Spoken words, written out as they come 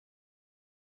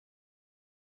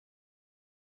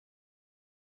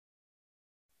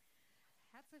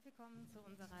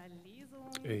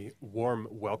A warm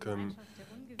welcome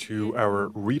to our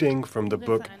reading from the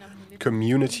book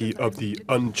Community of the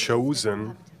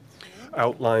Unchosen,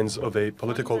 Outlines of a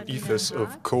Political Ethos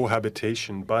of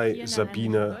Cohabitation by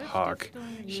Sabine Hark.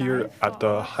 Here at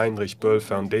the Heinrich-Böll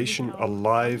Foundation, a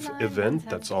live event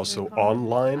that's also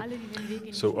online.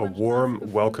 So a warm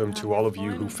welcome to all of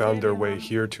you who found their way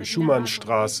here to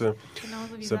Schumannstraße.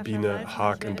 Sabine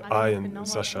Hark and I and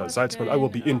Sasha Salzmann. I will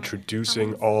be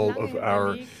introducing all of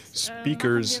our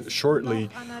speakers shortly.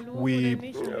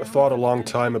 We thought a long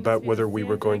time about whether we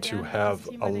were going to have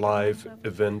a live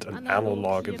event, an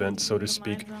analog event, so to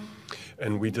speak.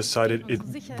 And we decided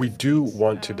we do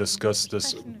want to discuss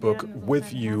this book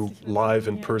with you live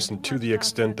in person to the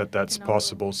extent that that's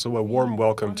possible. So a warm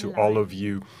welcome to all of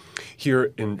you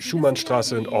here in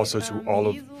Schumannstraße and also to all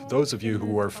of those of you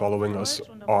who are following us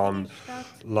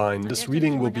online. This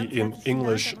reading will be in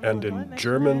English and in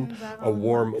German. A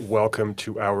warm welcome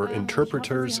to our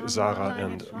interpreters, Sarah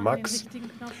and Max.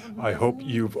 I hope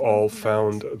you've all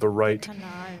found the right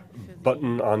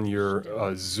button on your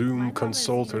Zoom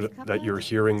console so that you're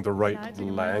hearing the right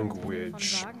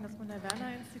language.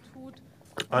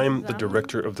 I'm the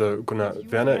director of the Gunnar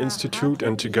Werner Institute,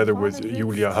 and together with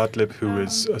Julia Hartlib, who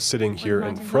is sitting here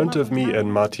in front of me,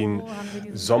 and Martin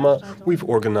Sommer, we've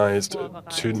organized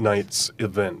tonight's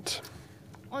event.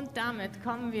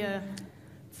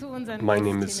 My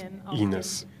name is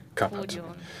Ines. Kappert.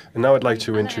 And now I'd like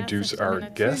to introduce our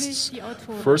guests.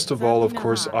 First of all, of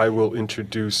course, I will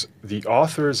introduce the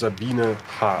author, Sabine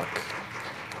Hark.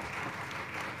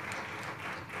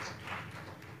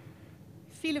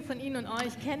 Many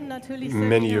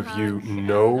of you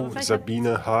know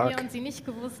Sabine Hark,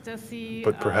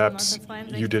 but perhaps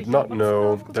you did not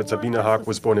know that Sabine Hark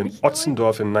was born in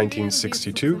Otzendorf in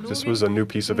 1962. This was a new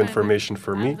piece of information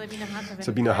for me.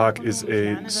 Sabine Hark is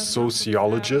a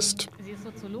sociologist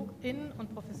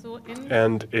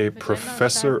and a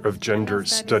professor of gender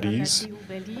studies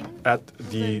at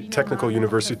the Technical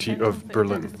University of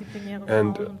Berlin,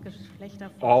 and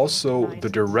also the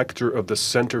director of the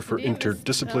Center for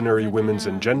Interdisciplinary Women's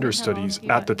and Gender Studies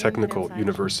at the Technical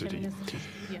University.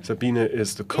 Sabine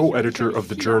is the co-editor of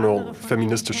the journal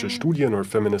Feministische Studien, or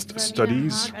Feminist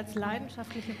Studies.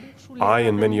 I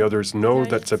and many others know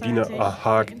that Sabine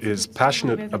Hark is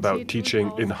passionate about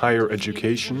teaching in higher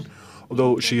education,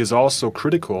 although she is also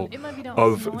critical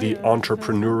of the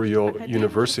entrepreneurial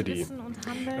university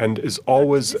and is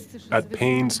always at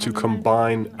pains to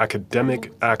combine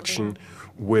academic action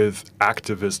with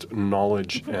activist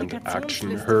knowledge and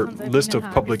action. Her list of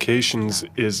publications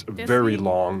is very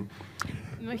long,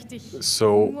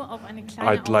 so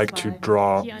I'd like to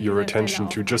draw your attention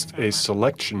to just a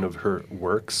selection of her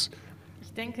works.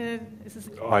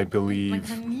 I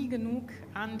believe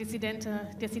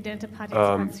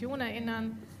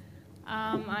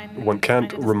one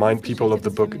can't remind people of the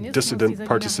book Dissident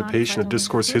Participation, A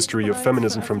Discourse History of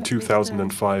Feminism from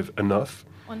 2005 enough,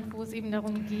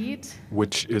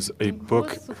 which is a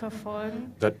book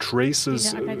that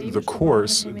traces the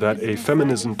course that a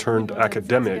feminism-turned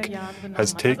academic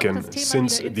has taken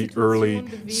since the early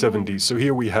 70s. So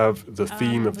here we have the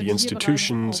theme of the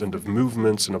institutions and of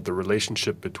movements and of the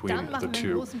relationship between the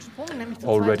two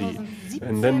already.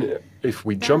 And then if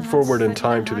we jump forward in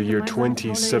time to the year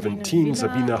 2017,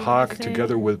 Sabine Hark,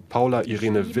 together with Paula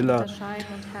Irene Villa,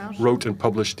 wrote and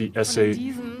published the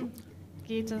essay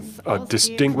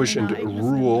Distinguish and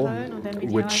Rule,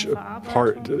 which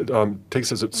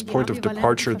takes as its point of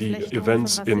departure the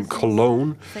events in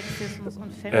Cologne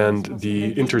and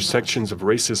the intersections of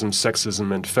racism,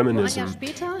 sexism, and feminism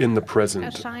in the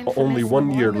present. Only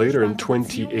 1 year later, in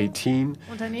 2018,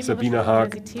 Sabine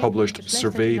Hark published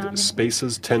Surveyed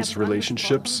Spaces, Tense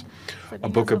Relationships, a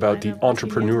book about the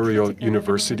entrepreneurial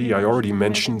university. I already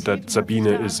mentioned that Sabine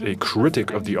is a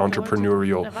critic of the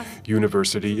entrepreneurial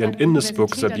university, and in this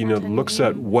book, Sabine looks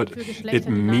at what it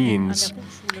means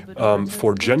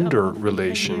for gender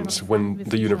relations when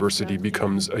the university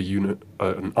becomes an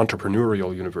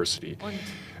entrepreneurial university.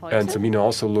 And Sabine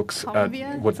also looks at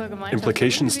what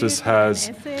implications this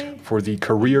has for the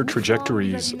career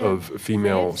trajectories of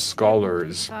female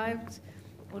scholars.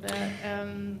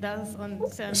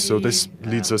 So this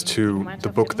leads us to the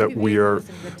book that we are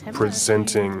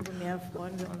presenting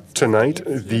tonight,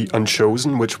 The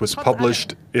Unchosen, which was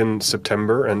published in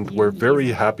September, and we're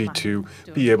very happy to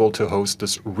be able to host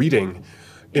this reading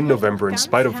in November in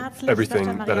spite of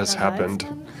everything that has happened.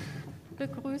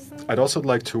 I'd also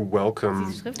like to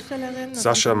welcome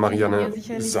Sasha Marinna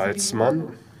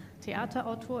Salzmann,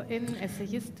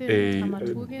 a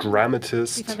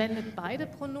dramatist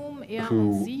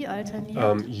who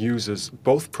uses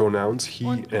both pronouns, he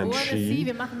and she.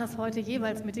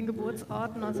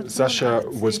 Sasha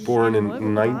was born in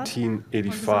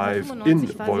 1985 in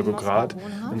Volgograd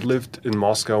and lived in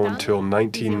Moscow until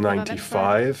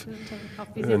 1995.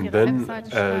 And then,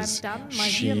 as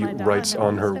she writes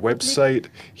on her website,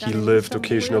 he lived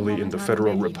occasionally in the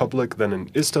Federal Republic, then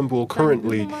in Istanbul.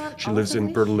 Currently, she lives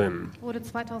in Berlin.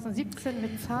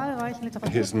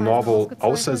 His novel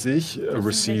Außer sich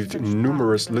received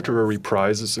numerous literary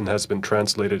prizes and has been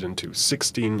translated into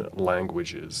 16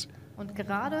 languages.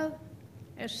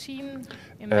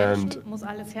 And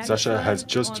Sasha has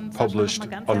just published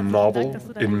a novel,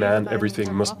 In Man,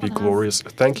 Everything Must Be Glorious.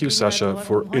 Thank you, Sasha,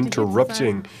 for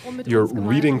interrupting your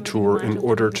reading tour in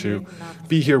order to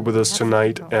be here with us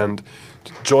tonight and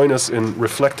join us in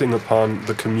reflecting upon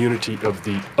the community of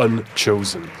the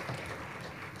unchosen.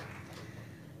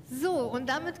 Und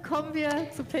damit kommen wir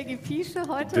zu Peggy Piesche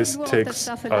heute. This takes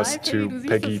us to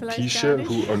Peggy Piesche,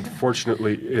 who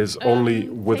unfortunately is only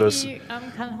with us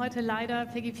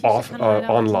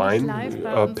online.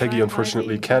 Peggy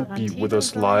unfortunately can't be with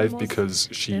us live because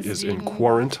she is in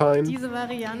quarantine.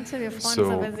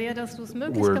 So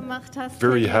we're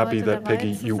very happy that,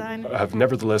 Peggy, you have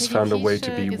nevertheless found a way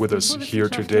to be with us here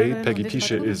today. Peggy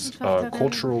Piesche is a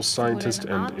cultural scientist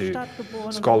and a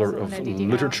scholar of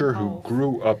literature who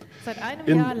grew up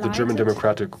in the German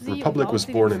Democratic Republic, was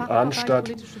born in Arnstadt.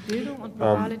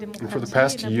 And for the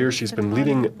past year, she's been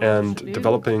leading and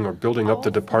developing or building up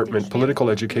the department Political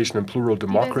Education and Plural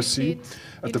Democracy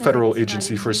at the Federal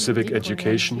Agency for Civic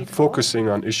Education, focusing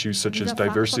on issues such as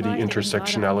diversity,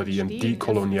 intersectionality, and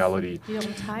decoloniality.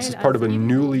 This is part of a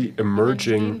newly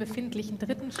emerging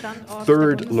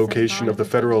third location of the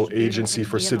Federal Agency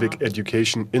for Civic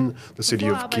Education in the city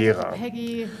of Gera.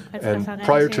 And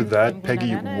prior to that,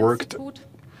 Peggy worked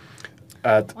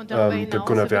at the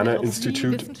Gunnar Werner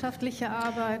Institute,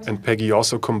 and Peggy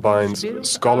also combines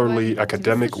scholarly,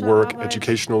 academic work,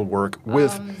 educational work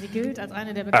with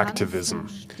activism.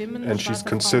 And she's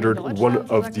considered one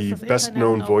of the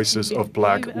best-known voices of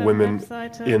Black women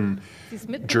in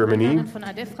Germany.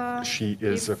 She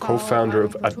is a co-founder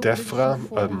of ADEFRA,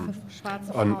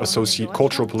 an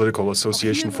cultural political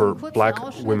association for Black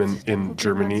women in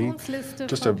Germany.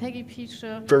 Just a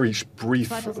very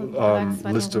brief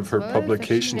list of her publications.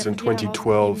 In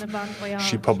 2012,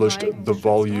 she published the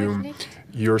volume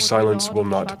Your Silence Will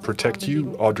Not Protect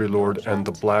You, Audre Lorde and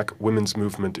the Black Women's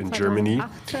Movement in Germany.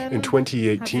 In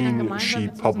 2018, she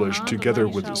published, together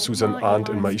with Susan Arndt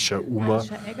and Maisha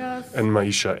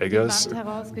Eggers,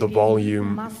 the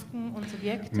volume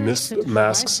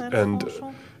Masks and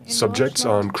Subjects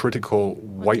on Critical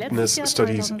Whiteness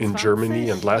Studies in Germany.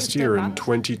 And last year, in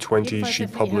 2020, she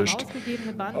published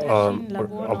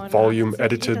a volume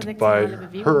edited by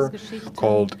her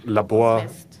called Labor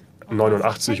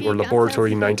 89 or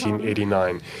Laboratory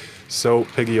 1989. So,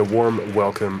 Peggy, a warm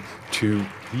welcome to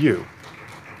you.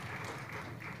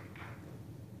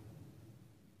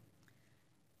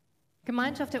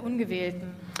 Gemeinschaft der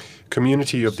Ungewählten.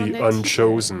 Community of the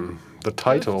Unchosen. The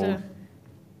title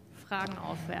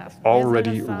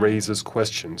already raises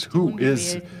questions. Who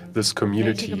is this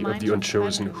community of the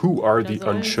unchosen? Who are the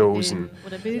unchosen?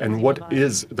 And what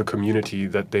is the community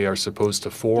that they are supposed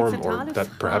to form, or that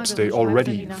perhaps they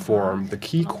already form? The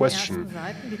key question,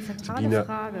 Sabine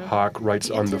Hark writes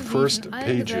on the first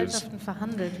pages,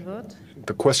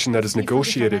 the question that is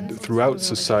negotiated throughout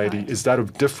society is that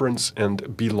of difference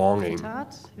and belonging.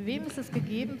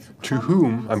 To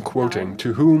whom, I'm quoting,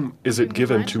 to whom is it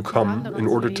given to come in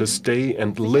order to stay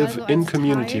and live in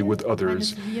community with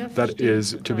others, that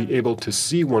is, to be able to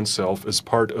see oneself as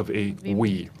part of a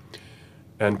we?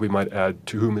 And we might add,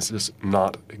 to whom is this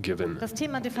not given?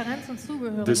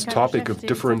 This topic of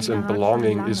difference and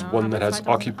belonging is one that has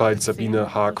occupied Sabine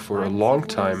Hark for a long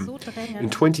time.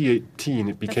 In 2018,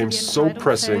 it became so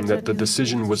pressing that the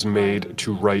decision was made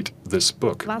to write this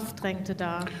book.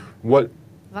 What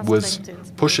was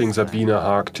pushing Sabine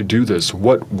Hark to do this?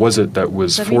 What was it that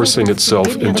was forcing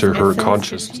itself into her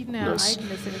consciousness?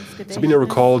 Sabine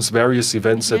recalls various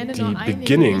events at the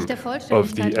beginning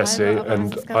of the essay,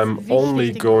 and I'm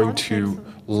only going to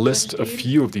list a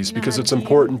few of these because it's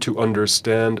important to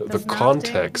understand the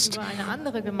context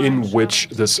in which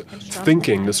this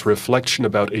thinking, this reflection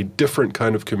about a different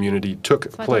kind of community took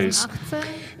place.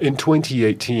 In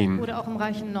 2018,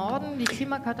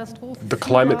 the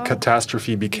climate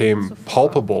catastrophe became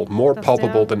palpable, more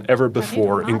palpable than ever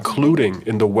before, including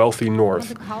in the wealthy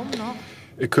North.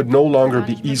 it could no longer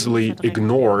be easily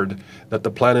ignored that the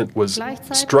planet was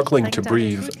struggling to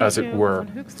breathe, as it were.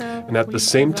 And at the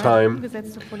same time,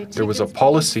 there was a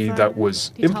policy that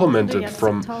was implemented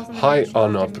from high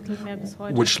on up,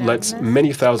 which lets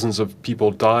many thousands of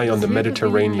people die on the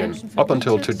Mediterranean up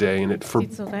until today, and it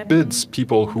forbids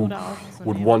people who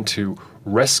would want to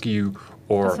rescue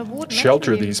or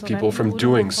shelter these people from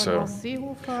doing so.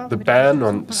 The ban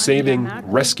on saving,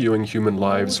 rescuing human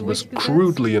lives was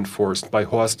crudely enforced by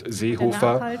Horst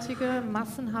Seehofer,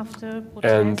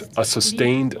 and a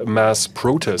sustained mass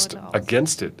protest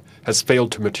against it has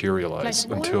failed to materialize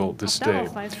until this day.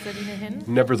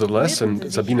 Nevertheless,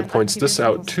 and Sabine points this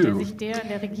out too,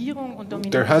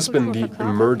 there has been the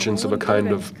emergence of a kind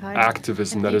of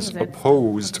activism that is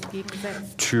opposed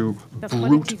to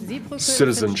brute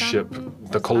citizenship.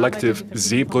 The collective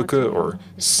Seebrücke, or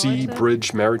Sea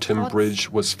Bridge, Maritime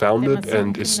Bridge, was founded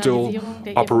and is still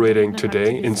operating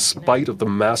today in spite of the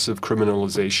massive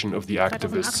criminalization of the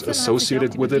activists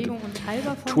associated with it.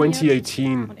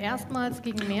 2018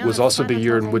 was also the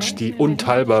year in which the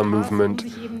Unteilbar movement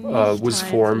was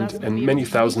formed, and many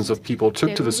thousands of people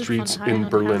took to the streets in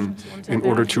Berlin in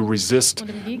order to resist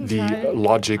the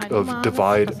logic of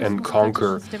divide and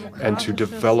conquer and to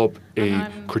develop a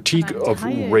critique of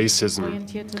racism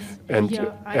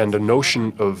and a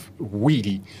notion of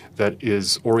we that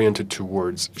is oriented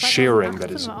towards sharing,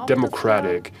 that is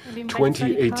democratic.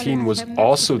 2018 was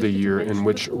also the year in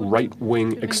which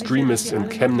right-wing extremists in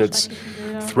Chemnitz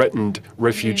threatened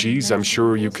refugees. I'm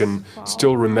sure you can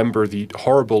still remember the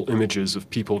horrible images of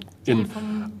people in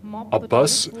a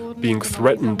bus being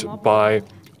threatened by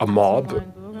a mob.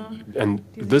 And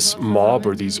this mob,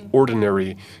 or these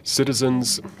ordinary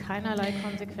citizens,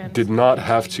 did not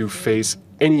have to face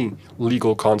any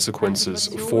legal consequences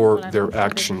for their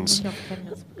actions.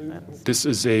 This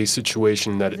is a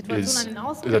situation that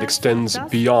extends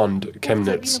beyond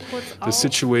Chemnitz. The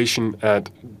situation at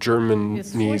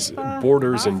Germany's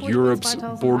borders and Europe's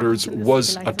borders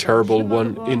was a terrible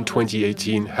one in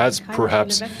 2018, has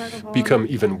perhaps become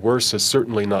even worse, has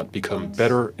certainly not become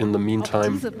better in the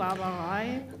meantime.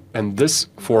 And this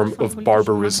form of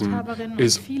barbarism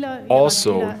is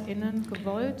also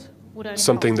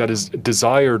something that is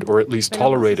desired or at least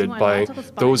tolerated by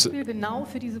those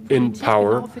in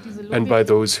power and by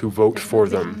those who vote for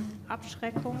them.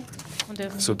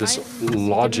 So this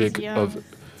logic of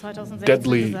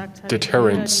deadly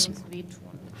deterrence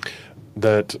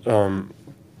that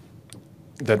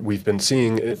we've been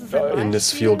seeing in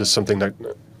this field is something that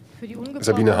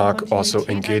Sabine Hark also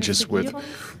engages with.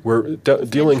 We're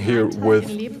dealing here with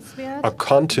a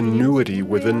continuity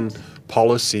within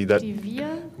policy that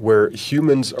where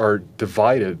humans are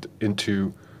divided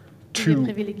into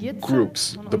two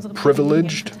groups: the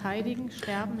privileged,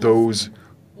 those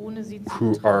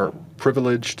who are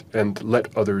privileged and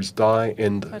let others die,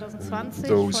 and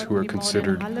those who are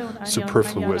considered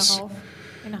superfluous.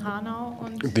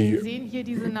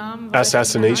 The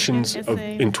assassinations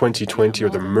in 2020, or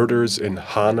the murders in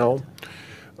Hanau,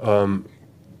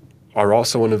 are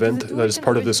also an event that is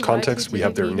part of this context. We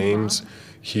have their names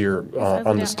here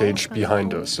on the stage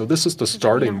behind us. So this is the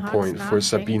starting point for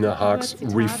Sabine Hark's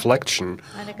reflection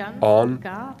on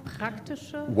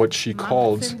what she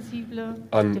calls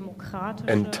an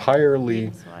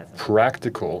entirely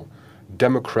practical,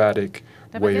 democratic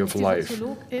way of life.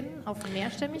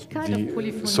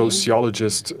 The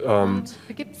sociologist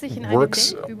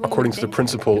works according to the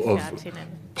principle of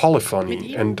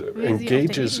polyphony and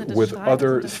engages with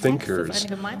other thinkers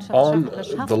on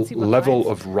the level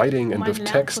of writing and of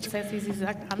text.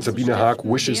 Sabine Hark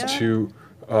wishes to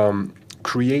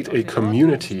create a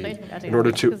community in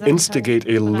order to instigate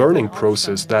a learning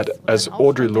process that, as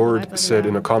Audre Lorde said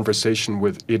in a conversation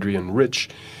with Adrian Rich,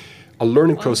 a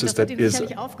learning process that is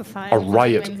a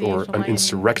riot or an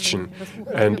insurrection.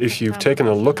 And if you've taken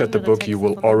a look at the book, you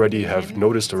will already have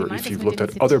noticed, or if you've looked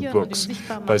at other books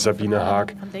by Sabine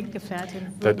Hark,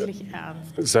 that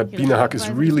Sabine Hark is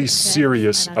really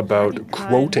serious about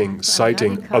quoting,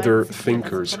 citing other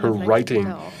thinkers. Her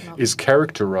writing is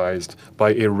characterized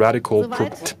by a radical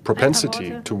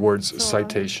propensity towards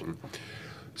citation.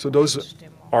 So those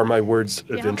are my words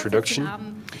of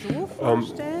introduction.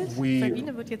 We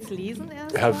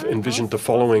have envisioned the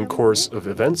following course of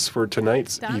events for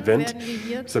tonight's event.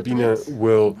 Sabine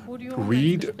will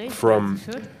read from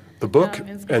the book,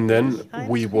 and then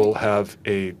we will have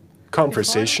a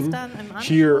conversation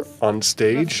here on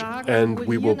stage, and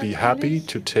we will be happy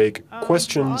to take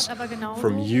questions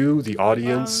from you, the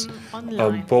audience,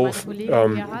 both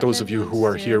those of you who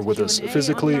are here with us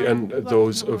physically and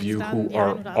those of you who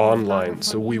are online.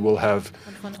 So we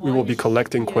will be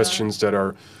collecting questions that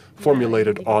are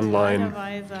formulated online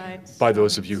by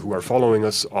those of you who are following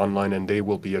us online, and they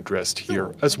will be addressed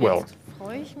here as well.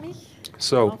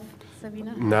 So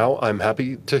now I'm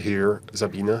happy to hear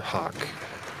Sabine Hark.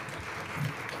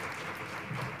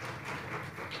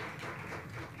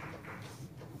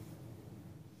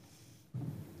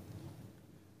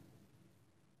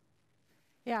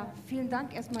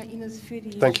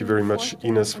 Thank you very much,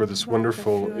 Ines, for this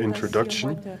wonderful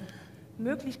introduction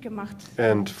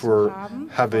and for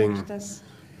having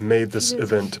made this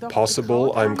event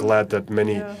possible. I'm glad that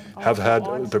many have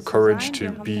had the courage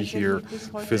to be here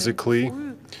physically.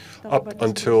 Up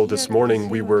until this morning,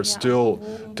 we were still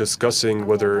discussing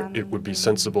whether it would be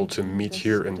sensible to meet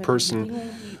here in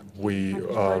person. We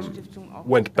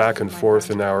went back and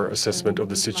forth in our assessment of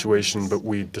the situation, but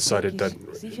we decided that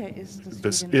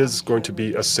this is going to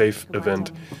be a safe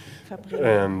event,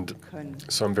 and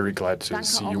so I'm very glad to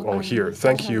see you all here.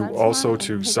 Thank you also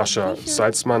to Sasha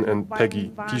Salzmann and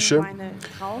Peggy Piesche,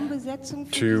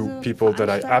 two people that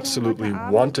I absolutely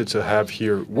wanted to have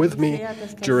here with me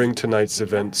during tonight's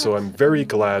event, so I'm very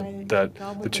glad that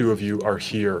the two of you are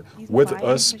here with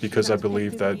us, because I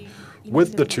believe that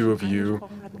with the two of you,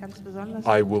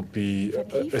 I will be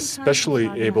especially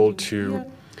able to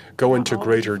go into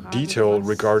greater detail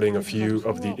regarding a few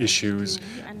of the issues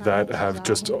that have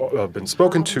just been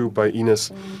spoken to by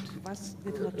Ines.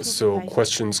 So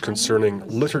questions concerning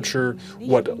literature,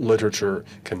 what literature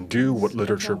can do, what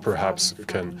literature perhaps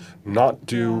can not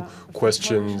do,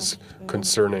 questions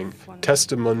concerning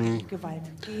testimony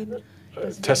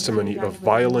of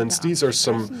violence. These are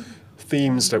some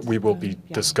themes that we will be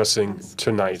discussing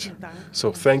tonight.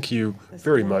 So thank you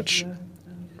very much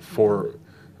for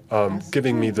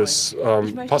giving me this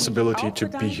possibility to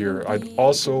be here. I'd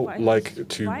also like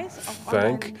to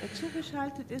thank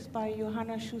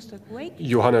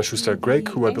Johanna Schuster-Greg,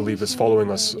 who I believe is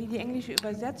following us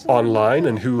online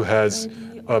and who has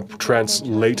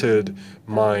translated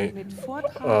my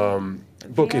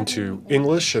book into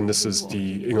English, and this is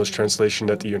the English translation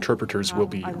that the interpreters will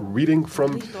be reading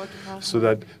from, so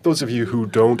that those of you who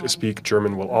don't speak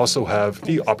German will also have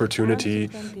the opportunity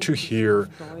to hear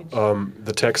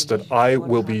the text that I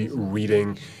will be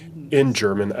reading in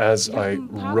German as I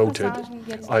wrote it.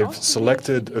 I've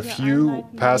selected a few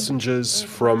passages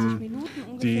from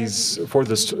for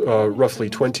this roughly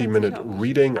 20-minute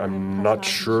reading. I'm not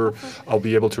sure I'll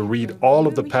be able to read all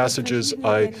of the passages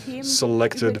I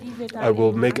selected. I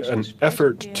will make an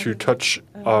effort to touch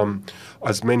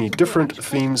as many different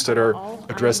themes that are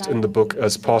addressed in the book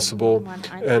as possible.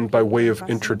 And by way of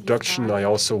introduction, I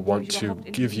also want to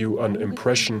give you an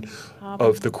impression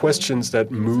of the questions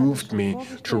that moved me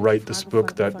to write this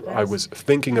book, that I was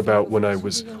thinking about when I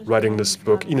was writing this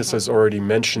book. Ines has already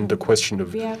mentioned the question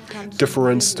of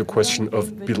difference, the question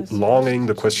of belonging,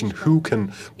 the question who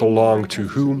can belong to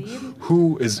whom,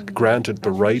 who is granted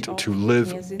the right to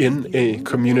live in a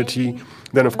community.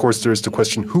 Then, of course, there's the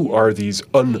question, who are these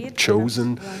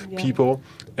unchosen people?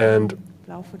 And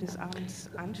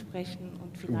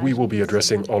we will be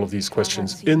addressing all of these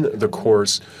questions in the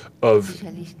course of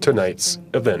tonight's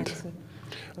event,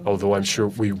 although I'm sure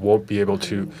we won't be able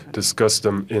to discuss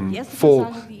them in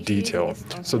full detail.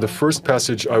 So the first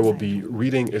passage I will be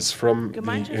reading is from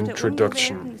the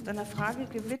introduction.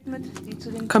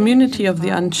 Community of the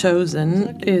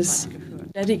Unchosen is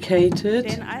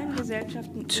dedicated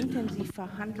to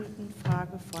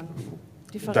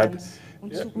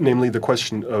namely the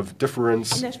question of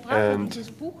difference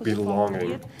and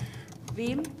belonging.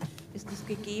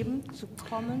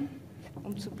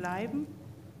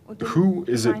 Who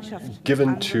is it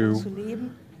given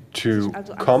to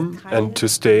come and to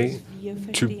stay,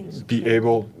 to be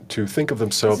able to think of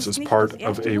themselves as part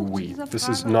of a we? This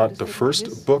is not the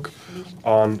first book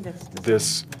on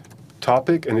this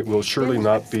topic, and it will surely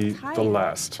not be the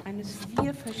last.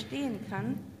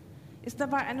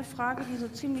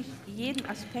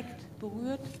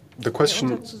 The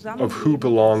question of who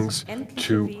belongs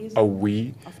to a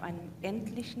we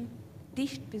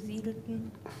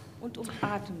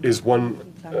is one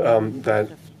that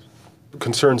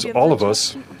concerns all of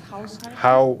us,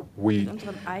 how we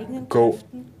go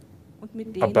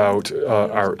about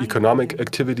our economic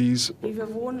activities,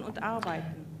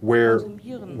 where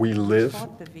we live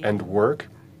and work,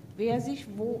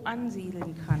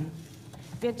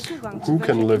 who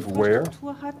can live where,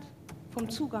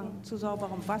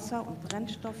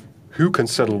 who can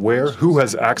settle where, who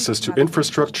has access to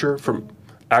infrastructure, from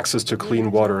access to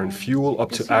clean water and fuel up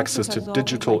to access to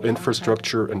digital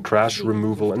infrastructure and trash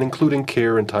removal, and including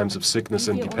care in times of sickness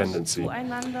and dependency.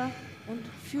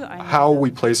 how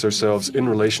we place ourselves in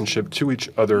relationship to each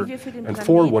other and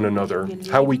for one another,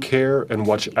 how we care and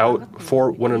watch out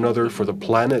for one another, for the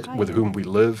planet with whom we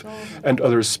live, and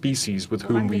other species with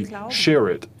whom we share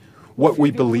it, what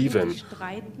we believe in,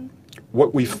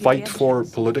 what we fight for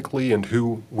politically, and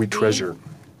who we treasure,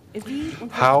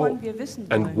 how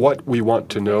and what we want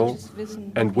to know,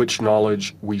 and which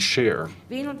knowledge we share,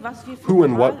 who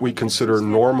and what we consider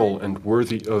normal and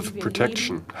worthy of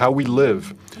protection, how we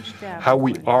live, how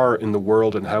we are in the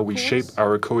world, and how we shape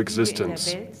our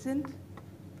coexistence.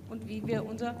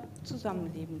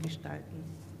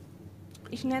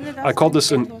 I call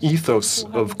this an ethos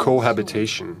of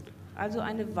cohabitation,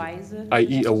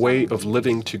 i.e. a way of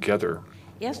living together.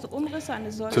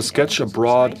 To sketch a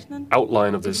broad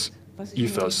outline of this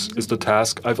ethos is the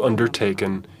task I've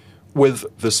undertaken with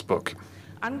this book.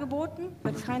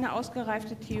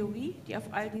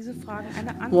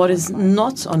 What is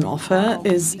not on offer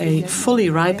is a fully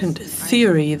ripened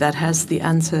theory that has the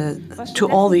answer to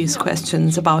all these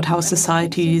questions about how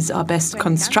societies are best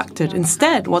constructed.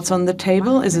 Instead, what's on the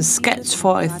table is a sketch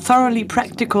for a thoroughly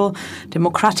practical,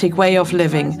 democratic way of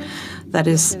living that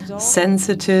is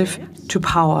sensitive to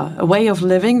power, a way of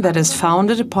living that is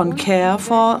founded upon care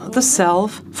for the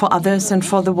self, for others, and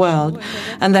for the world,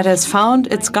 and that has found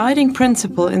its guiding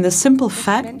principle in the simple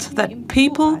fact that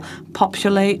people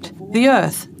populate the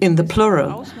earth in the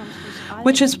plural,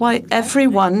 which is why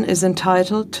everyone is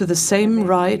entitled to the same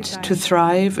right to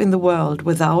thrive in the world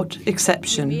without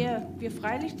exception.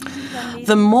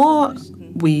 The more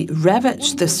we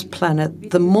ravage this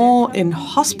planet, the more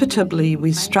inhospitably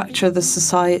we structure the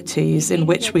societies in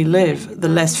which we live, the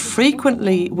less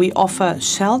frequently we offer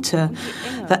shelter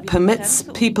that permits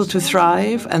people to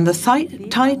thrive, and the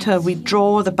tighter we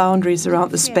draw the boundaries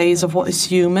around the space of what is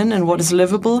human and what is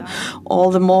livable,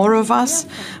 all the more of us,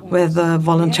 whether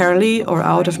voluntarily or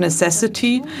out of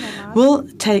necessity, will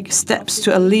take steps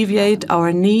to alleviate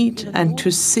our need and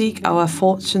to seek our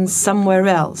fortunes somewhere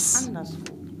else.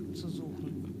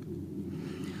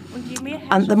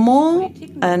 And the more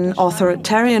an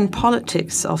authoritarian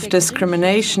politics of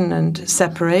discrimination and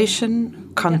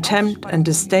separation, contempt and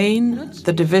disdain,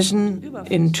 the division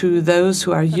into those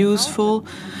who are useful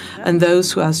and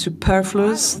those who are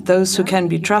superfluous, those who can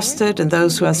be trusted and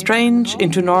those who are strange,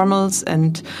 into normals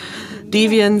and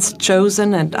deviants,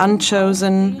 chosen and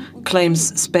unchosen,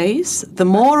 claims space, the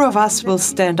more of us will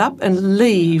stand up and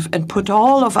leave and put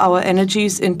all of our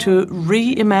energies into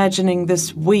reimagining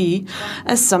this we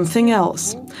as something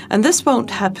else. And this won't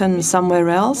happen somewhere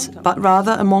else, but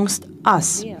rather amongst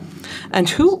us. And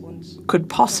who could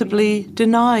possibly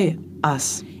deny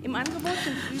us?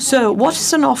 So what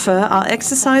is on offer are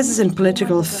exercises in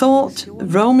political thought,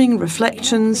 roaming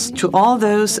reflections to all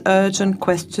those urgent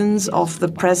questions of the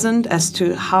present as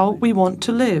to how we want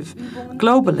to live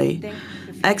globally.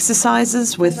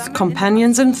 Exercises with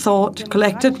companions in thought,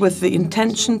 collected with the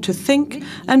intention to think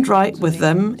and write with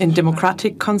them in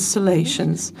democratic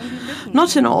constellations,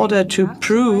 not in order to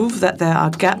prove that there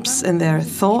are gaps in their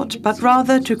thought, but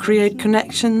rather to create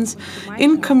connections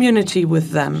in community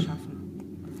with them.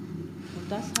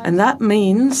 And that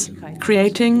means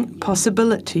creating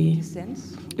possibility,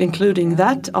 including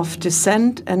that of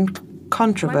dissent and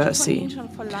controversy.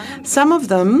 Some of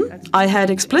them I had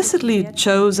explicitly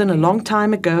chosen a long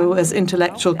time ago as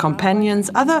intellectual companions.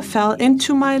 Others fell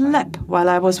into my lap while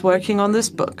I was working on this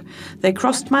book. They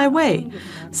crossed my way,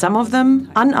 some of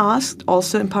them unasked,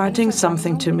 also imparting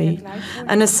something to me.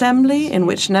 An assembly in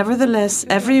which nevertheless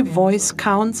every voice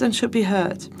counts and should be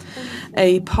heard.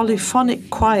 A polyphonic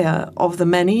choir of the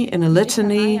many in a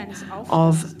litany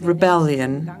of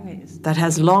rebellion that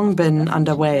has long been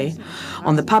underway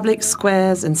on the public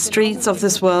squares and streets of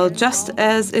this world, just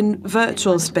as in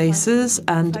virtual spaces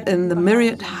and in the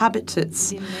myriad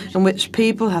habitats in which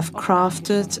people have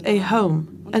crafted a home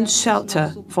and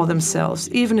shelter for themselves,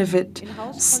 even if it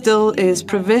still is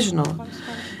provisional.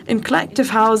 In collective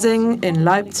housing in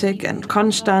Leipzig and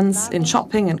Konstanz, in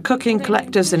shopping and cooking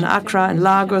collectives in Accra and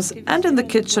Lagos, and in the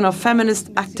kitchen of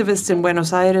feminist activists in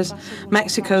Buenos Aires,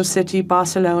 Mexico City,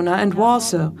 Barcelona and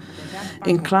Warsaw,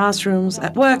 in classrooms,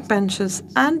 at workbenches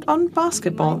and on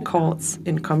basketball courts,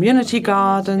 in community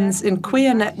gardens, in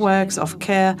queer networks of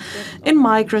care, in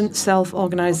migrant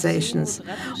self-organizations,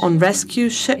 on rescue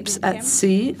ships at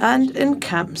sea and in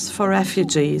camps for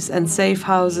refugees and safe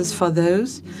houses for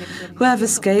those who have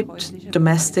escaped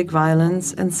domestic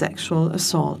violence and sexual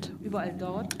assault.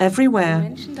 Everywhere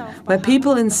where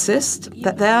people insist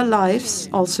that their lives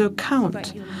also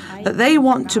count, that they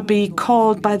want to be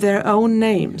called by their own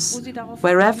names,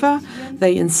 wherever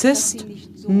they insist,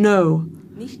 no,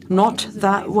 not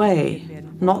that way,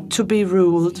 not to be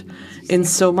ruled, in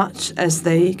so much as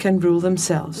they can rule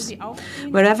themselves.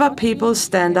 Wherever people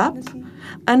stand up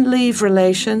and leave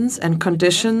relations and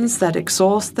conditions that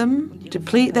exhaust them,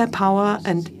 deplete their power,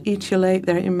 and etulate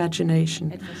their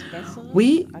imagination,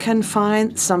 we can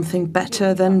find something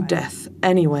better than death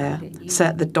anywhere,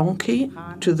 said the donkey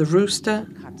to the rooster,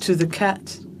 to the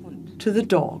cat, to the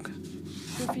dog.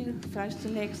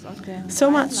 So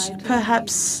much,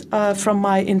 perhaps, from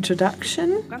my introduction,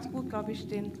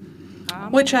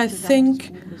 which I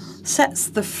think sets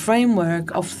the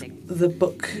framework of the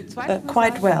book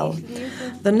quite well.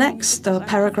 The next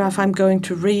paragraph I'm going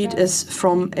to read is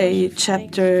from a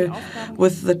chapter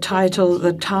with the title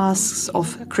The Tasks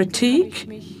of Critique.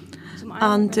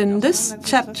 And in this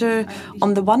chapter,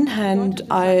 on the one hand,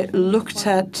 I looked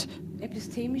at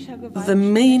the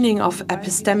meaning of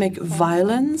epistemic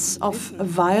violence,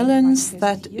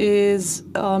 that is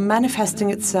manifesting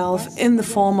itself in the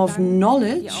form of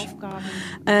knowledge.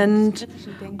 And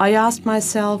I asked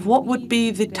myself, what would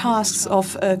be the tasks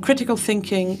of critical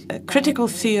thinking, critical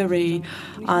theory,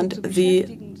 and the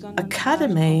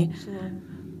academy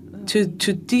to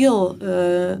deal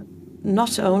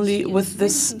not only with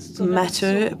this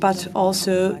matter, but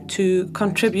also to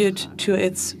contribute to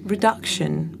its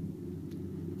reduction.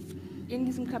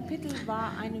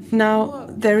 Now,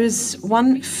 there is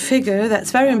one figure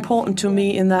that's very important to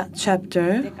me in that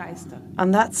chapter,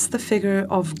 and that's the figure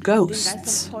of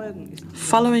ghosts.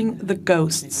 Following the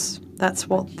ghosts. That's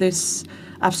what this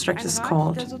abstract is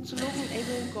called.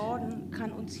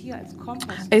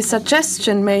 A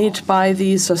suggestion made by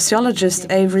the sociologist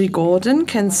Avery Gordon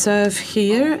can serve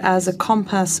here as a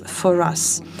compass for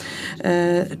us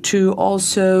to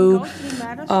also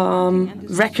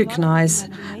recognize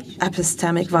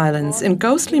epistemic violence. In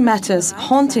Ghostly Matters,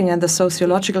 Haunting and the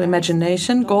Sociological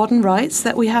Imagination, Gordon writes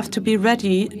that we have to be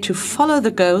ready to follow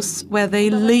the ghosts where they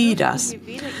lead us.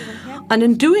 And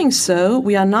in doing so,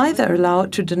 we are neither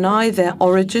allowed to deny their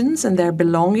origins and their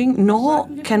belonging, nor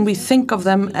can we think of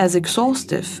them as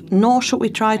exhaustive, nor should we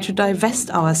try to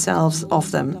divest ourselves of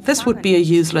them. This would be a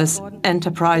useless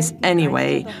enterprise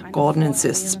anyway, Gordon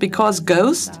insists, because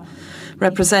ghosts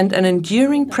represent an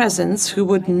enduring presence who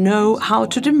would know how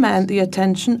to demand the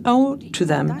attention owed to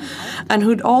them, and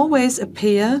who'd always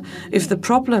appear if the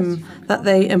problem that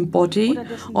they embody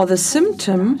or the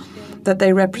symptom that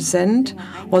they represent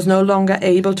was no longer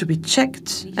able to be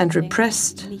checked and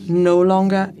repressed, no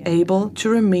longer able to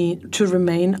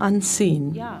remain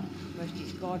unseen.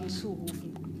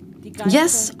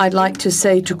 Yes, I'd like to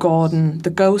say to Gordon, the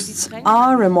ghosts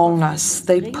are among us.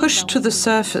 They push to the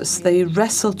surface. They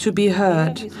wrestle to be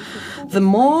heard. The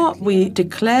more we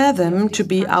declare them to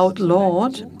be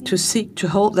outlawed, to seek to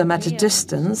hold them at a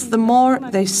distance, the more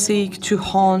they seek to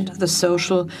haunt the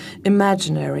social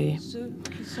imaginary.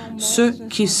 Ceux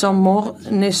qui sont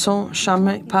morts ne sont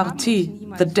jamais partis.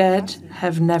 The dead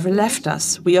have never left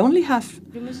us. We only have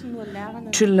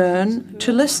to learn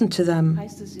to listen to them.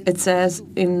 It says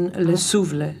in Le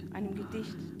Souffle,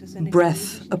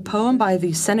 Breath, a poem by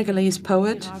the Senegalese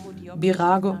poet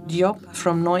Birago Diop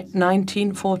from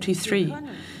 1943.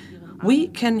 We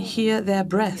can hear their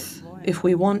breath if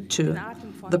we want to,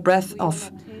 the breath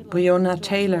of Breonna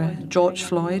Taylor, George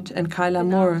Floyd, and Kayla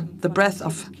Moore, the breath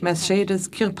of Mercedes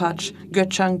Kirpach,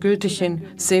 Gökçen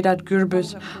Gültekin, Sedat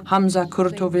Gürbüz, Hamza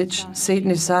Kurtovic, Seyd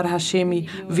Nisar Hashemi,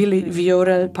 Willi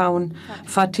Viorel Paun,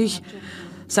 Fatih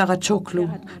Saracoglu,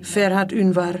 Ferhat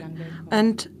Ünvar,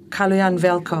 and Kaloyan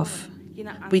Velkov.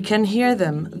 We can hear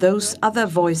them, those other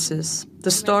voices,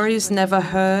 the stories never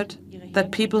heard,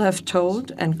 that people have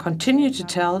told and continue to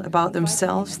tell about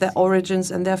themselves, their origins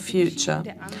and their future.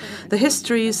 The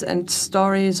histories and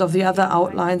stories of the other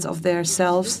outlines of their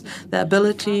selves, their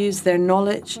abilities, their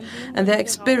knowledge, and their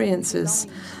experiences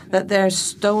that their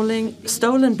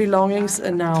stolen belongings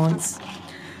announce,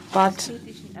 but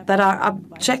that are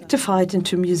objectified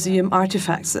into museum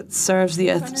artifacts that serves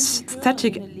the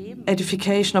aesthetic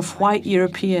edification of white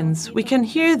Europeans. We can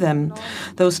hear them,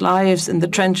 those lives in the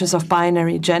trenches of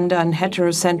binary, gender and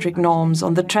heterocentric norms,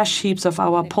 on the trash heaps of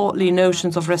our portly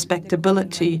notions of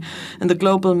respectability, in the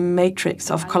global matrix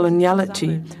of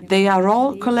coloniality. They are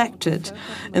all collected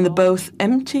in the both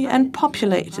empty and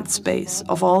populated space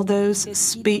of all those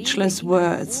speechless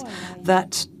words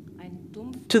that,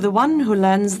 to the one who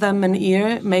lends them an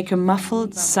ear, make a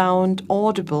muffled sound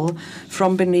audible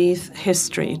from beneath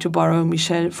history, to borrow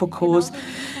Michel Foucault's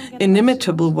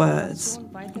inimitable words.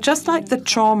 Just like the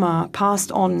trauma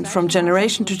passed on from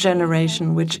generation to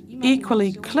generation, which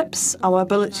equally clips our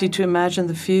ability to imagine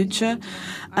the future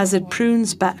as it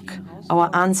prunes back our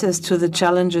answers to the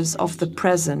challenges of the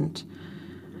present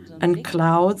and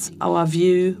clouds our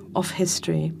view of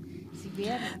history.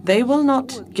 They will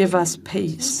not give us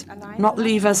peace, not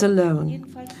leave us alone.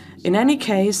 In any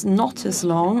case, not as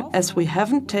long as we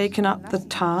haven't taken up the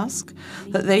task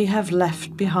that they have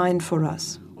left behind for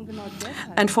us.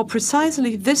 And for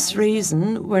precisely this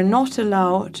reason, we're not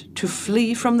allowed to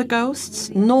flee from the ghosts,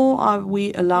 nor are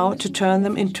we allowed to turn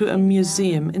them into a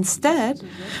museum. Instead,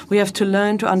 we have to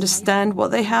learn to understand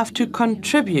what they have to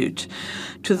contribute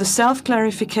to the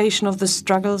self-clarification of the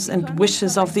struggles and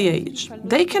wishes of the age.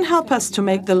 They can help us to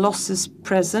make the losses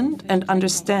present and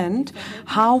understand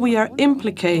how we are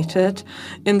implicated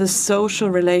in the social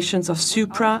relations of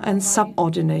supra and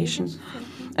subordination,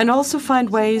 and also find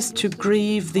ways to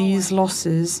grieve these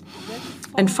losses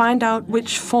and find out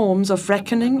which forms of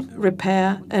reckoning,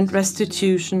 repair, and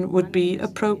restitution would be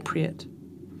appropriate.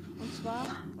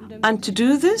 And to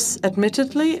do this,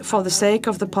 admittedly, for the sake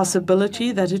of the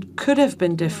possibility that it could have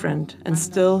been different and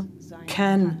still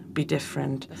can be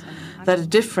different, that a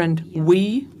different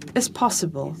we is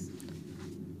possible.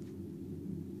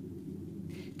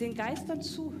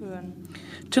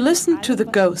 To listen to the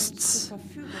ghosts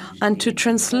and to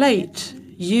translate,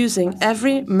 using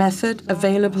every method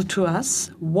available to us,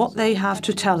 what they have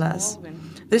to tell us.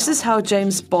 This is how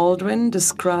James Baldwin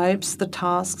describes the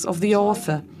tasks of the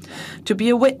author: to be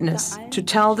a witness, to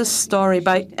tell the story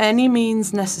by any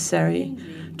means necessary,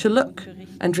 to look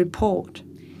and report.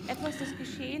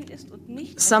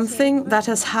 Something that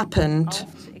has happened.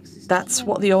 That's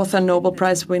what the author Nobel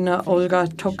Prize winner Olga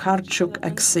Tokarczuk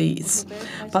accedes.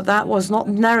 But that was not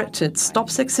narrated,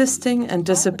 stops existing and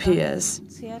disappears.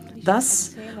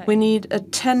 Thus, we need a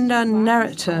tender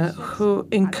narrator who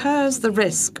incurs the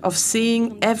risk of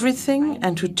seeing everything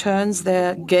and who turns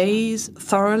their gaze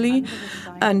thoroughly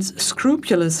and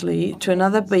scrupulously to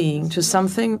another being, to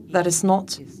something that is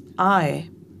not I.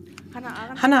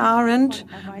 Hannah Arendt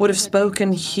would have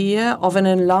spoken here of an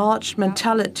enlarged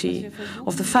mentality,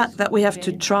 of the fact that we have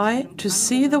to try to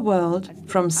see the world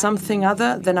from something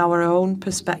other than our own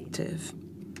perspective.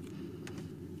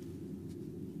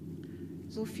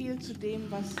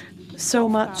 So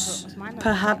much,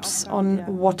 perhaps, on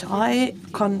what I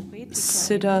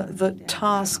consider the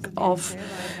task of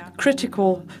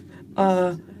critical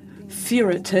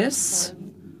theorists,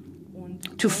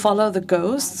 to follow the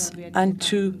ghosts and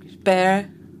to bear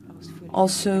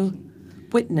also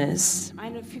witness.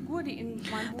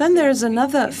 Then there is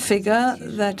another figure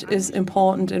that is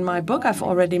important in my book. I've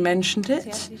already mentioned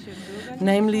it,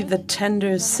 namely the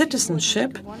tender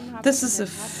citizenship. This is a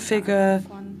figure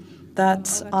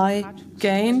that I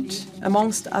gained,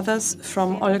 amongst others,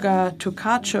 from Olga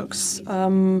Tokarczuk's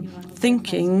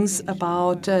thinkings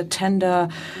about tender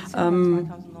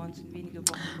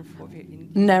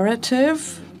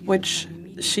narrative, which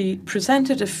she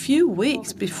presented a few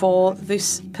weeks before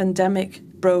this pandemic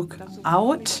broke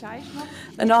out.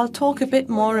 And I'll talk a bit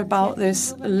more about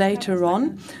this later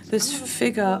on. This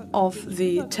figure of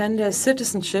the tender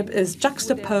citizenship is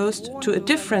juxtaposed to a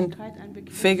different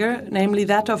figure, namely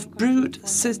that of brute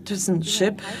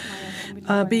citizenship,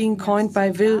 being coined by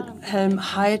Wilhelm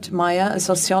Heidmeier, a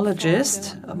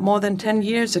sociologist, more than 10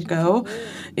 years ago,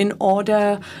 in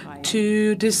order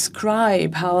to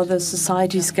describe how the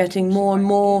society is getting more and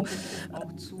more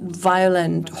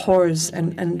violent, hoarse,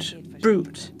 and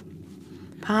brute.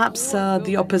 Perhaps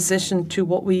the opposition to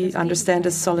what we understand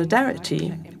as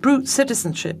solidarity. Brute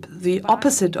citizenship, the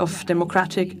opposite of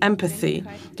democratic empathy,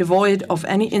 devoid of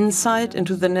any insight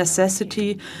into the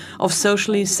necessity of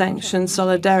socially sanctioned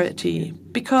solidarity.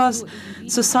 Because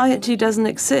society doesn't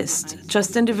exist,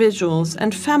 just individuals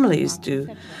and families do,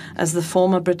 as the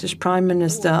former British Prime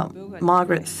Minister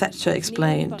Margaret Thatcher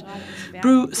explained.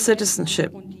 Brute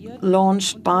citizenship,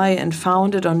 launched by and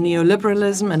founded on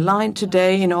neoliberalism and lined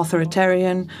today in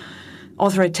authoritarian,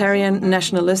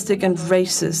 nationalistic and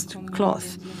racist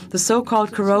cloth. The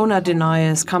so-called corona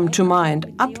deniers come to mind,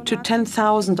 up to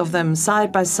 10,000 of them side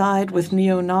by side with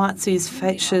neo-Nazis,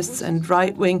 fascists and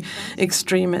right-wing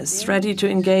extremists ready to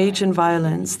engage in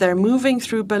violence. They're moving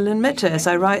through Berlin Mitte as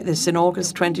I write this in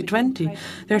August 2020.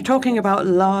 They're talking about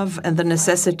love and the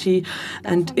necessity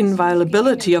and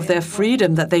inviolability of their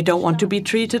freedom, that they don't want to be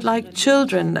treated like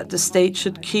children, that the state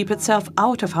should keep itself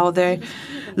out of how they're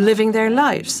living their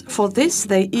lives. For this,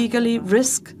 they eagerly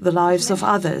risk the lives of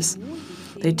others.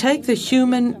 They take the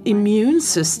human immune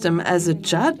system as a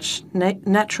judge,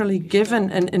 naturally given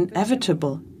and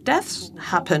inevitable. Deaths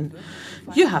happen.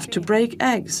 You have to break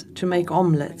eggs to make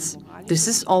omelets. This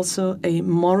is also a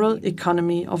moral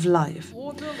economy of life.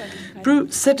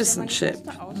 Brute citizenship,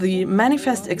 the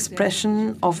manifest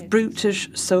expression of brutish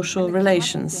social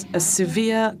relations, a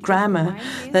severe grammar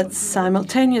that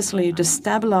simultaneously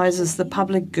destabilizes the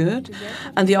public good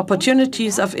and the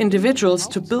opportunities of individuals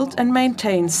to build and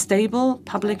maintain stable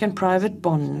public and private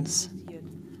bonds.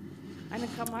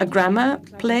 A grammar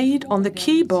played on the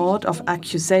keyboard of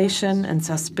accusation and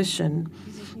suspicion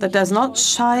that does not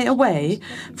shy away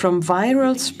from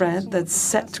viral spread that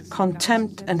set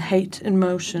contempt and hate in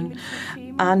motion,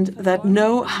 and that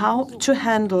know how to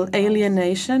handle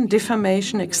alienation,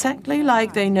 defamation, exactly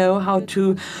like they know how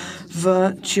to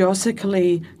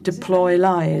virtuosically deploy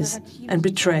lies and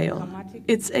betrayal.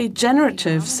 It's a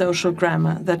generative social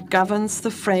grammar that governs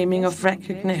the framing of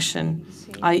recognition,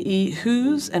 i.e.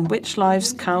 whose and which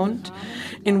lives count,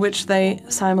 in which they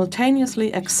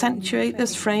simultaneously accentuate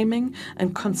this framing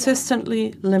and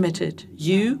consistently limit it.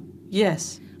 You,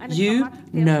 yes. You,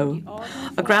 no.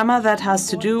 A grammar that has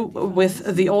to do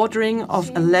with the ordering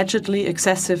of allegedly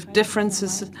excessive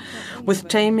differences, with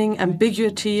taming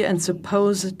ambiguity and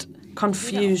supposed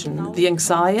confusion. The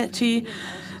anxiety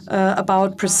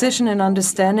about precision and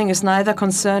understanding is neither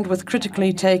concerned with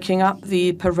critically taking up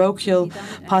the parochial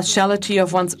partiality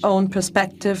of one's own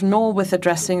perspective, nor with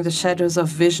addressing the shadows of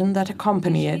vision that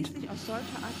accompany it.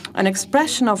 An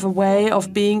expression of a way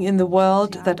of being in the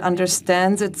world that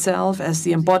understands itself as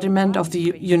the embodiment of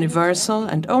the universal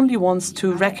and only wants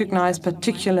to recognize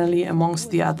particularly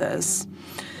amongst the others.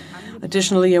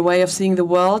 Additionally, a way of seeing the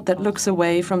world that looks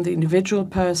away from the individual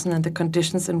person and the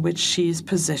conditions in which she is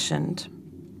positioned.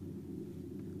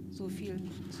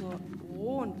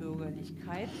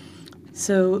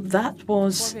 So that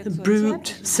was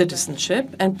brute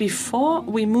citizenship. And before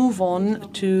we move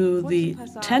on to the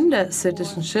tender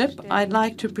citizenship, I'd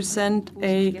like to present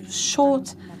a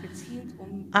short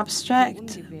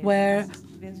abstract where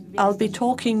I'll be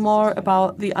talking more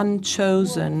about the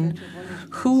unchosen.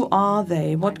 Who are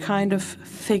they? What kind of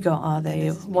figure are they?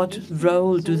 What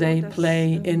role do they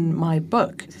play in my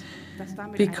book?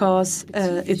 Because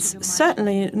it's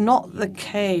certainly not the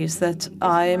case that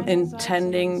I'm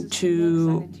intending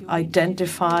to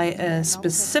identify a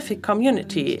specific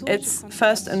community. It's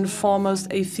first and foremost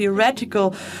a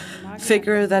theoretical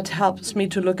figure that helps me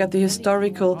to look at the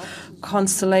historical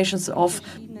constellations of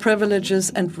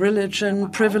privileges and religion,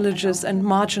 privileges and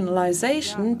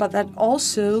marginalization, but that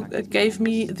also gave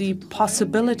me the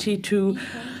possibility to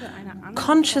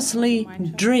consciously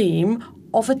dream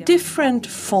of a different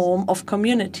form of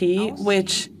community,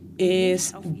 which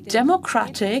is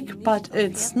democratic, but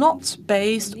it's not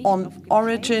based on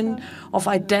origin of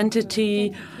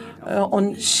identity,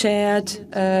 on shared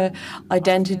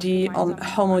identity, on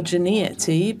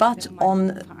homogeneity, but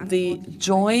on the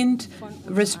joint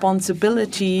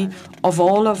responsibility of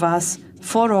all of us,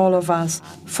 for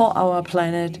our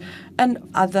planet, and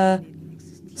other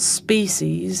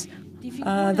species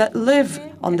that live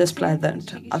on this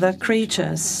planet, other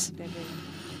creatures.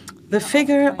 The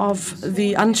figure of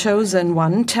the unchosen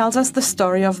one tells us the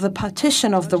story of the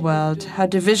partition of the world, her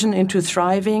division into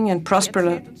thriving and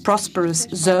prosperous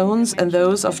zones and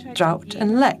those of drought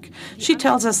and lack. She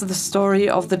tells us the story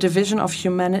of the division of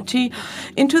humanity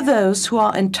into those who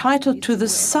are entitled to the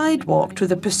sidewalk, to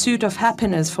the pursuit of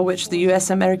happiness for which the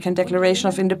US-American Declaration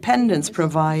of Independence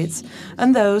provides,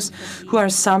 and those who are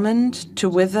summoned to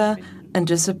wither and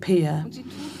disappear.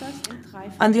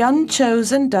 And the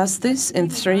unchosen does this in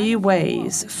three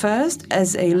ways. First,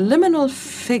 as a liminal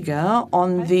figure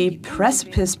on the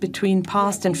precipice between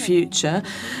past and future,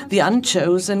 the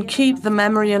unchosen keep the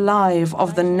memory alive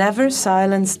of the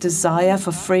never-silenced desire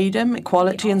for freedom,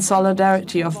 equality, and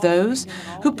solidarity of those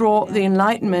who brought the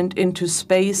Enlightenment into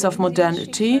space of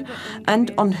modernity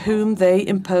and on whom they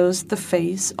imposed the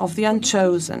face of the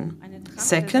unchosen.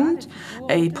 Second,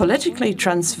 a politically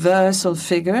transversal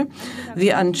figure, the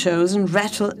unchosen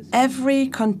rattle every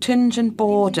contingent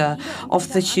border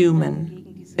of the human,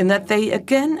 in that they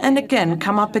again and again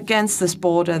come up against this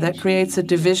border that creates a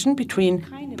division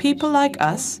between people like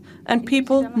us and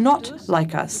people not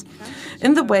like us,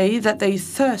 in the way that they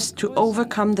thirst to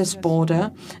overcome this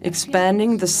border,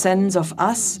 expanding the sense of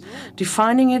us,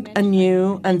 defining it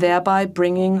anew, and thereby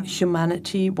bringing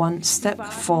humanity one step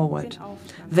forward.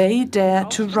 They dare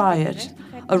to riot,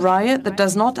 a riot that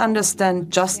does not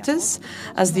understand justice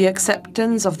as the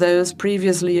acceptance of those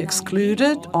previously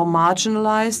excluded or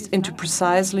marginalized into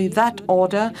precisely that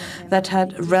order that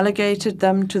had relegated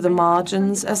them to the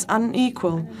margins as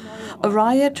unequal. A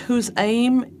riot whose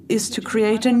aim is to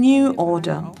create a new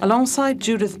order. Alongside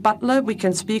Judith Butler, we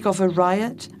can speak of a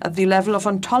riot at the level of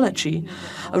ontology,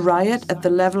 a riot at the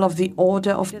level of the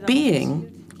order of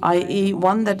being, i.e.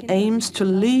 one that aims to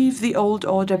leave the old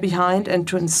order behind and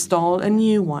to install a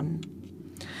new one.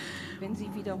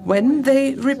 When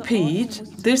they repeat,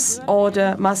 this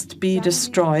order must be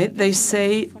destroyed, they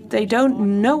say they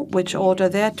don't know which order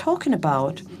they're talking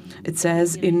about. It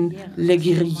says in Les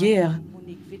Guerrières,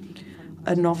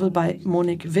 a novel by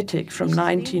Monique Wittig from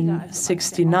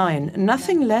 1969,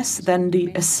 nothing less than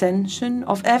the ascension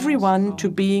of everyone to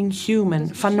being human,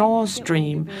 Fanon's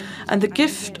dream, and the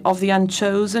gift of the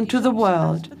unchosen to the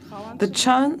world, the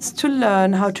chance to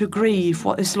learn how to grieve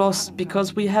what is lost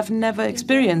because we have never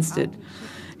experienced it.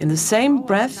 In the same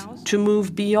breath, to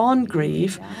move beyond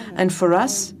grief, and for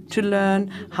us to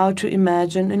learn how to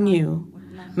imagine anew,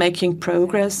 making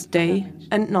progress day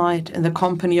and night in the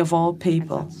company of all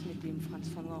people.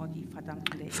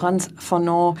 Frantz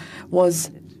Fanon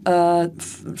was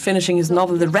finishing his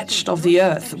novel The Wretched of the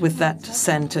Earth with that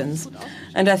sentence.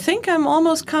 And I think I'm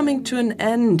almost coming to an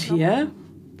end here.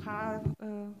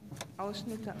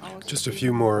 Just a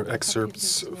few more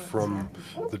excerpts from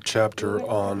the chapter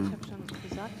on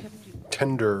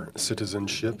tender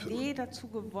citizenship.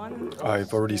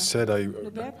 I've already said I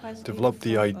developed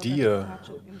the idea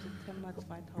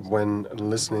when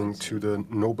listening to the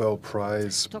Nobel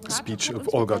Prize speech of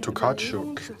Olga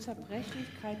Tokarczuk.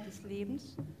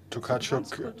 Tokarczuk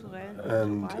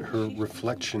and her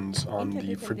reflections on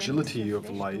the fragility of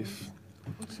life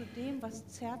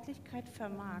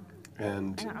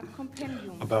and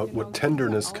about what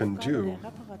tenderness can do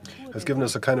has given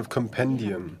us a kind of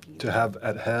compendium to have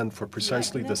at hand for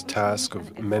precisely this task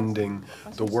of mending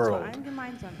the world.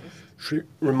 She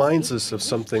reminds us of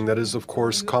something that is, of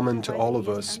course, common to all of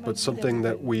us, but something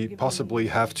that we possibly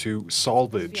have to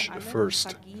salvage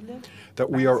first. That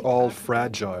we are all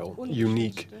fragile,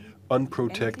 unique,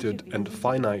 unprotected, and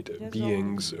finite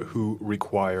beings who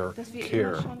require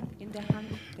care.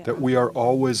 That we are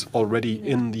always already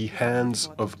in the hands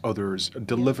of others,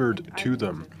 delivered to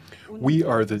them. We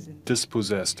are the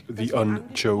dispossessed, the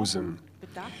unchosen.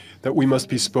 That we must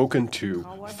be spoken to,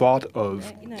 thought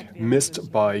of,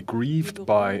 missed by, grieved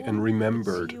by, and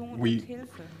remembered. We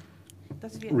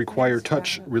require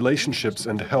touch, relationships,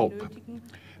 and help,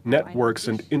 networks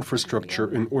and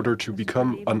infrastructure in order to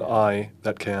become an I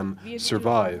that can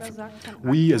survive.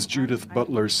 We, as Judith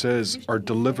Butler says, are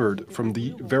delivered from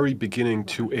the very beginning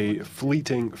to a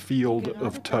fleeting field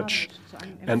of touch,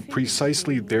 and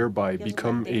precisely thereby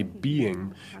become a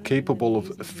being capable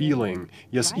of feeling,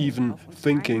 yes, even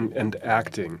thinking and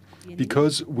acting.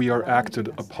 Because we are acted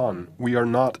upon, we are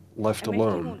not left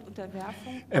alone.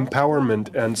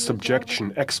 Empowerment and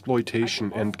subjection,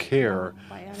 exploitation and care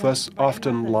thus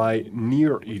often lie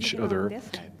near each other,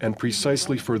 and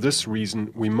precisely for this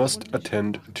reason we must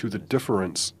attend to the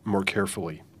difference more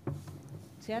carefully.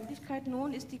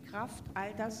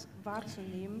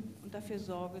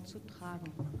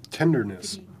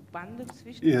 Tenderness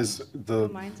is the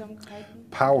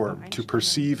power to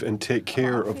perceive and take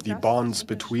care of the bonds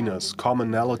between us,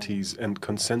 commonalities and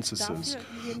consensuses,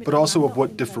 but also of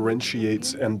what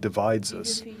differentiates and divides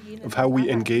us, of how we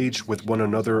engage with one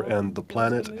another and the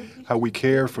planet, how we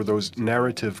care for those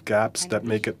narrative gaps that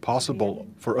make it possible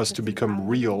for us to become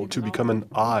real, to become an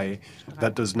I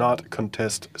that does not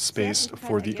contest space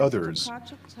for the others.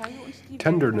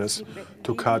 Tenderness,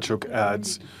 Tokarczuk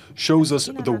adds, shows us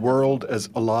the world as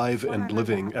alive and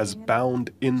living, as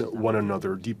bound in one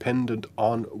another, dependent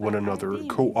on one another,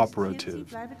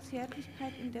 cooperative.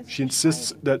 She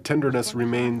insists that tenderness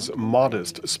remains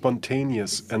modest,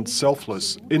 spontaneous, and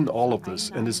selfless in all of this,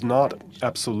 and is not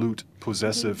absolute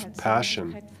possessive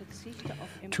passion.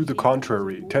 To the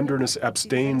contrary, tenderness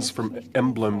abstains from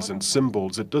emblems and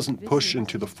symbols. It doesn't push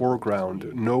into the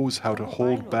foreground, knows how to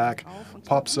hold back,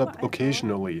 pops up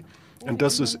occasionally, and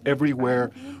does this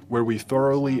everywhere where we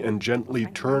thoroughly and gently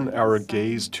turn our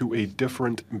gaze to a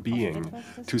different being,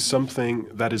 to something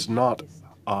that is not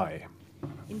I.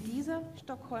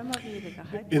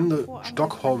 In the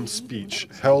Stockholm speech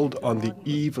held on the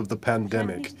eve of the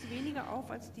pandemic,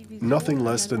 nothing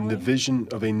less than the vision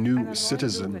of a new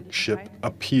citizenship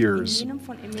appears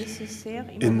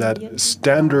in that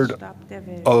standard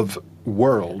of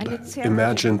world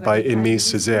imagined by Aimé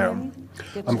Césaire.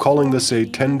 I'm calling this a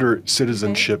tender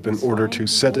citizenship in order to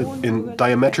set it in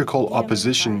diametrical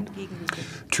opposition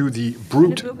to the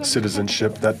brute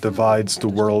citizenship that divides the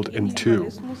world in two.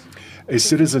 A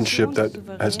citizenship that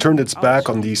has turned its back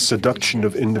on the seduction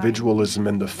of individualism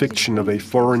and the fiction of a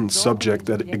foreign subject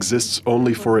that exists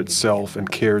only for itself and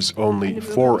cares only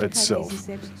for itself.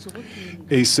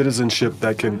 A citizenship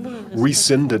that can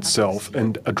rescind itself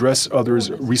and address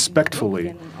others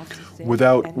respectfully,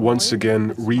 without once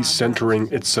again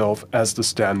recentering itself as the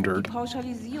standard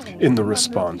in the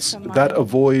response. That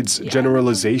avoids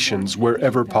generalizations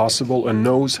wherever possible and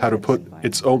knows how to put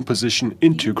its own position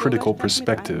into critical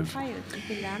perspective.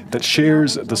 That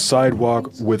shares the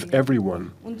sidewalk with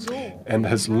everyone and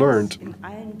has learned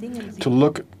to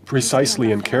look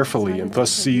precisely and carefully and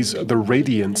thus sees the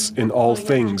radiance in all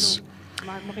things,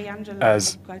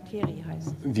 as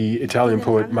the Italian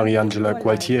poet Mariangela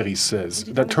Gualtieri says,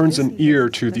 that turns an ear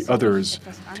to the others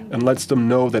and lets them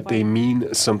know that they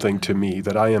mean something to me,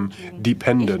 that I am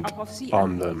dependent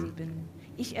on them,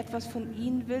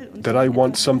 that I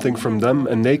want something from them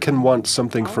and they can want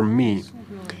something from me,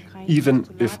 even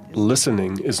if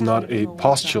listening is not a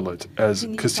postulate, as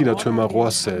Christina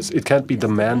Thoma-Rohr says. It can't be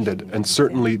demanded and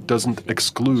certainly doesn't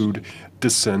exclude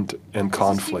dissent and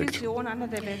conflict.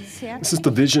 This is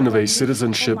the vision of a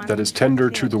citizenship that is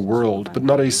tender to the world, but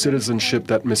not a citizenship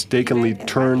that mistakenly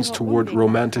turns toward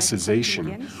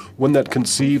romanticization, one that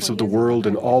conceives of the world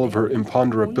in all of her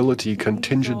imponderability,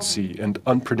 contingency, and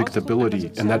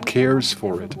unpredictability, and that cares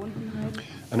for it.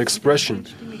 An expression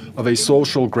of a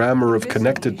social grammar of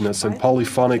connectedness and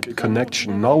polyphonic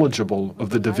connection, knowledgeable of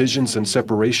the divisions and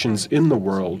separations in the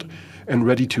world, and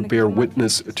ready to bear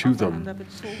witness to them.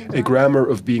 A grammar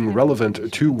of being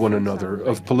relevant to one another,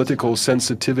 of political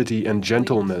sensitivity and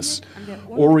gentleness,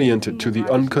 oriented to the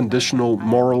unconditional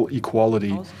moral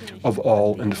equality of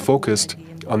all and focused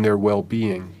on their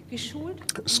well-being.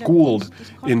 Schooled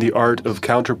in the art of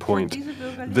counterpoint,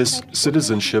 this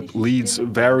citizenship leads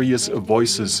various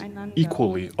voices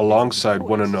equally alongside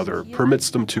one another, permits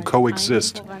them to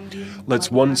coexist,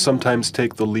 lets one sometimes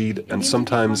take the lead and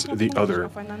sometimes the other.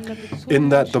 In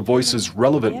that the voices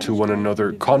relevant to one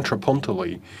another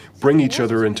contrapuntally bring each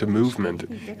other into movement,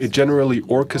 it generally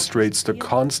orchestrates the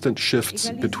constant shifts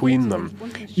between them,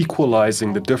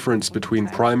 equalizing the difference between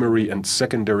primary and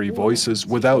secondary voices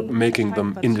without making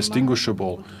them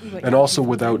indistinguishable, and also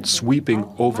without sweeping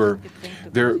over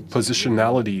their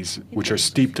positionalities, which are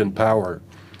steeped in power.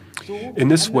 In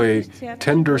this way,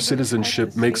 tender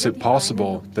citizenship makes it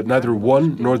possible that neither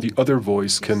one nor the other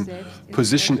voice can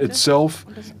position itself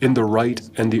in the right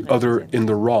and the other in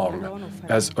the wrong,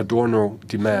 as Adorno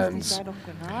demands.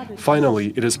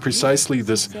 Finally, it is precisely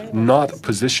this not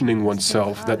positioning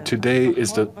oneself that today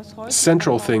is the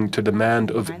central thing to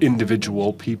demand of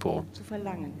individual people.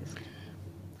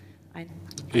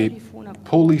 A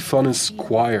polyphonous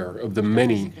choir of the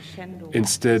many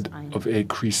instead of a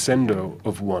crescendo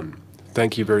of one.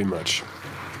 Thank you very much.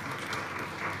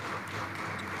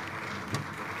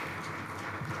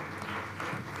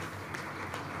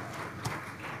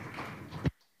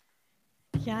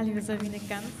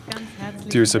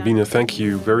 Dear Sabine, thank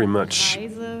you very much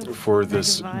for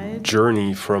this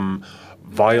journey from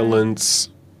violence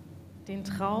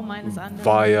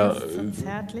via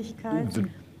the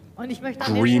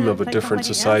dream of a different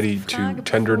society to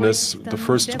tenderness. The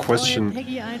first question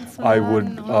I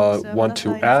would want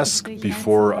to ask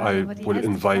before I would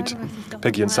invite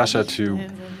Peggy and Sasha to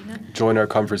join our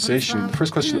conversation, the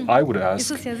first question I would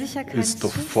ask is the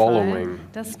following.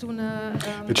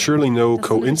 It's surely no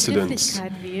coincidence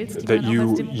that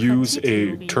you use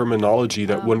a terminology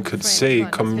that one could say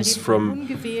comes from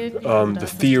the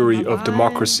theory of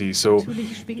democracy. So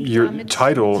your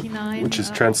title, which is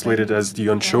translated as the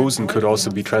unchosen, could also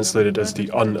be translated as the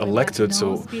unelected,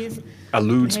 so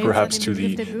alludes perhaps to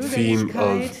the theme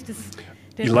of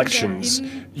elections.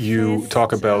 You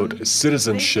talk about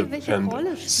citizenship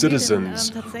and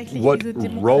citizens. What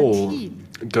role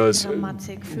does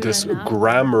this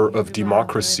grammar of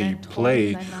democracy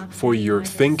play for your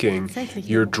thinking,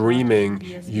 your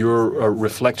dreaming, your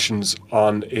reflections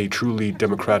on a truly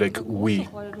democratic we?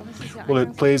 Well,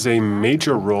 it plays a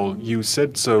major role. You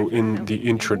said so in the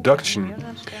introduction.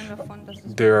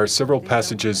 There are several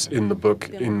passages in the book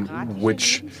in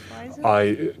which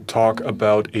I talk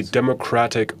about a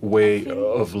democratic way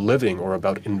of living, or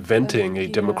about inventing a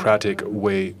democratic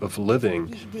way of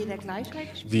living.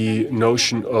 The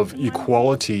notion of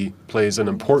equality plays an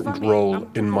important role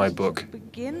in my book.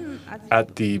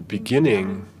 At the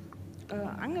beginning,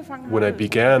 when I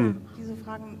began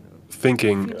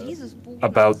thinking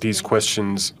about these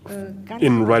questions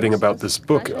in writing about this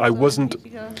book, I wasn't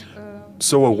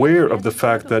so aware of the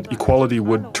fact that equality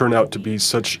would turn out to be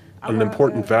such an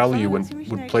important value and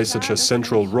would play such a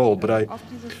central role, but I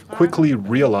quickly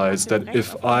realized that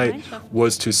if I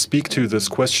was to speak to this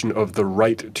question of the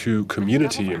right to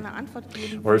community,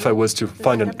 or if I was to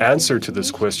find an answer to this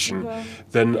question,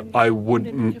 then I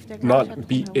would not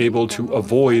be able to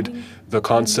avoid the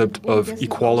concept of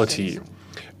equality.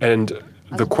 And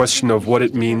the question of what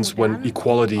it means when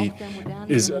equality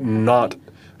is not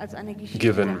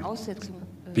given,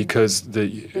 because the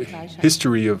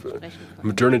history of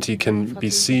modernity can be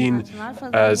seen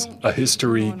as a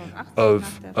history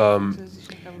of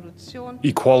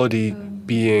equality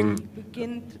being,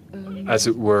 as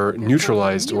it were,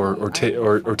 neutralized or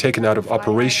taken out of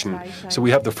operation. So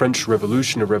we have the French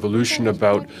Revolution, a revolution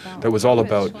that was all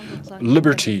about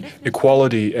liberty,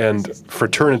 equality, and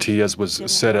fraternity, as was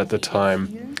said at the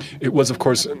time. It was, of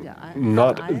course,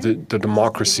 not the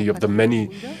democracy of the many,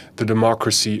 the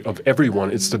democracy of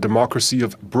everyone. It's the democracy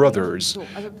of brothers,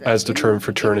 as the term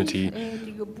fraternity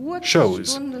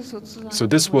shows. So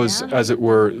this was, as it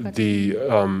were, the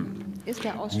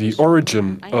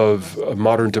origin of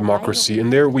modern democracy,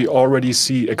 and there we already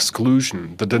see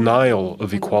exclusion, the denial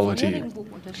of equality.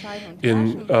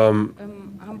 In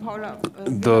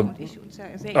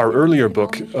our earlier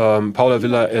book, Paula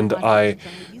Villa and I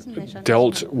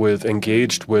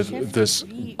engaged with this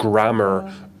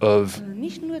grammar of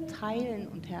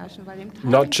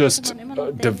not just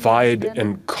divide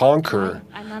and conquer,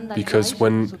 because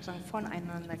when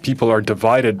people are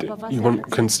divided, one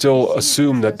can still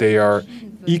assume that they are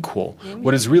equal.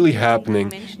 What is really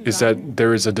happening is that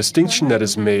there is a distinction that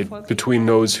is made between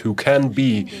those who can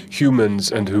be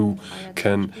humans and who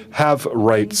can have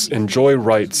rights, enjoy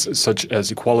rights such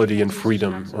as equality and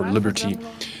freedom or liberty.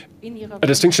 A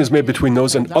distinction is made between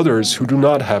those and others who do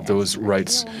not have those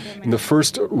rights. In the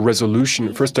first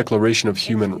Declaration of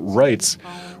Human Rights,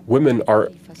 women are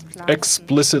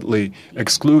explicitly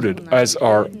excluded, as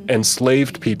are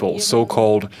enslaved people,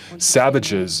 so-called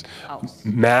savages,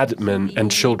 madmen,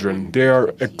 and children. They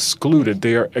are excluded.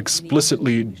 They are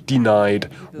explicitly denied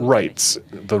rights,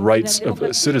 the rights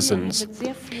of citizens.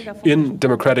 In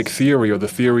democratic theory, or the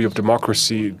theory of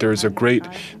democracy, there's a great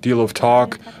deal of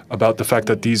talk about the fact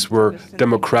that these were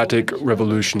democratic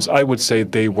revolutions. I would say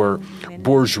they were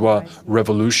bourgeois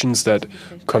revolutions that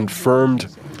confirmed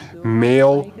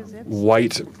male,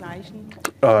 white,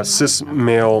 cis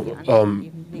male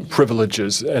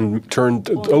privileges and turned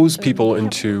those people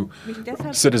into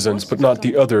citizens, but not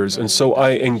the others. And so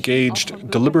I engaged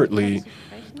deliberately,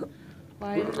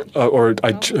 or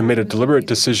I made a deliberate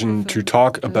decision to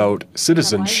talk about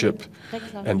citizenship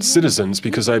and citizens,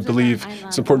 because I believe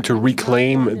it's important to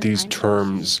reclaim these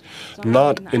terms,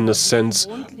 not in the sense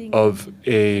of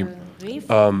a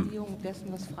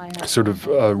sort of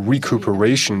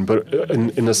recuperation, but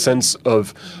in a sense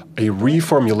of a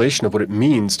reformulation of what it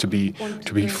means to be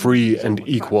free and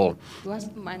equal.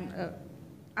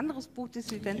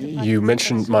 You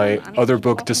mentioned my other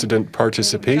book, Dissident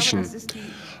Participation.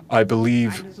 I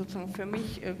believe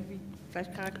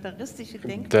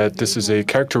that this is a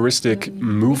characteristic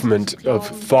movement of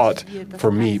thought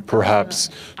for me, perhaps,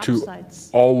 to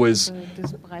always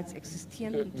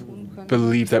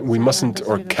believe that we mustn't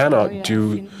or cannot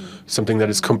do something that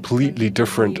is completely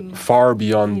different, far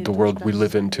beyond the world we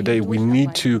live in today. We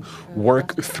need to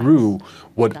work through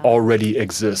what already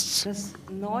exists.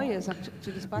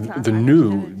 The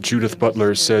new, Judith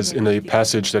Butler says in a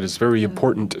passage that is very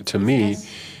important to me,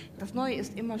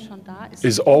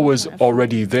 is always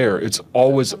already there. It's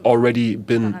always already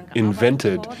been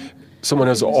invented. Someone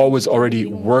has always already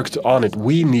worked on it.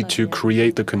 We need to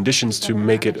create the conditions to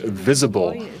make it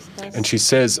visible. And she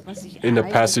says in a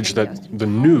passage that the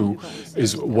new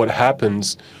is what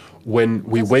happens when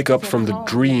we wake up from the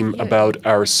dream about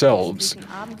ourselves.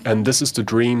 And this is the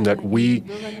dream that we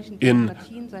in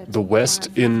the West,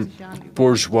 in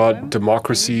bourgeois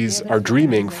democracies, have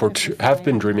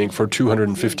been dreaming for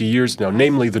 250 years now,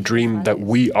 namely the dream that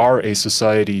we are a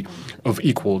society of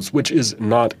equals, which is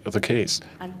not the case.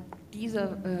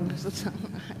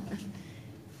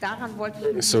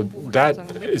 So that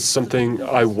is something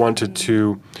I wanted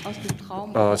to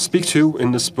speak to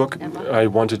in this book. I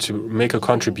wanted to make a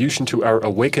contribution to our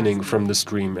awakening from this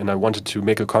dream, and I wanted to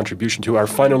make a contribution to our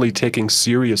finally taking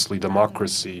seriously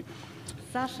democracy.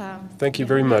 Thank you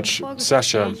very much,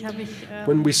 Sasha.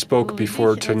 When we spoke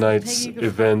before tonight's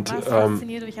event,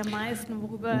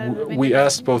 we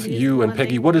asked both you and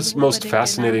Peggy, what is most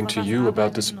fascinating to you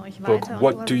about this book?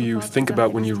 What do you think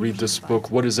about when you read this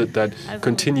book? What is it that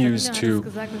continues to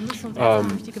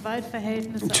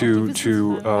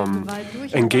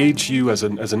engage you as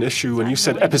an issue? And you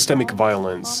said epistemic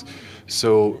violence.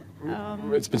 So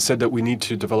it's been said that we need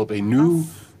to develop a new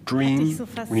dream.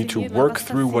 We need to work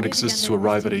through what exists to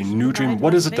arrive at a new dream.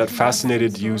 What is it that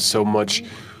fascinated you so much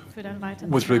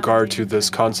with regard to this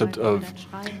concept of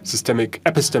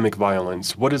epistemic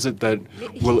violence? What is it that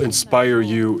will inspire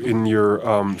you in your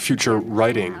future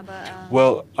writing?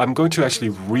 Well, I'm going to actually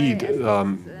read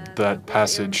that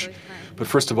passage, But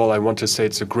first of all, I want to say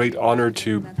it's a great honor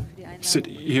to sit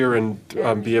here and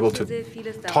be able to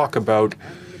talk about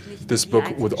this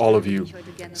book with all of you.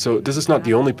 So this is not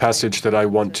the only passage that I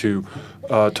want to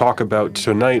talk about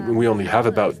tonight. We only have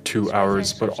about 2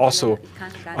 hours, but also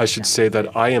I should say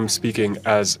that I am speaking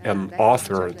as an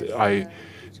author. I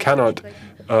cannot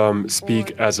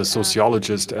speak as a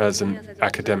sociologist, as an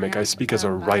academic. I speak as a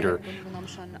writer.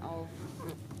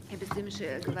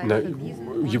 Now,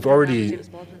 you've already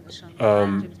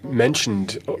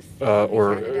mentioned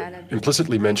or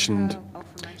implicitly mentioned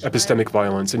epistemic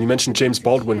violence, and you mentioned James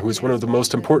Baldwin, who is one of the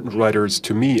most important writers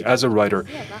to me as a writer.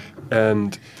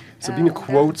 And Sabine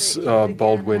quotes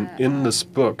Baldwin in this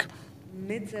book,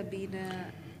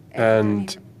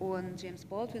 and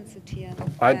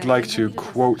I'd like to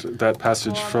quote that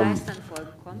passage from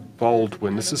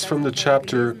Baldwin. This is from the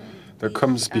chapter that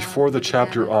comes before the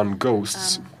chapter on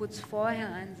ghosts.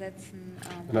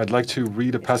 And I'd like to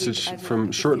read a passage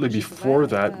from shortly before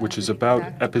that, which is about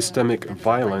epistemic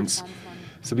violence.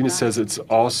 Sabine says it's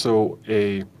also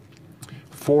a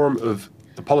form of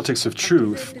the politics of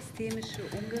truth.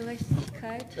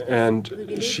 And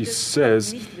she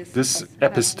says this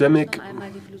epistemic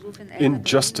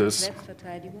injustice,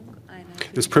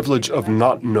 this privilege of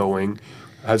not knowing,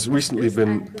 has recently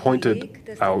been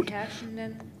pointed out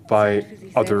by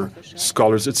other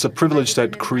scholars. It's a privilege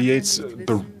that creates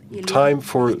the time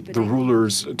for the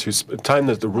rulers time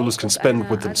that the rulers can spend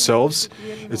with themselves.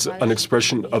 It's an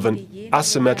expression of an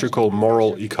asymmetrical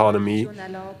moral economy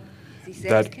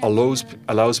that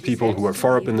allows people who are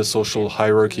far up in the social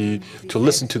hierarchy to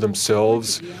listen to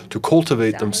themselves, to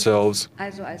cultivate themselves.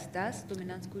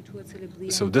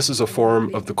 So this is a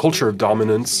form of the culture of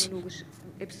dominance,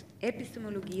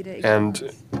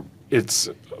 and it's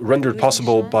rendered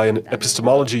possible by an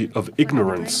epistemology of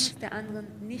ignorance.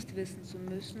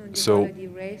 So,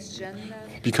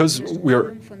 because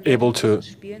we're able to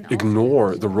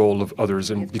ignore the role of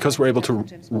others, and because we're able to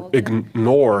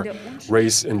ignore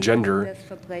race and gender,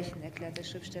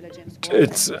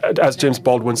 it's, as James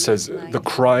Baldwin says, the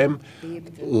crime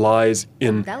lies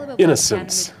in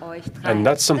innocence. And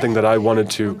that's something that I wanted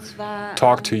to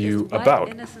talk to you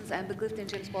about.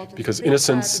 Because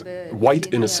innocence,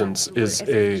 white innocence, is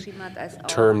a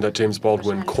term that James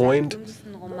Baldwin coined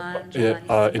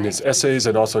in his essays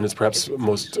and also in his perhaps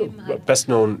most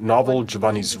best-known novel,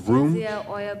 Giovanni's Room.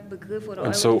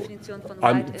 And so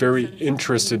I'm very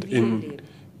interested in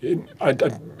a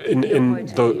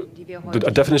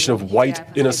definition of white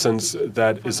innocence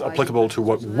that is applicable to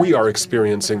what we are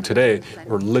experiencing today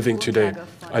or living today.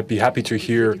 I'd be happy to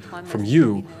hear from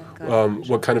you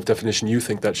what kind of definition you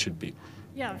think that should be.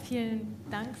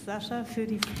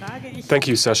 Thank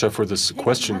you, Sasha, for this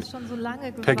question.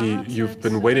 Peggy, you've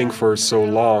been waiting for so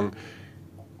long.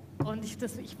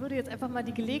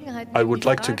 I would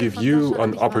like to give you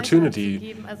an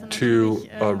opportunity to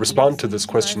respond to this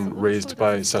question raised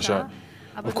by Sasha.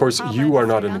 Of course, you are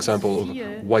not an example of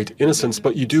white innocence,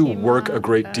 but you do work a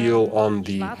great deal on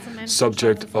the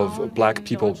subject of black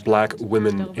people, black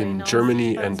women in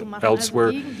Germany and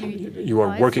elsewhere. You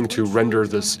are working to render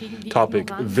this topic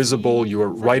visible. You are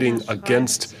writing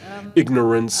against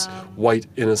ignorance, white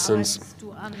innocence.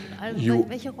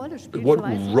 What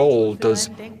role does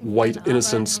white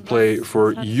innocence play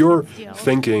for your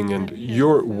thinking and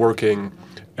your working?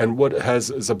 And what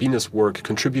has Sabine's work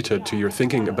contributed to your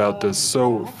thinking about this?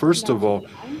 So, first of all,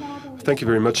 thank you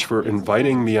very much for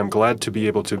inviting me. I'm glad to be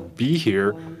able to be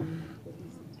here.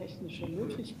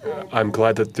 I'm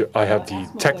glad that I have the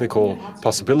technical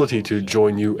possibility to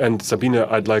join you. And Sabine,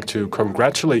 I'd like to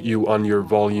congratulate you on your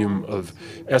volume of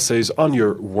essays, on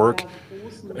your work,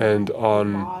 and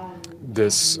on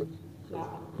this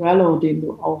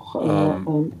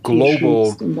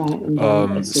global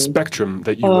spectrum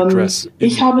that you address in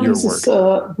your work.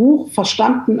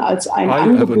 I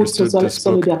have understood this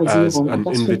book as an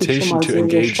invitation to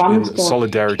engage in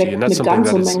solidarity, and that's something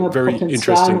that is very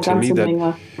interesting to me,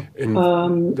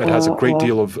 that has a great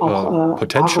deal of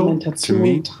potential to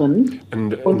me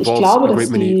and involves a great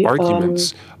many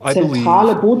arguments. I believe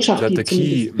that the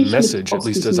key message, at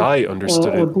least as I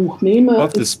understood it,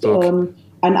 of this book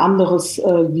is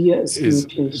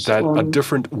that a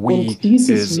different we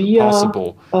is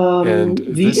possible. And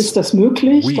this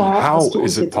we, how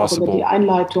is it possible? In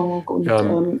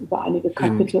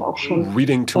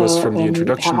reading to us from the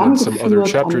introduction and some other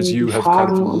chapters, you have kind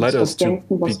of led us to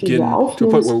begin to a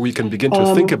point where we can begin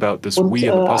to think about this we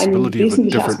and the possibility of a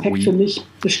different we.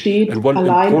 And one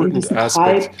important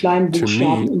aspect to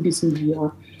me is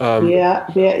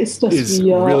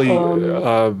really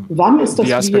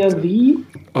the aspect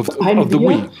of the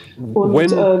we. When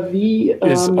is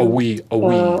a we a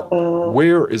we?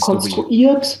 Where is the we?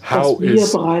 How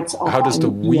does the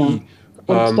we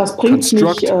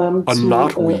construct a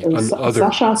not we, an other?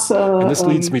 And this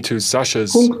leads me to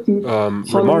Sasha's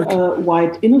remark about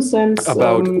white innocence. It's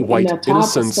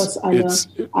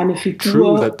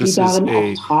true that this is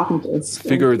a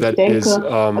figure that is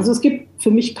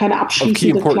of key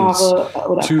importance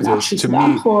to this. To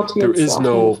me, there is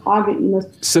no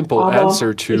simple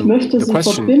answer to the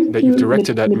question that you've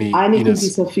directed at me,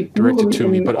 Ines, directed to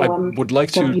me, but I would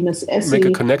like to make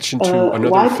a connection to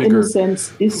another figure from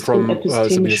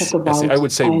Sabine's essay. I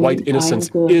would say white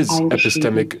innocence is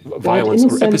epistemic violence,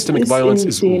 or epistemic violence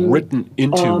is written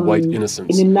into white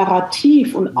innocence.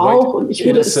 White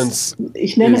innocence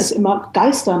is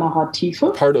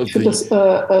part of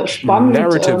the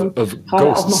narrative of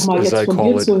ghosts, as I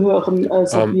call it.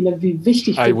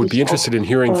 I would be interested in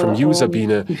hearing from you,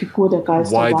 Sabine,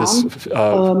 why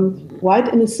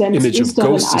this image of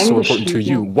ghosts is so important to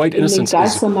you. White innocence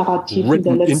is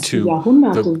written into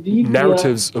the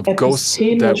narratives of ghosts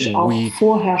that we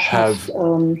have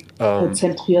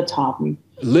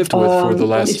lived with for the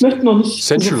last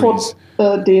centuries.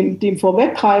 Dem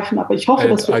vorweggreifen, aber ich hoffe,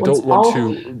 dass wir uns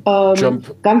auch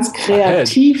ganz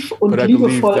kreativ und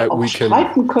liebevoll auch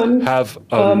streiten können. Und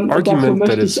dafür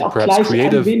möchte ich auch gleich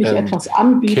ein wenig etwas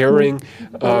anbieten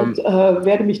und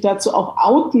werde mich dazu auch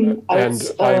outen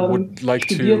als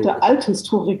studierte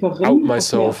Althistorikerin,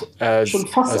 was mir schon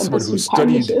fast ein bisschen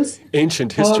peinlich ist, muss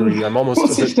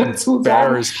ich dazu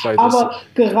sagen. Aber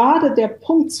gerade der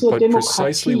Punkt zur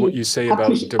Demokratie hat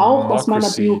mich auch aus meiner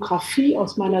Biografie,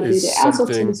 aus meiner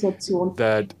DDR-Sozialisation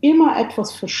immer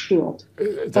etwas verstört.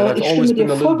 Ich stimme dir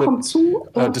vollkommen zu,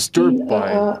 disturbed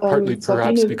by, partly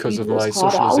perhaps because of my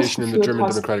socialization in the German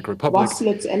Democratic Republic. Was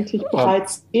letztendlich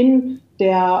bereits in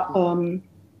der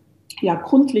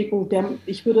Grundlegung der,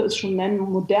 ich würde es schon nennen,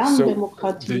 modernen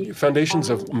Demokratie. The foundations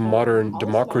of modern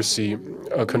democracy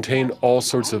contain all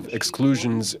sorts of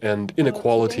exclusions and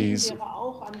inequalities.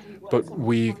 But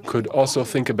we could also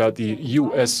think about the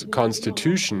U.S.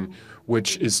 Constitution,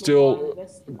 which is still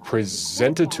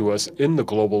presented to us in the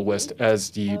global West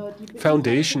as the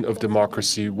foundation of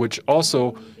democracy, which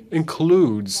also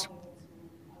includes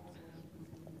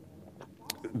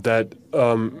that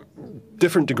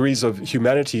different degrees of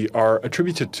humanity are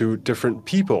attributed to different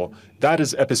people. That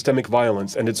is epistemic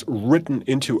violence, and it's written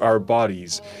into our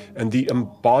bodies. And the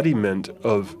embodiment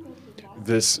of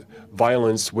this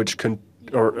violence,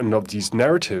 of these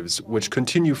narratives, which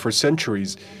continue for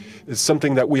centuries, is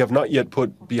something that we have not yet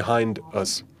put behind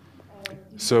us.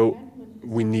 So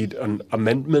we need an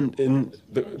amendment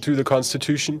to the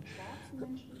Constitution.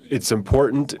 It's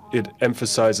important. It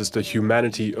emphasizes the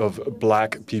humanity of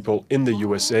Black people in the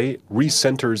USA,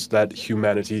 recenters that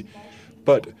humanity.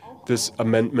 But this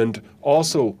amendment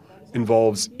also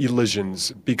involves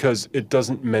elisions because it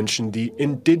doesn't mention the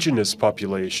indigenous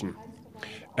population.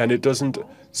 And it doesn't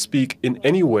speak in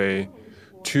any way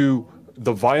to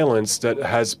the violence that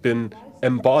has been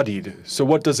embodied. So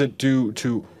what does it do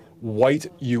to white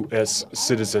U.S.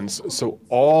 citizens? So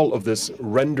all of this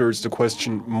renders the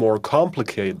question more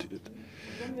complicated.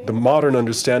 The modern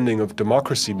understanding of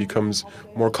democracy becomes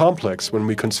more complex when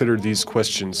we consider these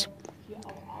questions.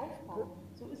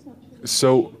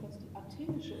 So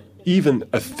even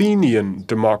Athenian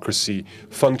democracy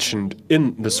functioned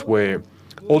in this way.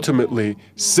 Ultimately,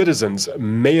 citizens,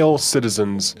 male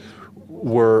citizens,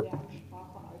 were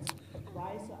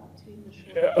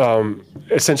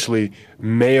essentially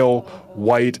male,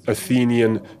 white,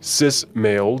 Athenian, cis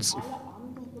males,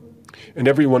 and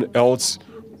everyone else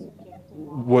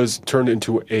was turned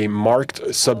into a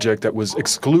marked subject that was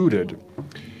excluded.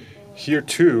 Here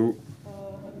too,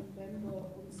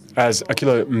 as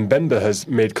Akila Mbembe has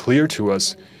made clear to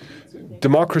us,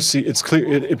 democracy,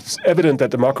 it's evident that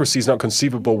democracy is not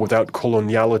conceivable without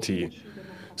coloniality.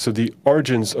 So the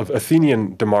origins of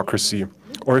Athenian democracy,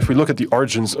 or if we look at the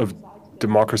origins of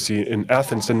democracy in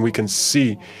Athens, then we can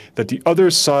see that the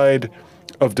other side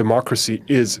of democracy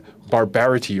is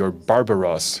barbarity or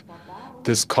barbaros.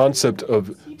 This concept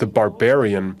of the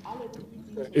barbarian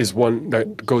is one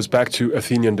that goes back to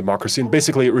Athenian democracy, and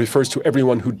basically it refers to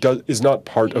everyone who is not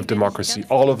part of democracy,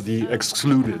 all of the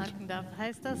excluded.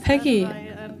 Peggy,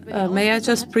 may I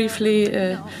just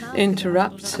briefly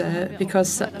interrupt,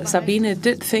 because Sabine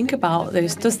did think about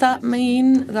this. Does that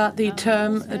mean that the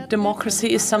term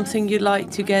democracy is something you'd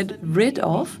like to get rid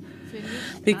of?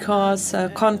 Because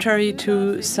contrary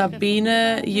to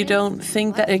Sabine, you don't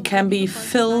think that it can be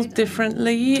filled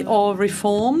differently or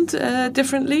reformed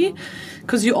differently?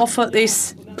 Because you offer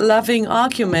this loving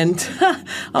argument.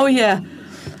 Oh, yeah.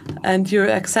 and you're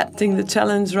accepting the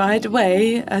challenge right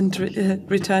away and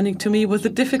returning to me with a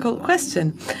difficult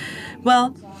question.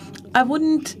 Well, I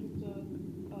wouldn't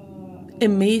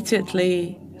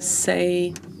immediately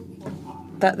say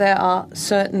that there are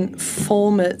certain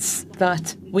formats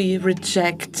that we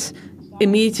reject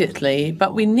immediately,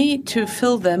 but we need to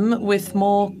fill them with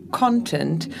more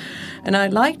content. And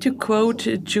I'd like to quote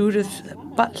Judith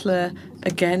Butler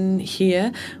again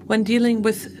here when dealing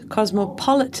with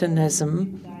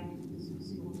cosmopolitanism.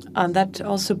 And that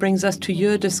also brings us to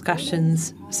your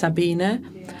discussions,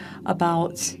 Sabine,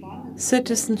 about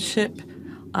citizenship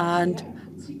and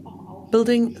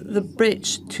building the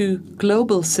bridge to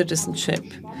global citizenship.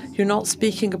 You're not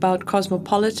speaking about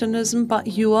cosmopolitanism, but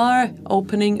you are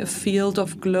opening a field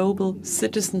of global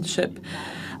citizenship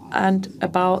and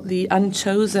about the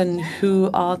unchosen who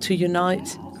are to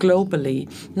unite globally.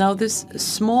 Now, this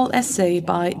small essay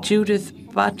by Judith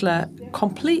Butler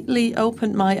completely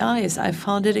opened my eyes. I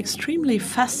found it extremely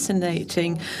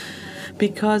fascinating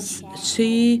because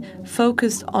she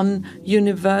focused on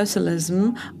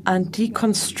universalism and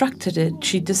deconstructed it.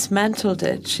 She dismantled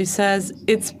it. She says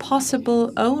it's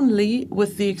possible only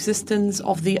with the existence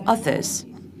of the others.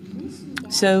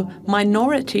 So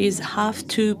minorities have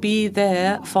to be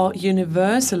there for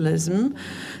universalism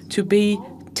to be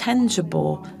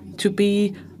tangible, to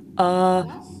be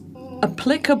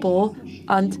applicable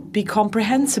and be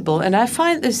comprehensible. And I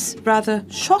find this rather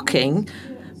shocking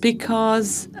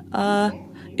because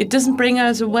it doesn't bring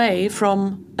us away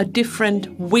from a different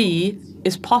we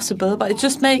is possible, but it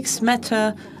just makes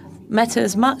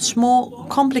matters much more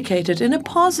complicated in a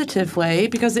positive way,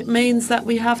 because it means that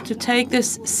we have to take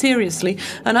this seriously.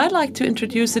 And I'd like to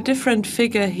introduce a different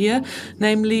figure here,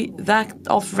 namely that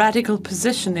of radical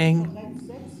positioning.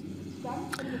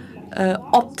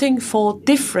 Opting for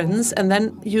difference and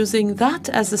then using that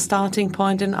as a starting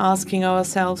point and asking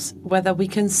ourselves whether we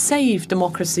can save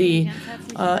democracy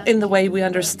in the way we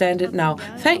understand it now.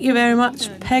 Thank you very much,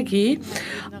 Peggy.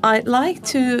 I'd like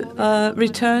to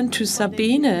return to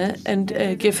Sabine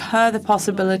and give her the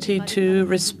possibility to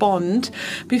respond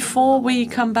before we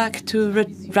come back to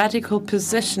radical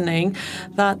positioning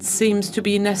that seems to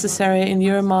be necessary in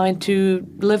your mind to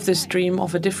live this dream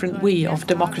of a different we of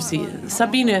democracy.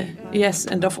 Sabine, yes,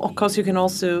 and of course you can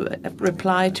also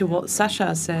reply to what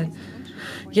Sasha said.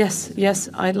 Yes,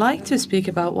 I'd like to speak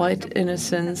about white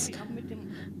innocence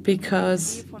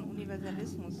because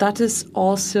that is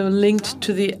also linked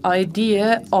to the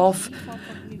idea of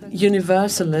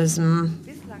universalism.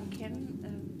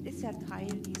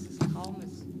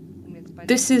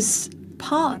 This is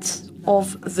part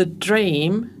of the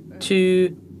dream,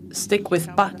 to stick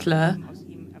with Butler,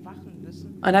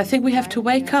 and I think we have to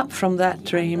wake up from that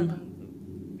dream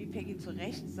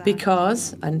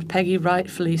because, and Peggy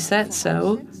rightfully said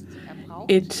so,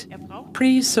 it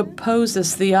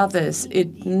presupposes the others.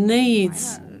 It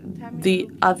needs the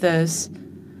others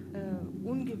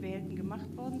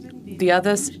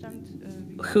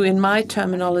who, in my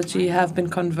terminology, have been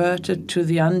converted to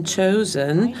the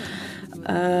unchosen.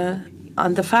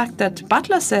 And the fact that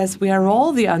Butler says we are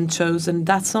all the unchosen,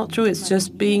 that's not true. It's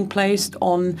just being placed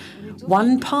on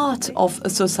one part of a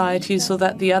society so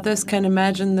that the others can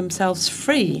imagine themselves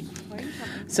free.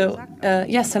 So,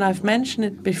 yes, and I've mentioned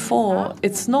it before,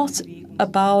 it's not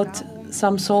about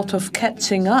some sort of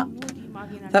catching up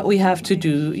that we have to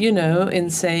do, in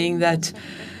saying that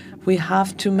we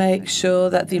have to make sure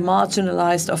that the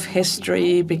marginalized of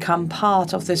history become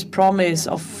part of this promise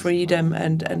of freedom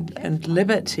and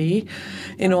liberty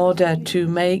in order to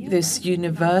make this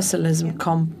universalism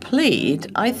complete.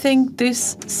 I think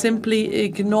this simply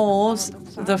ignores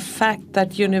the fact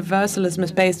that universalism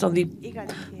is based on the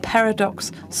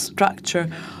paradox structure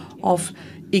of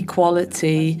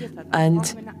equality and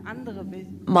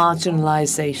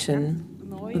marginalization.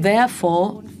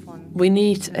 Therefore, we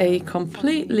need a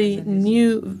completely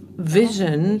new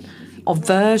version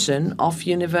of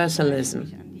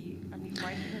universalism.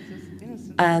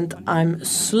 And I'm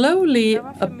slowly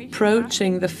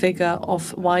approaching the figure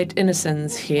of white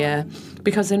innocence here,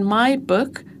 because in my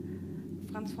book,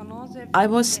 I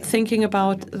was thinking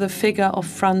about the figure of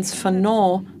Frantz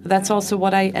Fanon. That's also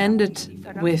what I ended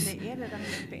with,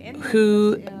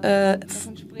 who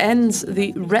ends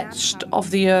the wretched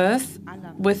of the earth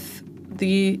with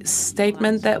the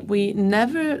statement that we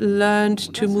never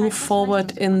learned to move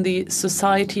forward in the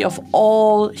society of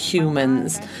all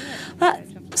humans. That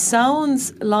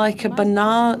sounds like a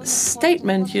banal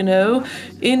statement,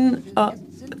 in a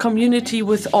community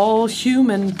with all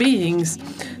human beings.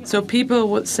 So people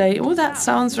would say, oh, that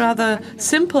sounds rather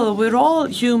simple. We're all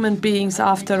human beings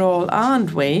after all,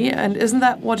 aren't we? And isn't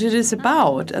that what it is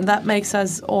about? And that makes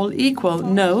us all equal.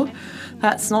 No,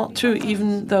 that's not true,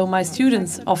 even though my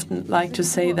students often like to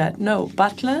say that. No,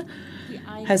 Butler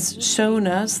has shown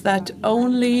us that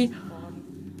only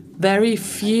very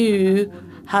few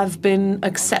have been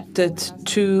accepted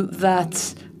to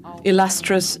that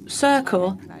illustrious circle,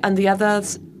 and the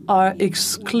others are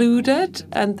excluded,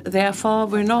 and therefore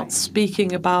we're not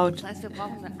speaking about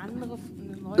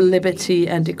liberty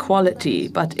and equality,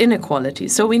 but inequality.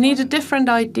 So we need a different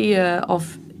idea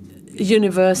of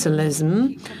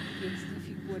universalism.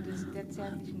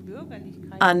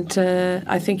 And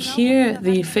I think here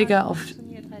the figure of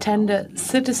tender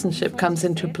citizenship comes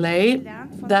into play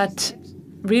that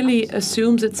really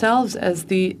assumes itself as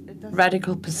the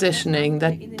radical positioning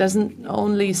that doesn't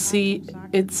only see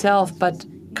itself but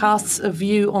casts a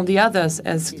view on the others,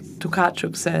 as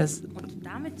Tokarczuk says,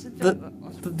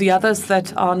 the others that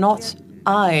are not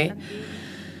I.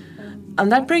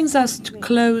 And that brings us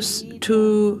close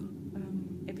to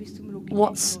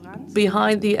what's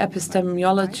behind the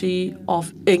epistemology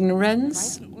of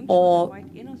ignorance or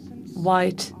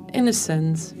white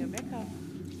innocence.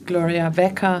 Gloria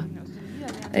Wecker,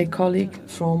 a colleague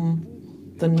from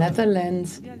the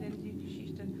Netherlands,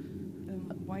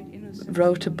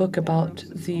 wrote a book about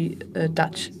the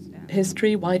Dutch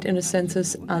history, white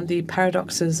innocences, and the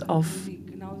paradoxes of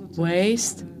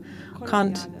waste.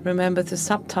 Can't remember the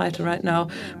subtitle right now,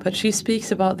 but she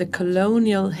speaks about the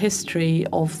colonial history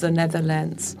of the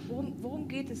Netherlands.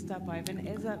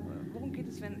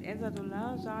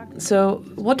 So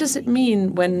what does it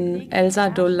mean when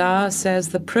Elsa Dollard says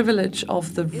the privilege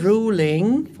of the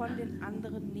ruling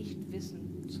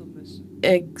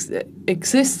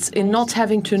exists in not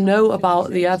having to know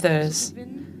about the others?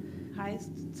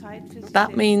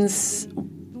 That means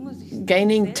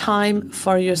gaining time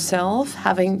for yourself,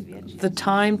 having the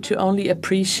time to only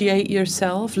appreciate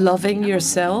yourself, loving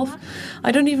yourself.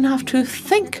 I don't even have to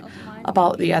think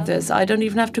about the others. I don't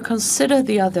even have to consider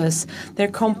the others. They're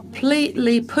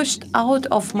completely pushed out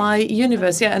of my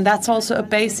universe. Yeah, and that's also a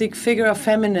basic figure of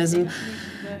feminism.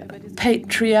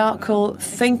 Patriarchal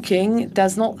thinking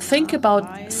does not think about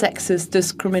sexist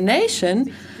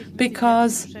discrimination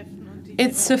because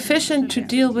it's sufficient to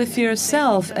deal with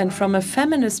yourself. And from a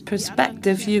feminist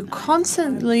perspective, you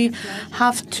constantly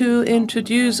have to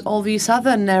introduce all these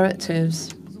other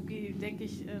narratives.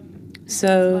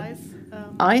 So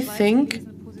I think,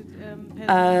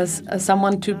 as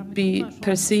someone to be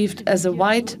perceived as a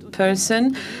white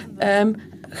person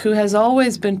who has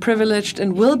always been privileged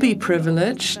and will be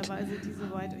privileged,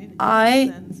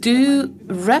 I do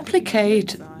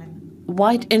replicate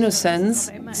white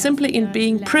innocence simply in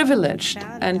being privileged.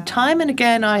 And time and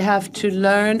again I have to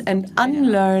learn and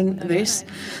unlearn this.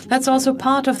 That's also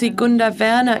part of the Gunda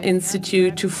Werner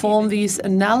Institute, to form these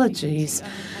analogies,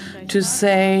 to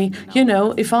say, you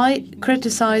know, if I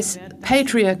criticize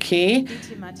patriarchy,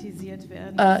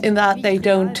 in that they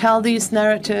don't tell these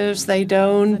narratives, they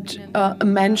don't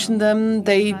mention them,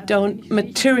 they don't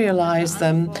materialize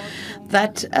them,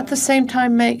 that at the same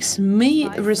time makes me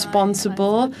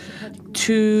responsible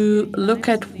to look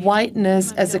at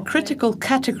whiteness as a critical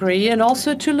category, and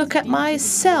also to look at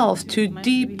myself, to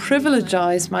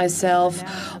deprivilegize myself,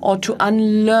 or to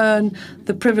unlearn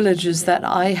the privileges that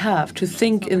I have, to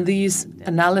think in these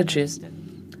analogies.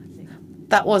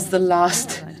 That was the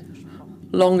last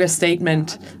longer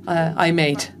statement I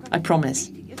made, I promise.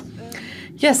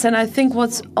 Yes, and I think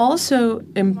what's also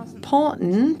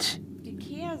important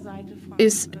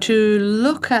is to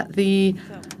look at the,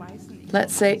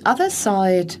 let's say, other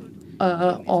side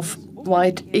of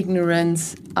white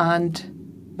ignorance and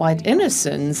white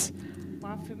innocence.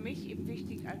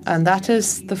 And that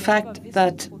is the fact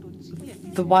that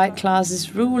the white class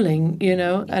is ruling, you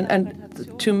know, and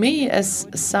to me, as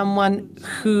someone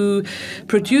who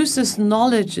produces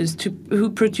knowledges, who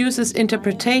produces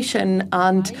interpretation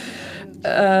and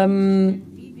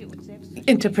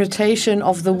interpretation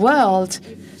of the world,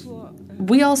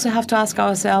 we also have to ask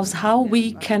ourselves how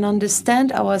we can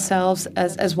understand ourselves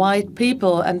as white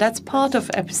people. And that's part of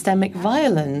epistemic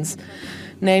violence,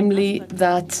 namely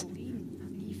that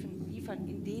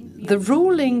the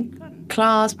ruling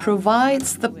class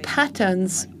provides the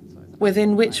patterns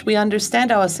within which we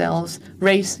understand ourselves,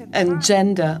 race and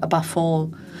gender above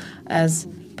all, as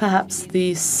perhaps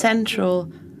the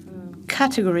central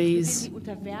categories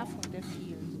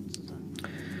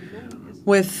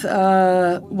with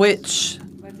which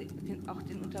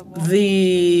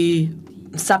the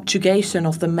subjugation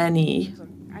of the many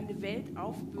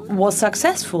was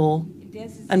successful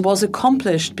and was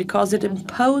accomplished because it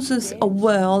imposes a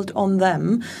world on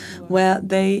them where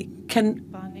they can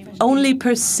only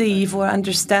perceive or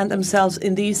understand themselves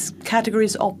in these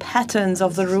categories or patterns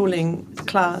of the ruling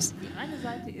class.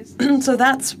 So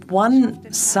that's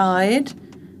one side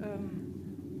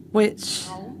which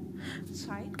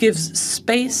gives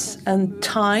space and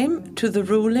time to the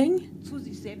ruling,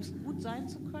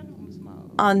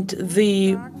 and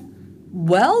the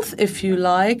wealth, if you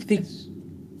like, the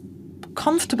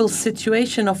comfortable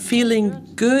situation of feeling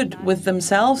good with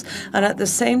themselves, and at the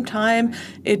same time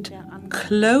it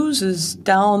closes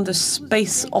down the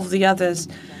space of the others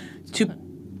to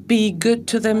be good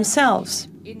to themselves,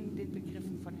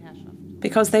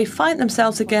 because they find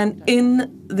themselves again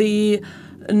in the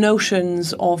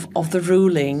notions of the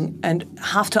ruling and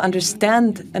have to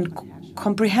understand and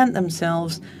comprehend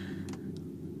themselves,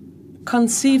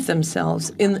 conceive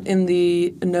themselves in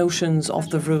the notions of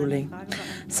the ruling.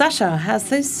 Sasha, has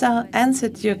this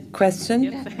answered your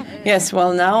question? Yes,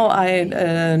 well, now I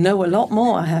know a lot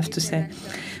more, I have to say.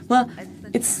 Well,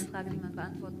 it's,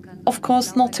 of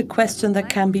course, not a question that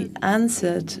can be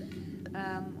answered.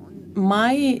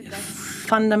 My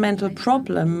fundamental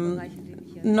problem,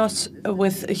 not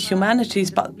with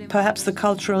humanities, but perhaps the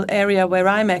cultural area where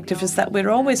I'm active, is that we're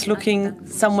always looking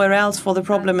somewhere else for the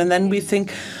problem, and then we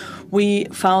think we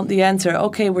found the answer.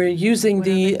 Okay, we're using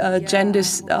the gender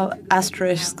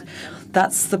asterisk.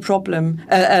 That's the problem.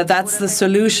 That's the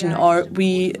solution. Or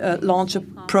we launch a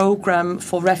program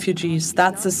for refugees.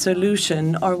 That's the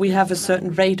solution. Or we have a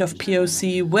certain rate of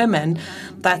POC women.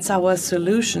 That's our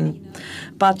solution.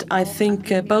 But I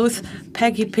think both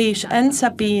Peggy, Piesche, and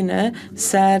Sabine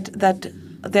said that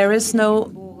there is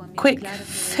no quick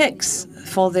fix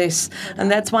for this, and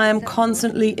that's why I'm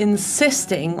constantly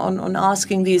insisting on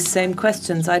asking these same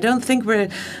questions. I don't think we're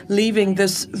leaving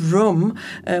this room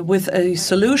with a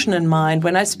solution in mind.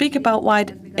 When I speak about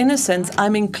white innocence,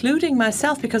 I'm including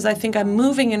myself because I think I'm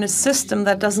moving in a system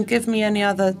that doesn't give me any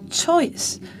other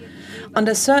choice.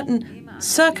 Under certain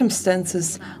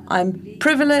circumstances, I'm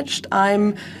privileged,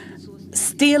 I'm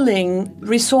stealing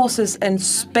resources and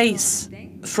space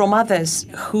from others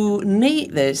who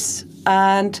need this,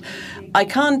 and I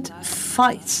can't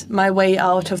fight my way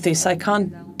out of this. I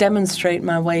can't demonstrate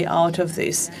my way out of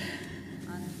this.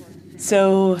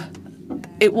 So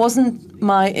it wasn't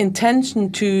my intention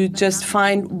to just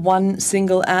find one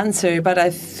single answer, but I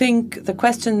think the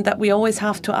question that we always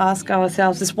have to ask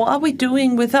ourselves is, what are we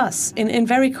doing with us in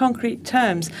very concrete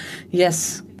terms?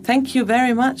 Yes, thank you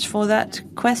very much for that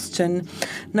question.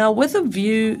 Now, with a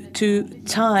view to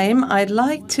time, I'd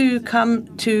like to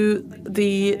come to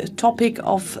the topic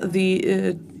of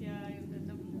the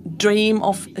dream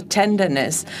of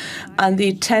tenderness and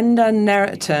the tender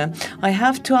narrator. I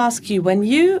have to ask you, when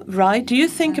you write, do you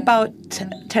think about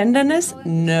tenderness?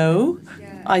 No,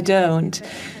 I don't.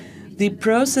 The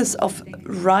process of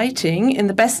writing, in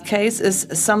the best case, is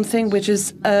something which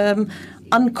is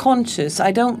unconscious.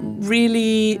 I don't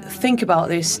really think about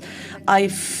this. I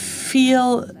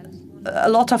feel a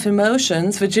lot of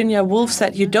emotions. Virginia Woolf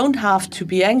said you don't have to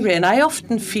be angry, and I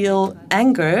often feel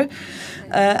anger.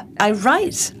 I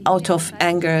write out of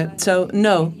anger. So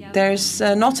no, there's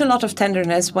not a lot of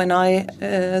tenderness when I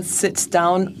sit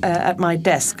down at my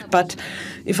desk. But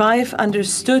if I've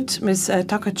understood Ms.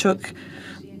 Tokarczuk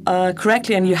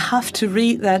correctly, and you have to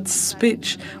read that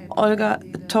speech, Olga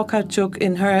Tokarczuk,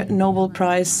 in her Nobel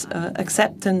Prize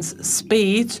acceptance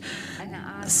speech,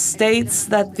 states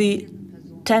that the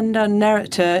tender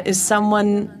narrator is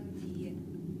someone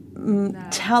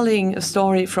telling a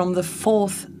story from the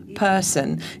fourth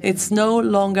person. It's no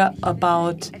longer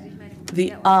about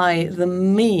the I, the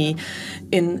me,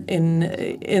 in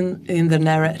the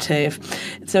narrative.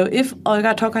 So if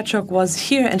Olga Tokarczuk was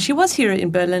here, and she was here in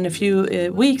Berlin a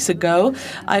few weeks ago,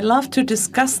 I'd love to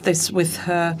discuss this with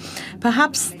her.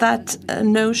 Perhaps that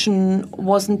notion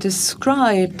wasn't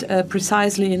described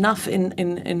precisely enough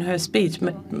in her speech,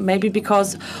 maybe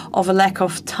because of a lack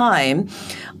of time.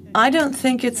 I don't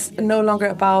think it's no longer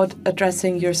about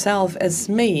addressing yourself as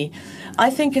me. I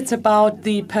think it's about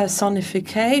the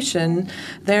personification.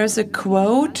 There's a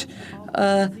quote,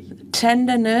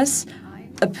 tenderness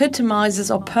epitomizes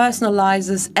or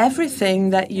personalizes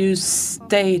everything that you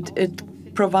state. It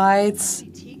provides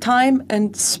time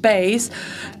and space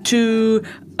to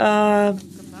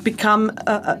become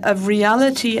a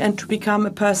reality and to become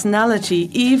a personality.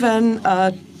 Even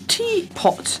a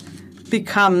teapot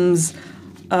becomes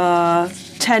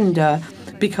tender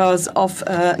because of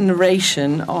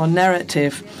narration or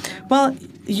narrative. Well,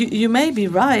 you may be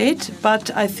right,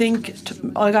 but I think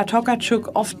Olga Tokarczuk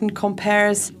often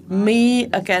compares me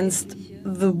against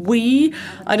the we.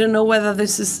 I don't know whether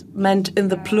this is meant in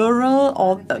the plural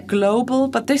or global,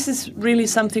 but this is really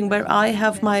something where I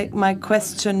have my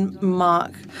question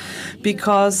mark,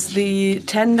 because the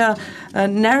tender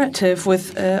narrative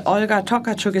with Olga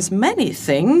Tokarczuk is many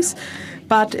things,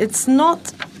 but it's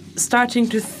not starting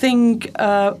to think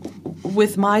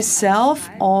with myself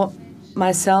or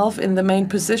myself in the main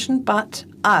position, but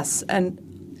us. And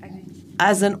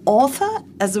as an author,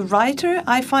 as a writer,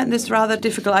 I find this rather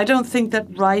difficult. I don't think that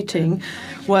writing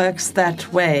works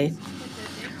that way.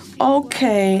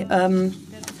 Okay,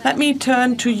 let me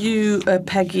turn to you,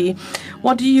 Peggy.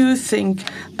 What do you think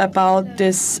about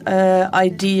this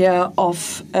idea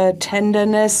of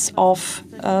tenderness, of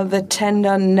the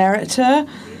tender narrator?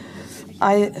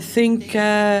 I think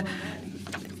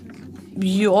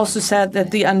you also said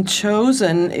that the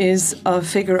unchosen is a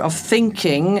figure of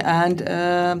thinking and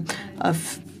a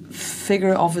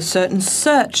figure of a certain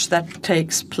search that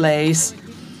takes place.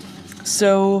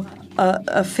 So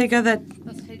a figure that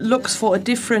looks for a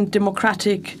different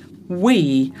democratic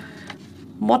we.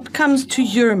 What comes to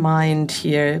your mind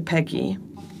here, Peggy?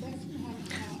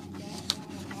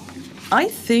 I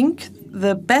think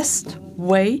the best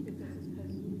way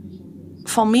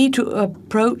for me to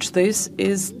approach this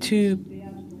is to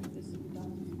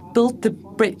build the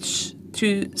bridge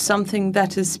to something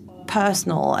that is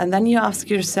personal. And then you ask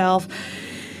yourself,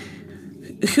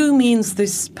 who means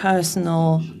this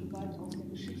personal?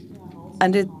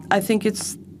 And I think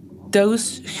it's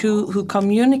those who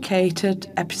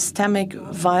communicated epistemic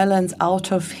violence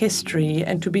out of history.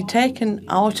 And to be taken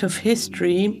out of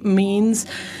history means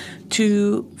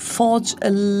to forge a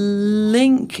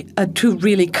link, to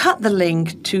really cut the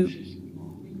link to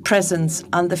presence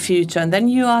and the future. And then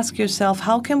you ask yourself,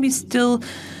 how can we still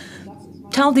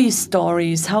tell these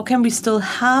stories? How can we still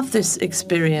have this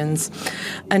experience?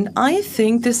 And I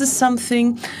think this is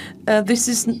something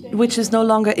which is no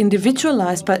longer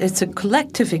individualized, but it's a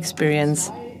collective experience.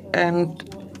 And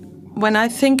when I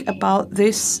think about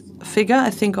this figure,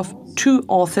 I think of two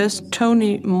authors,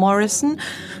 Toni Morrison,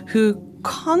 who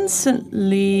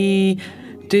constantly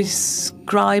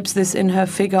describes this in her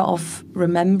figure of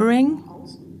remembering,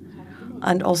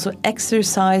 and also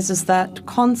exercises that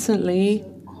constantly.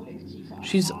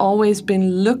 She's always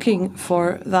been looking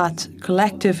for that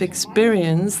collective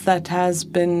experience that has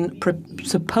been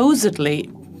supposedly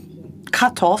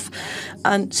cut off,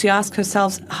 and she asks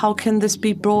herself, how can this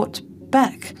be brought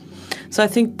back? So I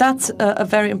think that's a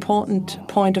very important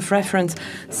point of reference.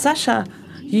 Sasha,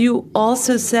 you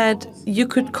also said you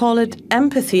could call it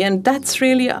empathy, and that's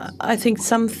really, I think,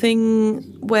 something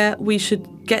where we should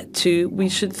get to. We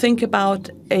should think about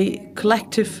a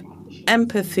collective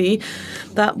empathy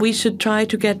that we should try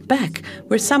to get back.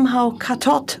 We're somehow cut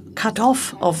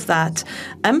off of that.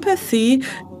 Empathy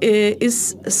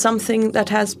is something that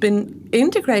has been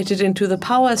integrated into the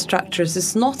power structures.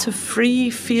 It's not a free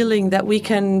feeling that we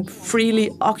can freely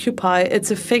occupy.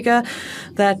 It's a figure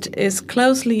that is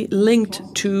closely linked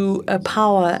to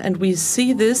power. And we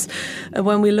see this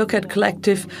when we look at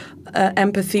collective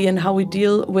empathy and how we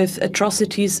deal with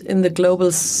atrocities in the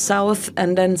global south,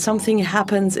 and then something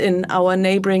happens in our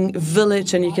neighboring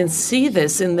village, and you can see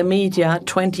this in the media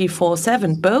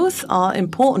 24/7. Both are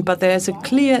important, but there's a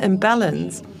clear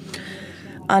imbalance.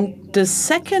 And the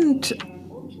second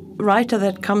writer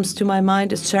that comes to my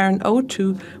mind is Sharon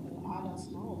Otu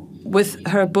with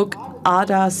her book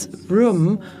Ada's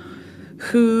Room,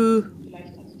 who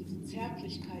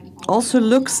also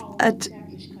looks at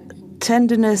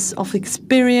tenderness of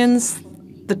experience,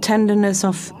 the tenderness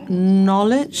of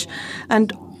knowledge,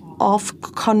 and of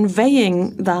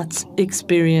conveying that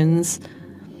experience.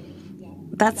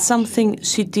 That's something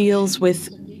she deals with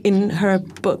in her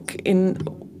book,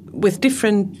 with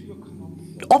different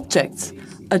objects,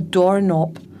 a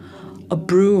doorknob, a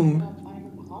broom,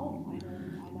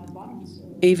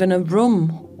 even a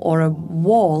room or a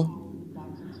wall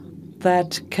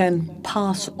that can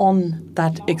pass on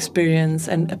that experience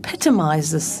and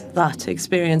epitomizes that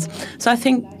experience. So I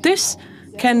think this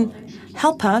can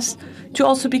help us to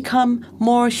also become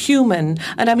more human.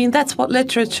 And I mean, that's what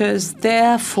literature is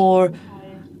there for,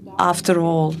 after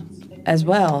all, as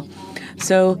well.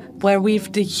 So where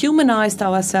we've dehumanized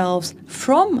ourselves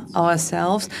from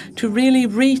ourselves to really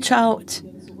reach out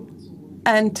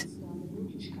and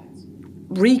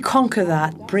reconquer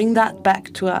that, bring that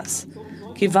back to us,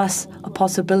 give us a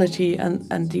possibility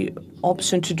and the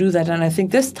option to do that. And I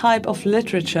think this type of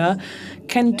literature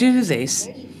can do this.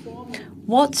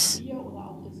 What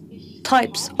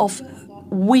types of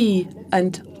we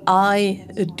and I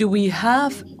do we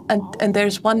have? And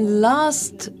there's one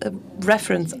last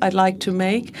reference I'd like to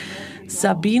make.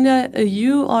 Sabine,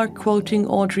 you are quoting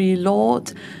Audre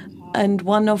Lorde, and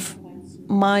one of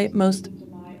my most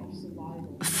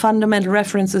fundamental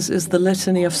references is the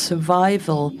Litany of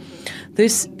Survival.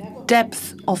 This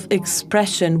depth of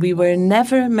expression, we were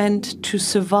never meant to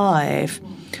survive,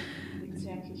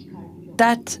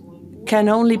 that can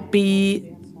only be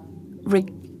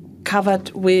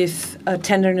recovered with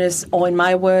tenderness, or in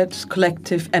my words,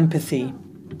 collective empathy.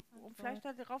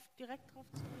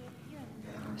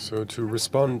 So to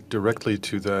respond directly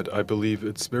to that, I believe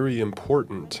it's very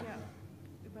important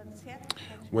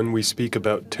when we speak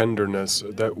about tenderness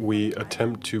that we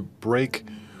attempt to break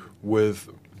with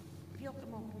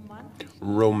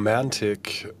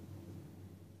romantic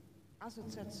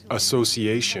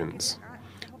associations.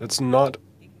 That's not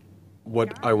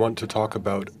what I want to talk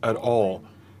about at all.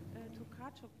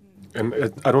 And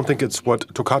I don't think it's what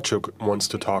Tokarczuk wants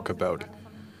to talk about.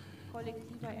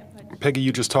 Peggy,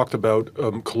 you just talked about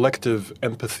collective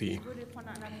empathy.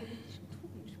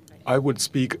 I would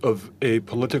speak of a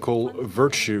political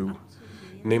virtue,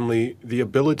 namely the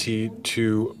ability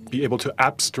to be able to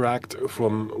abstract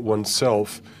from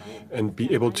oneself and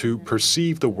be able to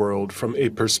perceive the world from a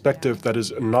perspective that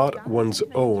is not one's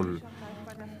own.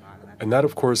 And that,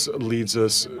 of course, leads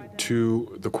us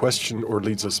to the question, or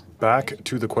leads us back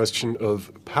to the question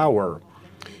of power,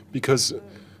 because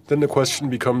then the question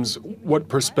becomes, what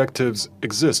perspectives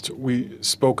exist? We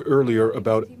spoke earlier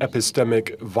about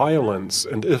epistemic violence,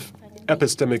 and if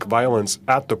epistemic violence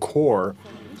at the core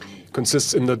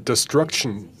consists in the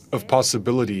destruction of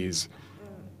possibilities,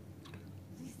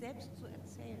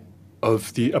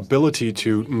 of the ability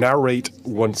to narrate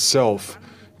oneself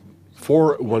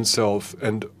for oneself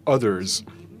and others,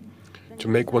 to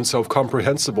make oneself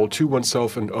comprehensible to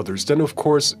oneself and others, then of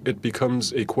course it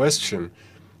becomes a question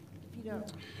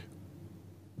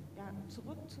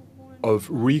of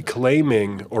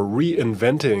reclaiming or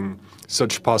reinventing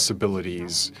such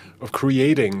possibilities, of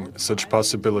creating such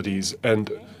possibilities,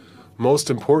 and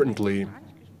most importantly,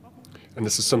 and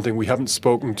this is something we haven't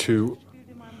spoken to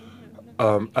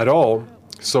at all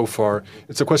so far,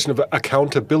 it's a question of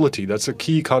accountability. That's a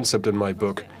key concept in my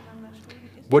book.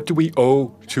 What do we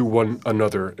owe to one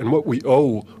another? And what we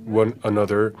owe one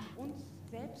another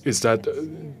is that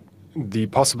the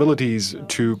possibilities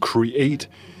to create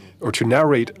or to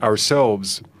narrate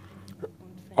ourselves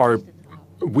are,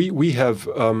 we have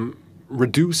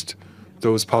reduced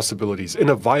those possibilities in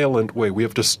a violent way. We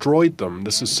have destroyed them.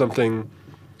 This is something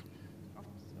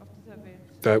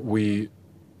that we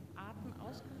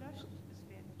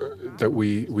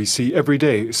see every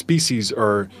day. Species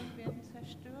are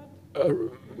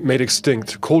made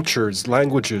extinct. Cultures,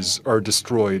 languages are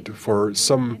destroyed. For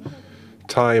some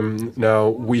time now,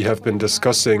 we have been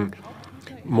discussing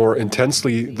more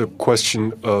intensely the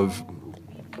question of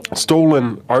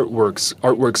stolen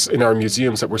artworks in our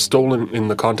museums that were stolen in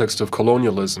the context of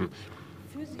colonialism.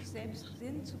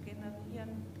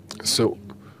 So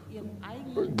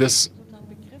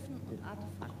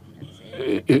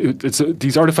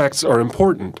these artifacts are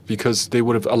important because they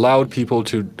would have allowed people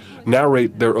to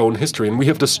narrate their own history, and we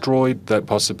have destroyed that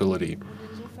possibility.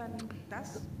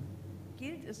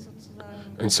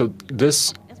 And so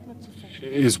this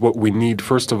is what we need,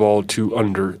 first of all, to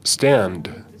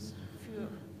understand.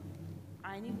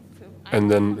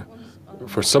 And then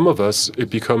for some of us, it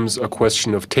becomes a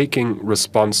question of taking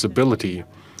responsibility.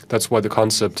 That's why the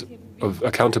concept of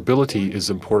accountability is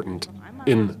important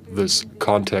in this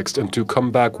context. And to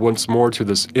come back once more to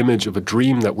this image of a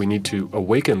dream that we need to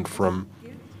awaken from,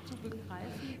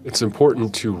 it's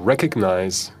important to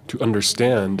recognize, to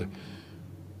understand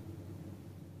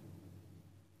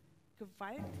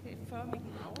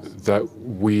that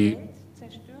we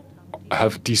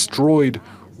have destroyed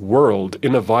world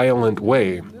in a violent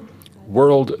way,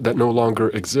 world that no longer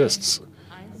exists,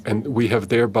 and we have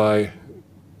thereby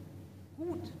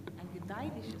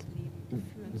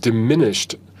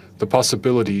diminished the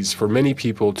possibilities for many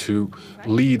people to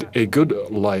lead a good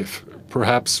life.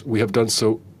 Perhaps we have done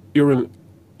so irremediably.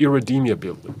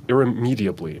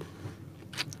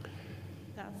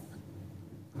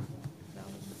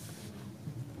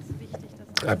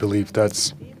 I believe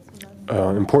that's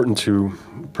important to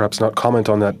perhaps not comment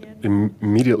on that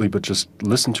immediately, but just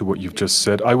listen to what you've just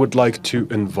said. I would like to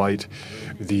invite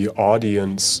the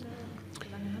audience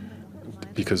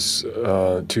because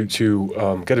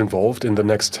to get involved in the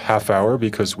next half hour,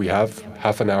 because we have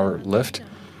half an hour left.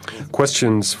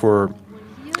 Questions for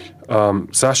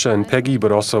Sasha and Peggy,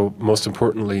 but also most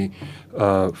importantly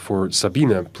for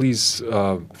Sabine. Please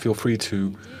feel free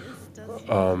to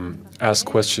ask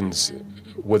questions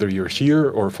whether you're here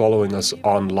or following us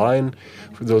online.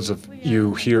 For those of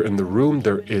you here in the room,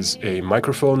 there is a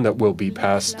microphone that will be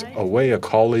passed away. A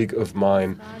colleague of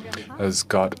mine has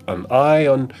got an eye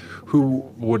on who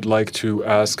would like to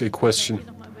ask a question.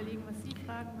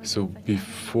 So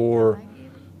before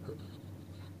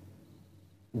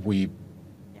we...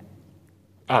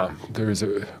 there is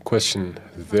a question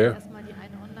there.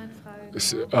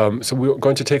 So we're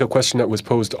going to take a question that was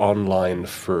posed online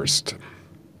first.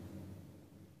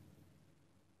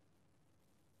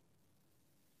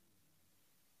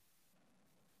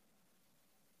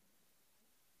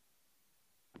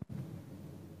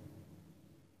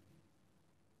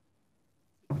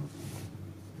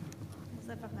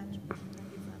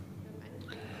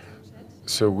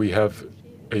 So we have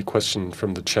a question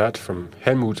from the chat from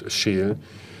Helmut Scheel,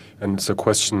 and it's a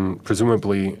question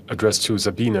presumably addressed to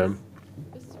Sabine.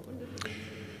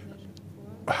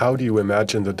 How do you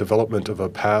imagine the development of a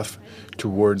path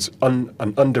towards an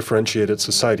undifferentiated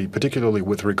society, particularly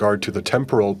with regard to the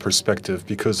temporal perspective?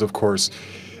 Because, of course,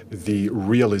 the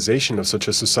realization of such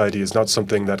a society is not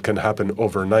something that can happen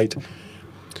overnight.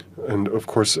 And, of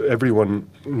course, everyone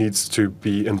needs to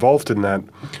be involved in that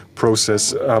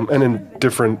process, and in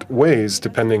different ways,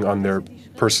 depending on their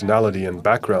personality and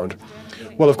background.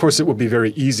 Well, of course, it would be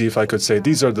very easy if I could say,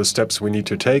 these are the steps we need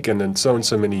to take, and in so and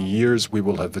so many years, we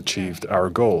will have achieved our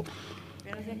goal.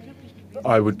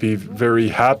 I would be very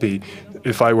happy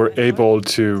if I were able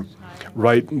to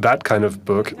write that kind of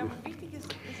book.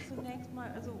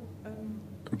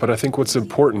 But I think what's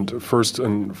important, first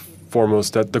and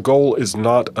foremost, that the goal is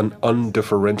not an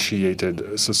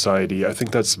undifferentiated society. I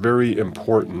think that's very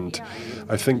important.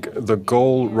 I think the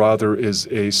goal rather is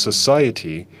a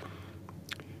society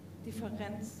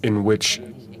in which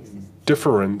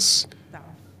difference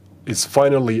is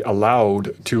finally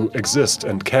allowed to exist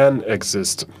and can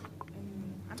exist.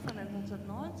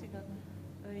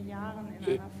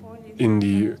 In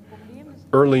the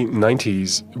early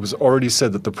 90s, it was already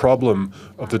said that the problem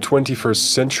of the 21st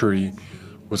century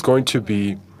was going to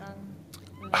be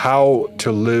how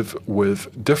to live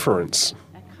with difference.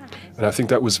 And I think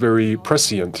that was very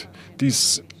prescient.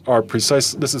 This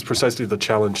is precisely the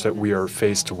challenge that we are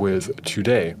faced with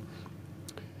today.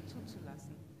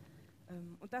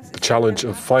 The challenge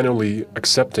of finally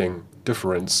accepting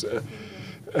difference.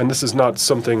 And this is not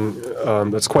something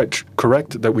that's quite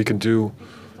correct that we can do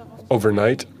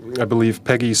overnight. I believe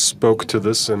Peggy spoke to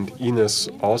this, and Ines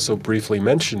also briefly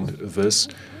mentioned this.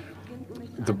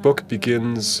 The book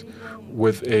begins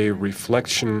with a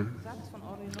reflection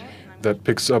that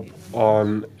picks up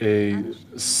on a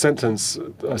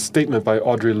statement by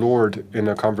Audre Lorde in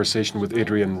a conversation with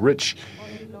Adrienne Rich.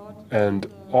 And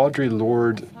Audre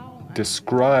Lorde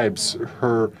describes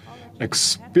her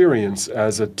experience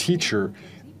as a teacher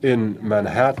in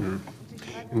Manhattan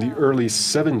in the early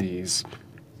 70s.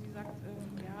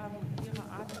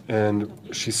 And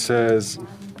she says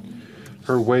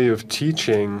her way of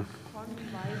teaching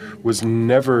was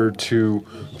never to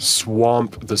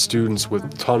swamp the students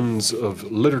with tons of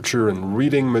literature and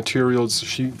reading materials.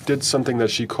 She did something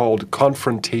that she called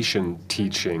confrontation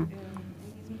teaching.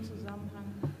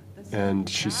 And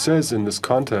she says in this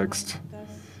context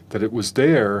that it was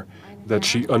there that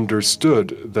she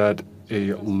understood that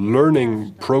a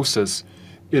learning process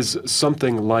is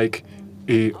something like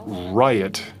a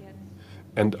riot.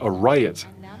 And a riot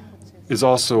is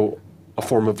also a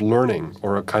form of learning,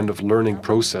 or a kind of learning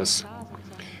process.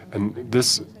 And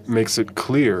this makes it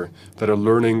clear that a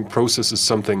learning process is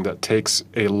something that takes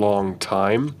a long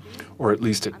time, or at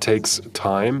least it takes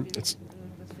time. It's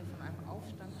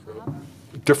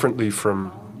differently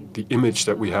from the image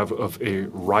that we have of a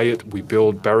riot. We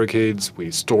build barricades,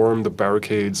 we storm the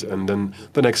barricades, and then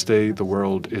the next day the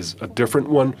world is a different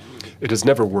one. It has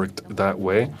never worked that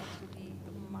way.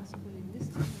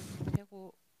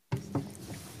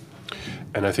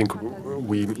 And I think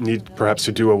we need perhaps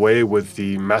to do away with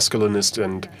the masculinist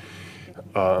and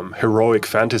heroic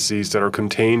fantasies that are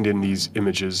contained in these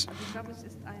images.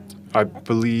 I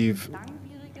believe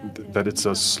that it's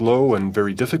a slow and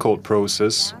very difficult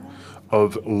process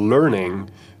of learning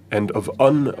and of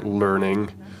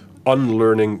unlearning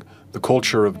the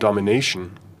culture of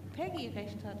domination.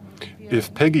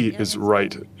 If Peggy is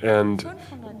right, and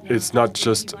it's not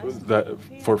just that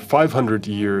for 500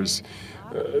 years,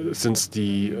 since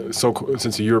the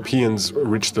Europeans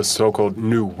reached the so-called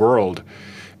New World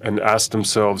and asked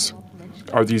themselves,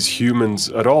 are these humans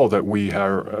at all that we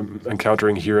are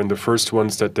encountering here? And the first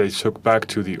ones that they took back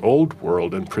to the old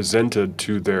world and presented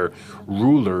to their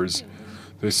rulers,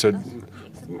 they said,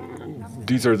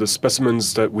 these are the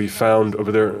specimens that we found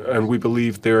over there, and we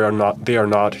believe they are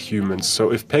not humans. So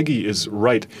if Peggy is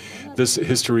right, this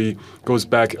history goes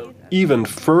back even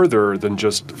further than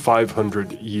just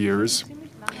 500 years.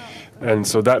 And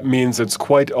so that means it's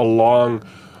quite a long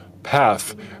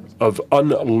path of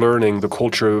unlearning the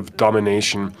culture of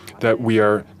domination that we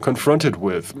are confronted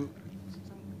with.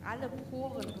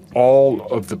 All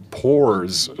of the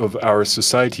pores of our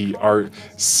society are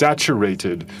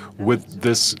saturated with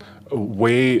this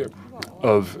way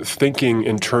of thinking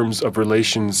in terms of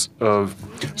relations of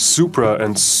supra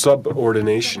and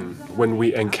subordination when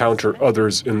we encounter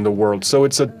others in the world. So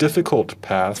it's a difficult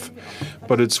path,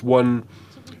 but it's one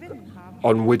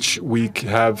on which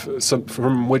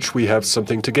from which we have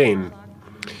something to gain.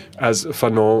 As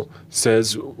Fanon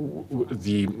says,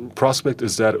 the prospect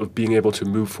is that of being able to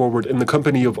move forward in the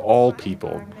company of all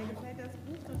people.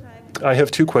 I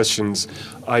have two questions.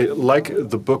 I like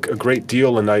the book a great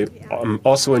deal, and I'm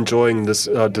also enjoying this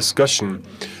discussion.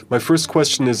 My first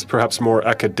question is perhaps more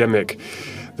academic.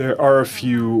 There are a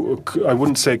few, I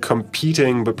wouldn't say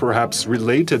competing, but perhaps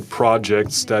related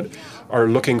projects that are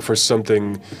looking for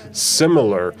something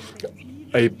similar,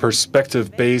 a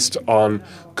perspective based on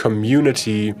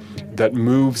community that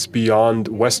moves beyond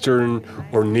Western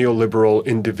or neoliberal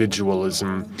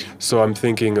individualism. So I'm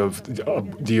thinking of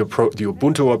the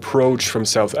Ubuntu approach from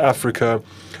South Africa,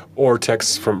 or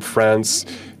texts from France.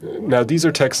 Now, these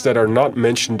are texts that are not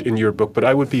mentioned in your book, but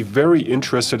I would be very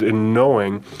interested in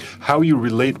knowing how you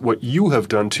relate what you have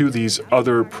done to these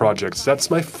other projects. That's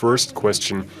my first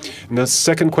question. And the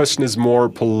second question is more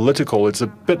political. It's a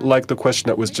bit like the question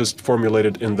that was just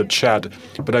formulated in the chat,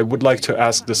 but I would like to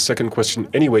ask the second question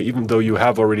anyway, even though you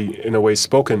have already, in a way,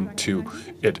 spoken to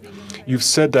it. You've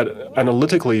said that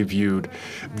analytically viewed,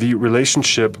 the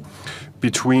relationship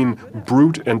between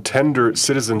brute and tender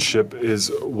citizenship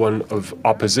is one of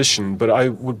opposition, but I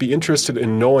would be interested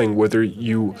in knowing whether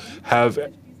you have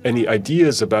any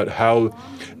ideas about how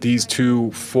these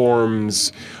two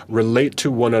forms relate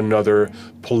to one another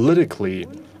politically,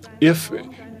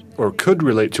 or could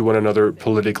relate to one another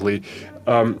politically.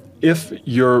 If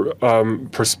your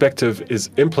perspective is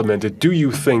implemented, do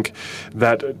you think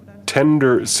that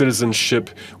tender citizenship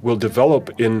will develop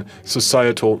in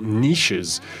societal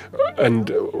niches and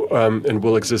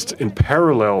will exist in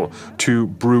parallel to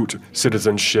brute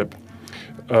citizenship?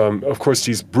 Of course,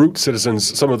 these brute citizens,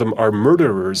 some of them are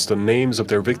murderers. The names of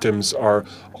their victims are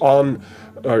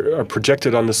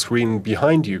projected on the screen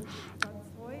behind you.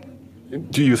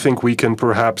 Do you think we can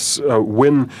perhaps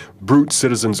win brute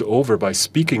citizens over by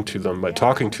speaking to them, by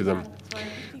talking to them?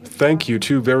 Thank you.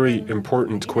 Two very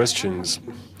important questions.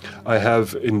 I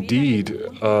have indeed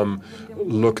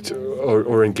looked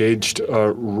or engaged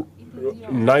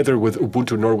neither with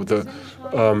Ubuntu nor with the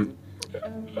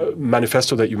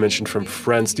manifesto that you mentioned from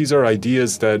France. These are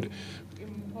ideas that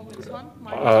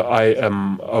I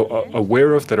am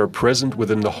aware of, that are present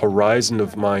within the horizon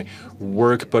of my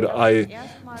work, but I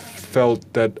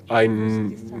felt that I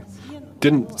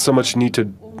didn't so much need to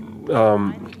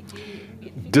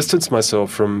distance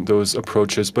myself from those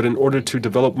approaches, but in order to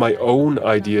develop my own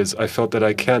ideas, I felt that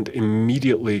I can't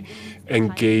immediately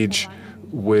engage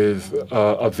with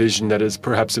a vision that is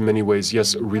perhaps in many ways,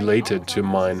 yes, related to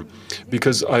mine,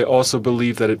 because I also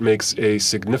believe that it makes a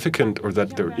significant, or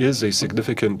that there is a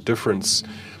significant difference.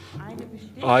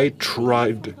 I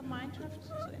tried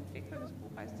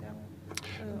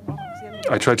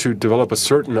to develop a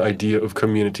certain idea of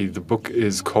community. The book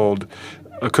is called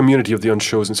A Community of the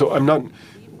Unchosen. So I'm not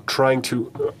trying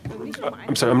to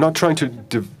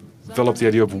develop the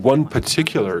idea of one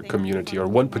particular community or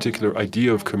one particular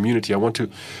idea of community. I want to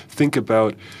think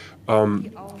about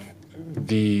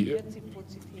the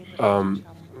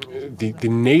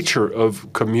nature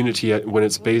of community when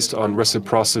it's based on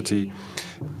reciprocity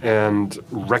and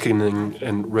reckoning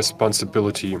and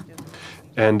responsibility.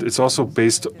 And it's also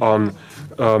based on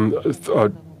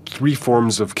three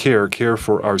forms of care: care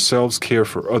for ourselves, care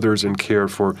for others, and care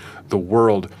for the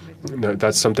world.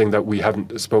 That's something that we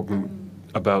haven't spoken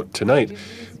about tonight.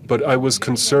 But I was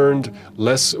concerned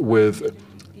less with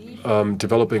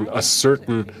developing a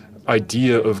certain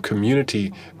idea of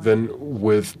community than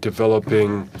with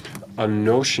developing a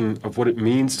notion of what it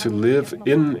means to live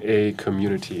in a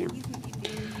community.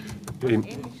 A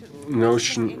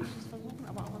notion.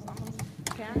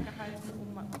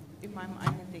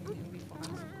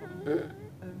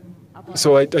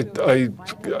 So I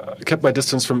kept my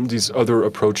distance from these other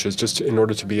approaches just in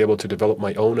order to be able to develop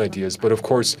my own ideas. But of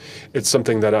course, it's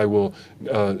something that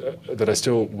I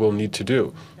still will need to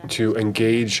do, to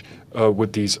engage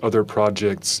with these other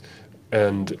projects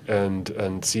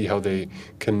and see how they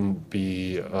can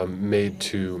be made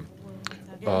to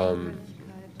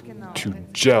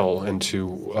gel and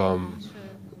to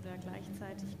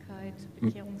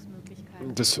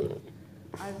this.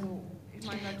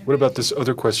 What about this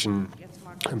other question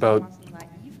about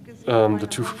the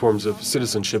two forms of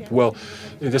citizenship? Well,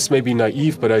 this may be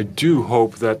naive, but I do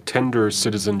hope that tender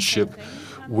citizenship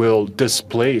will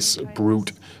displace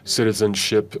brute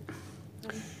citizenship,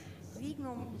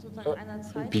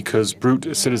 because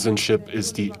brute citizenship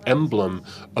is the emblem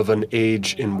of an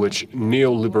age in which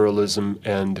neoliberalism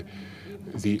and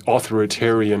the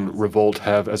authoritarian revolt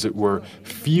have, as it were,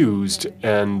 fused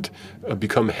and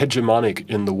become hegemonic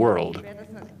in the world.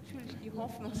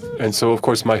 And so, of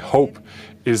course, my hope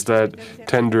is that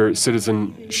tender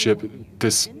citizenship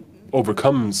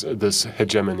overcomes this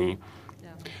hegemony.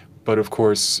 But of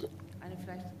course,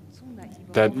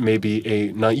 that may be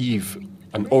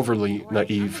an overly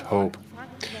naive hope.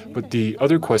 But the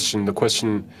other question, the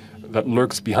question that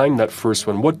lurks behind that first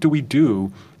one, what do we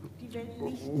do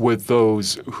with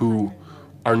those who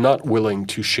are not willing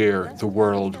to share the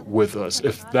world with us?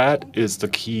 If that is the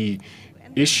key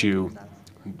issue,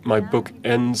 my book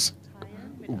ends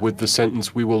with the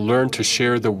sentence, we will learn to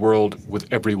share the world with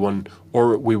everyone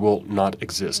or we will not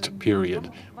exist, period.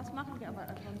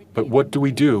 But what do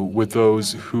we do with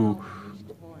those who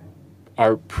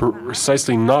are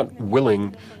precisely not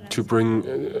willing to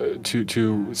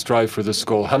to strive for this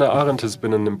goal? Hannah Arendt has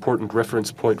been an important reference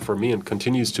point for me and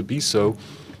continues to be so.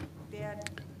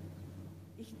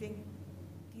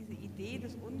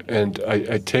 And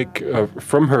I take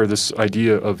from her this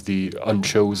idea of the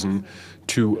unchosen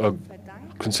to a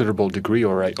considerable degree,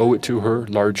 or I owe it to her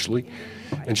largely.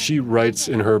 And she writes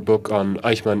in her book on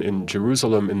Eichmann in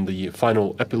Jerusalem, in the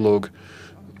final epilogue,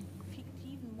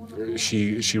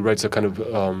 she writes a kind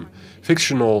of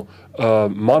fictional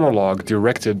monologue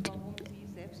directed to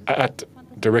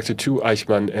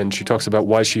Eichmann, and she talks about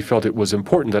why she felt it was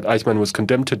important that Eichmann was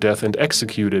condemned to death and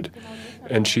executed.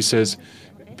 And she says,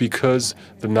 because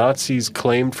the Nazis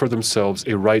claimed for themselves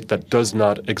a right that does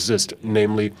not exist,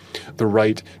 namely the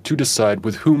right to decide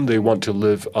with whom they want to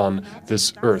live on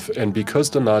this earth. And because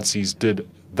the Nazis did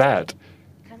that,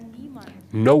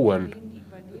 no one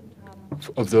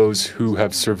of those who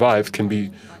have survived can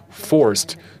be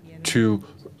forced to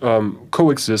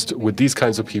coexist with these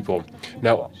kinds of people.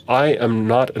 Now, I am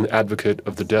not an advocate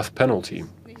of the death penalty.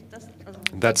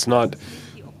 That's not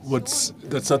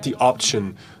the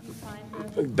option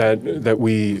that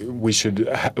we should.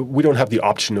 We don't have the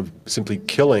option of simply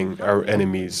killing our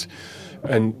enemies,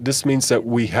 and this means that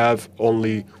we have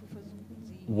only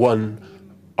one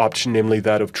option, namely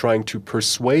that of trying to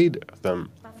persuade them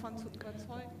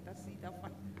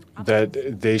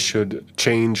that they should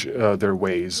change their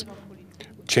ways,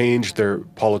 change their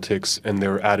politics and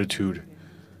their attitude,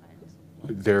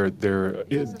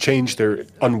 change their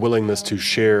unwillingness to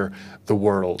share the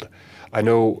world. I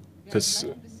know this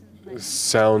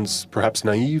sounds perhaps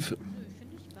naive.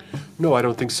 No, I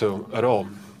don't think so at all.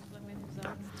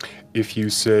 If you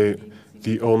say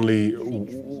the only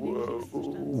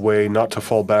way not to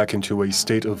fall back into a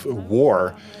state of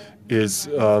war is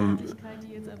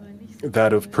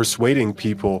that of persuading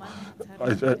people,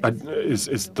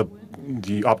 is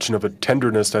the option of a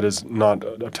tenderness that is not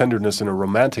a tenderness in a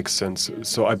romantic sense.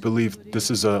 So I believe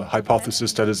this is a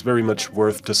hypothesis that is very much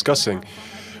worth discussing.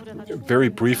 Very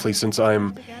briefly, since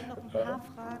I'm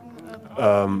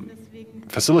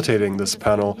facilitating this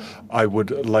panel, I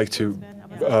would like to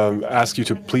ask you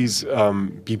to please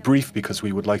be brief, because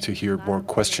we would like to hear more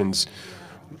questions.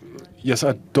 Yes,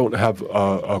 I don't have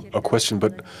a question,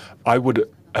 but I would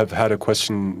have had a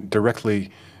question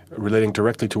relating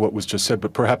directly to what was just said,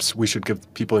 but perhaps we should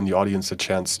give people in the audience a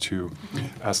chance to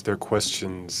ask their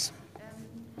questions.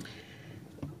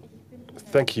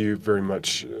 Thank you very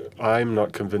much. I'm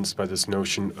not convinced by this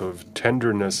notion of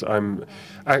tenderness. I'm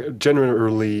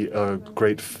generally a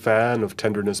great fan of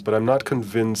tenderness, but I'm not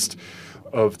convinced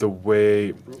of the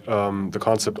way the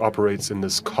concept operates in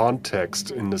this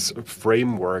context, in this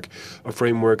framework, a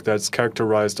framework that's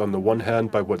characterized on the one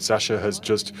hand by what Sasha has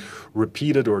just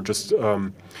repeated, or just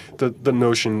the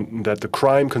notion that the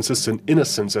crime consists in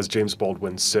innocence, as James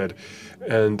Baldwin said.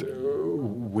 And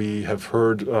we have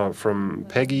heard from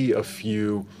Peggy a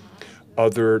few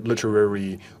other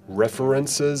literary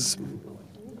references.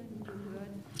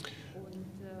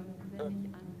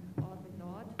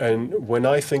 And when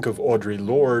I think of Audre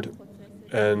Lorde,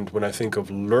 and when I think of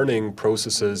learning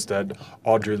processes that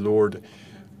Audre Lorde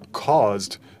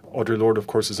caused, Audre Lorde, of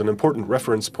course, is an important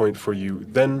reference point for you,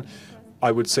 then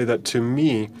I would say that to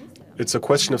me, it's a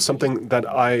question of something that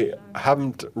I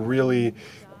haven't really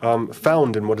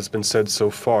found in what has been said so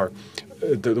far.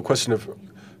 The question of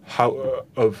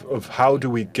how do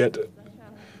we get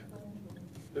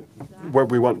where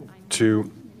we want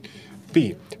to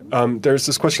be. There's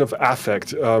this question of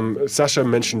affect. Sasha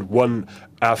mentioned one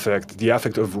affect, the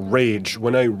affect of rage.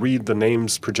 When I read the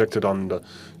names projected on the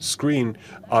screen,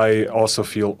 I also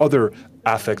feel other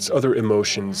affects, other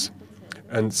emotions.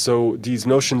 And so these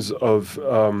notions of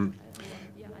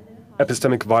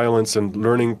epistemic violence and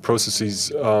learning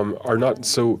processes are not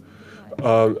so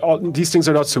these things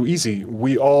are not so easy.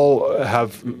 We all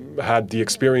have had the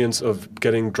experience of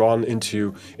getting drawn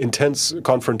into intense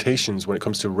confrontations when it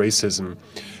comes to racism.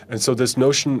 And so this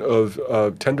notion of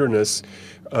tenderness,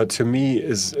 to me,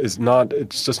 it's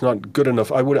just not good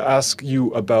enough. I would ask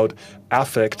you about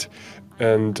affect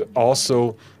and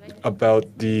also about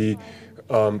the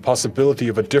possibility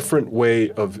of a different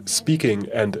way of speaking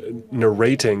and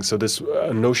narrating. So this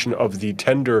notion of the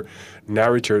tender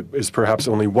narrator is perhaps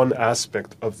only one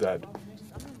aspect of that.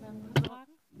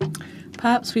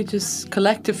 Perhaps we just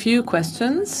collect a few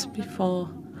questions before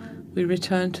we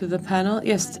return to the panel.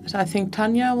 Yes, I think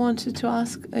Tanya wanted to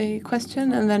ask a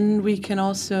question, and then we can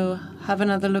also have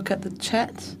another look at the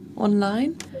chat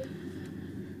online.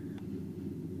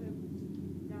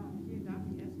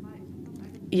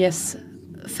 Yes,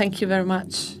 thank you very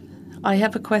much. I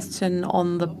have a question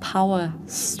on the power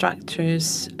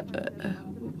structures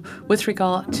with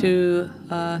regard to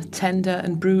tender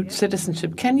and brute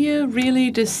citizenship. Can you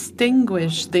really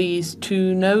distinguish these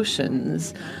two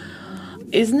notions?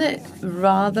 Isn't it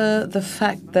rather the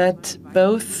fact that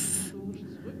both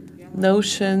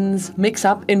notions mix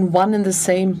up in one and the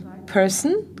same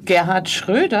person? Gerhard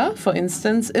Schröder, for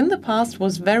instance, in the past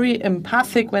was very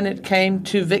empathic when it came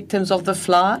to victims of the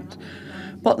flood,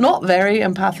 but not very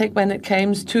empathic when it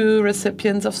came to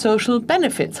recipients of social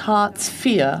benefits, Hartz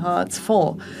IV, Hartz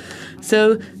IV.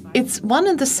 So it's one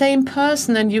and the same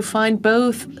person, and you find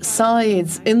both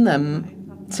sides in them.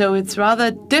 So it's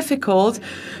rather difficult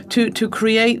to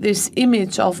create this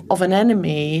image of an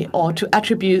enemy or to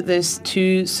attribute this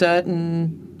to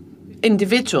certain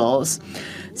individuals.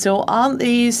 So aren't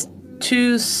these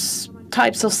two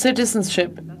types of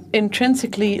citizenship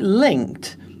intrinsically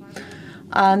linked?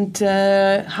 And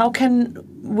how can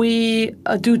we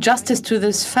do justice to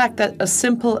this fact that a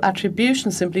simple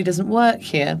attribution simply doesn't work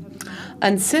here?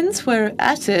 And since we're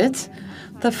at it,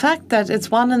 the fact that it's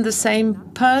one and the same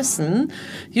person,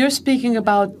 you're speaking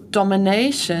about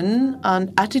domination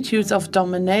and attitudes of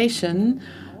domination.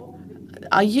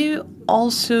 Are you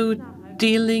also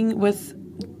dealing with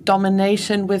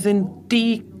domination within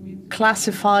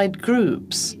declassified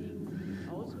groups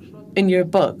in your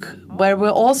book, where we're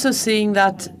also seeing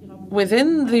that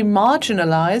within the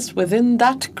marginalized, within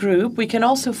that group, we can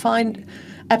also find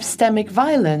epistemic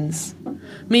violence,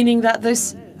 meaning that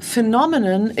this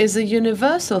phenomenon is a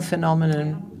universal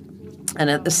phenomenon. And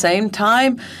at the same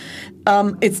time,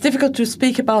 it's difficult to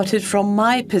speak about it from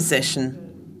my position.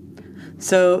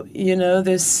 So,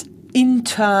 this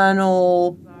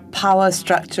internal power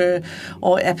structure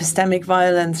or epistemic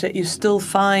violence that you still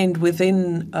find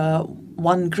within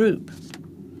one group.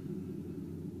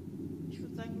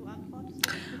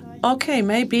 Okay,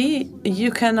 maybe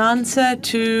you can answer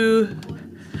to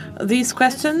these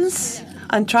questions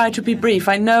and try to be brief.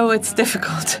 I know it's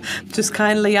difficult, just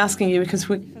kindly asking you because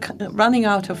we're running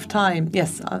out of time.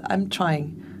 Yes, I'm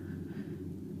trying.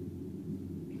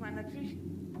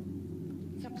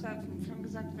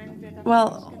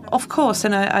 Well, of course,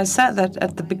 and I said that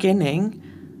at the beginning,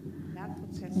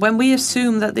 when we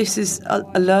assume that this is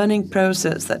a learning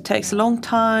process that takes a long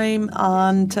time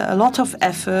and a lot of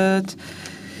effort,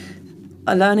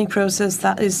 a learning process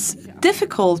that is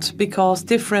difficult because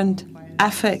different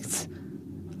affects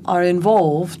are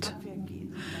involved,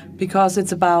 because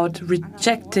it's about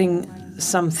rejecting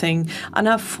something.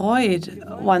 Anna Freud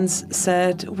once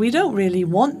said, we don't really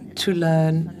want to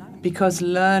learn because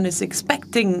learn is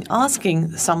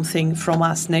asking something from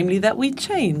us, namely that we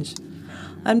change.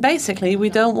 And basically, we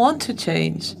don't want to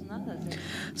change.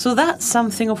 So that's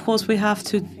something, of course, we have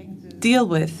to deal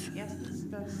with.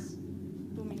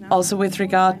 Also with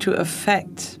regard to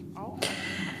affect.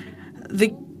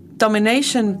 The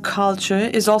domination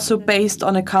culture is also based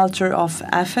on a culture of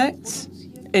affects.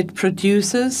 It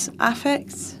produces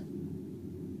affects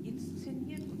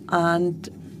and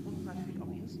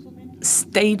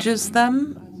stages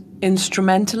them,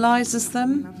 instrumentalizes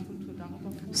them.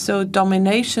 So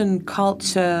domination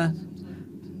culture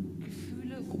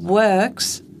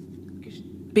works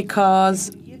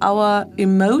because our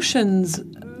emotions,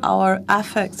 our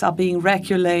affects are being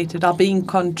regulated, are being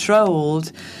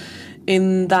controlled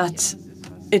in that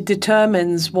it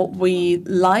determines what we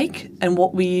like and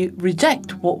what we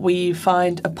reject, what we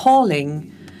find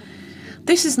appalling.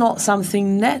 This is not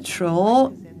something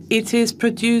natural. It is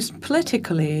produced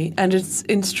politically and it's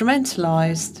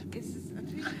instrumentalized.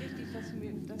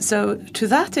 So to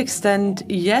that extent,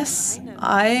 yes,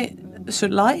 I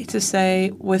should like to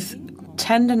say with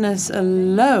tenderness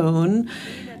alone,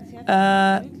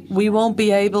 we won't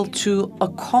be able to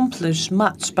accomplish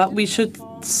much, but we should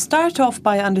start off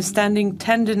by understanding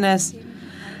tenderness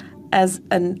as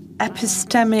an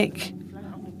epistemic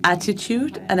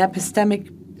attitude, an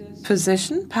epistemic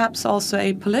position, perhaps also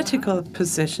a political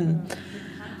position.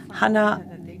 Hannah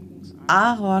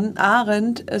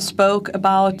Arendt spoke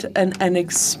about an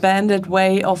expanded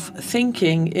way of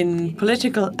thinking. In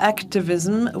political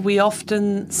activism, we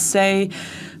often say,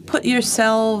 put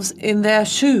yourselves in their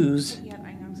shoes.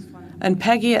 And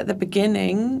Peggy at the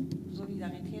beginning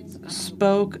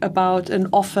spoke about an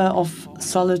offer of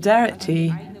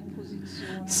solidarity.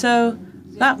 So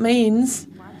that means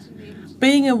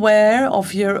being aware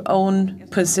of your own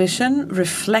position,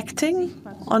 reflecting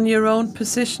on your own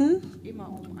position,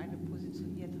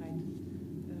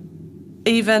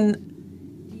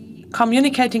 even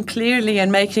communicating clearly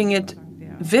and making it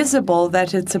visible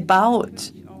that it's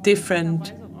about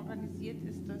different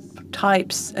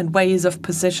types and ways of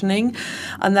positioning,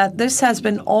 and that this has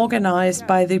been organized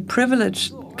by the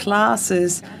privileged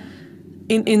classes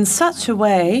in such a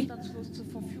way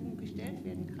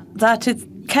that it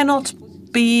cannot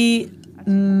be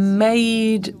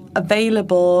made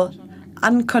available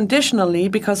unconditionally,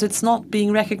 because it's not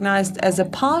being recognized as a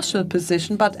partial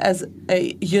position, but as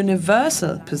a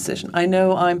universal position. I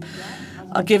know I'm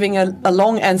giving a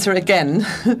long answer again,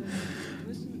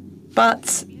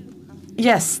 but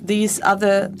yes, these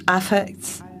other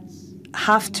affects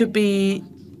have to be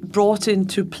brought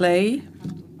into play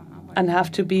and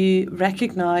have to be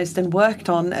recognized and worked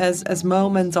on as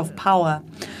moments of power.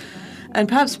 And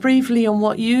perhaps briefly on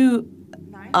what you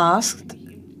asked,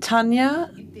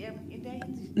 Tanya,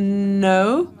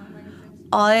 no,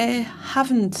 I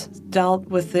haven't dealt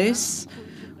with this,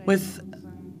 with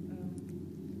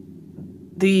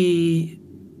the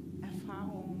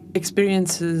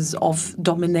experiences of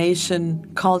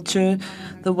domination culture,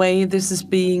 the way this is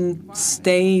being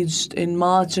staged in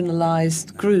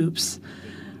marginalized groups,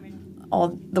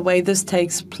 or the way this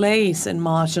takes place in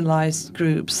marginalized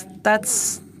groups.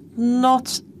 That's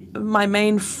not my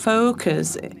main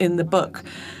focus in the book.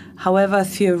 However,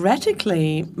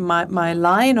 theoretically, my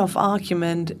line of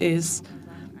argument is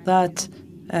that,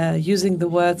 using the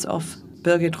words of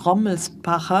Birgit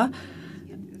Rommelsbacher,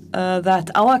 that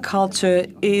our culture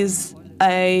is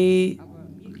a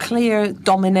clear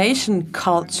domination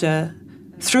culture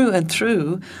through and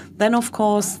through, then of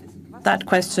course that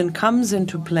question comes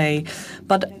into play.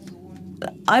 But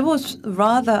I was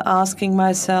rather asking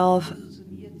myself,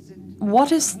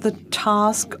 what is the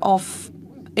task of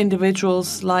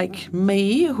individuals like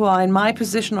me, who are in my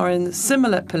position or in a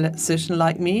similar position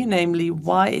like me, namely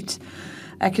white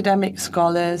academic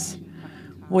scholars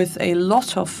with a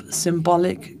lot of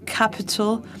symbolic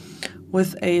capital,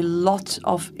 with a lot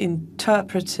of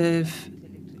interpretive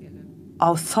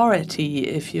authority,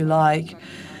 if you like,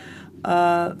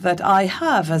 that I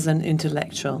have as an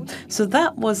intellectual. So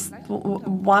that was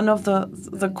one of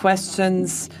the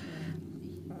questions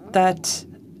that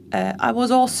I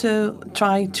was also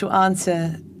trying to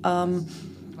answer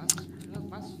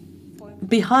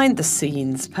behind the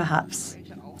scenes, perhaps.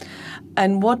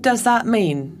 And what does that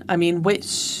mean? I mean,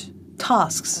 which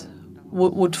tasks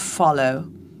would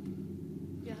follow?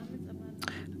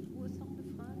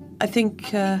 I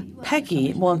think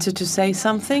Peggy wanted to say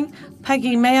something.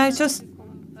 Peggy, may I just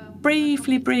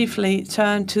briefly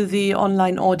turn to the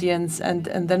online audience, and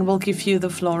then we'll give you the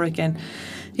floor again.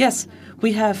 Yes,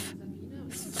 we have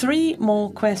 3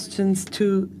 more questions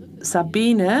to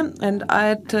Sabine, and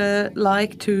I'd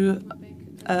like to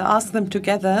ask them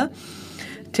together.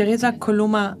 Teresa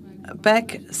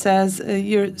Coloma-Beck says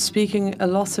you're speaking a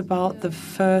lot about the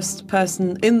first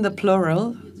person in the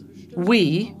plural,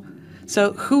 we.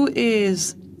 So who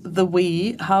is the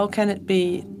we? How can it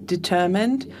be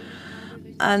determined?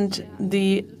 And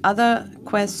the other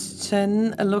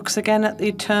question looks again at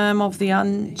the term of the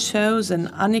unchosen.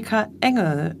 Annika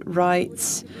Engel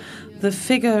writes, the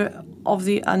figure of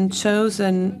the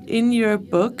unchosen in your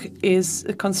book is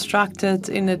constructed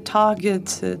in a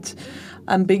targeted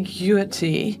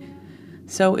ambiguity.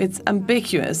 So it's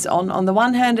ambiguous. On the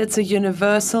one hand, it's a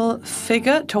universal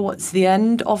figure towards the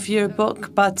end of your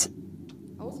book, but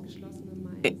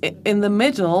in the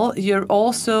middle, you're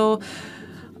also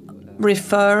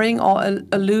referring or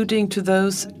alluding to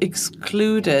those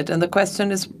excluded. And the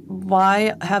question is,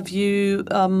 why have you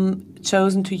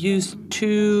chosen to use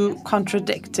two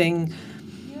contradicting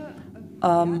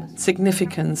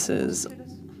significances?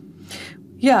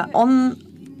 Yeah, on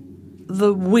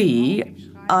the we,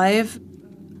 I've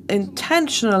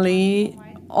intentionally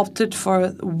opted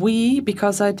for we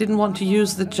because I didn't want to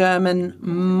use the German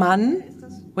Mann,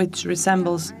 which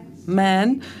resembles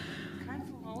man.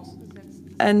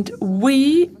 And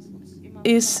we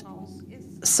is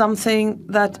something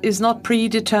that is not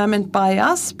predetermined by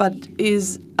us, but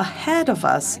is ahead of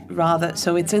us, rather.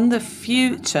 So it's in the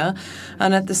future,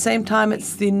 and at the same time,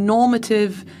 it's the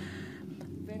normative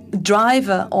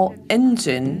driver or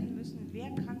engine,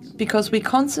 because we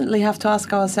constantly have to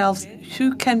ask ourselves,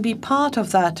 who can be part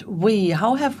of that we?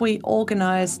 How have we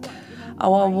organized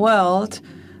our world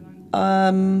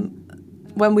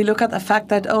when we look at the fact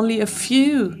that only a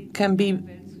few can be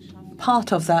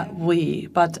part of that we?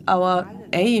 But our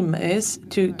aim is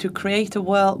to create a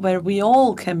world where we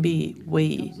all can be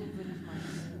we.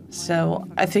 So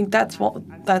I think that's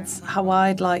how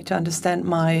I'd like to understand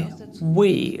my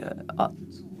we,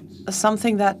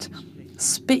 something that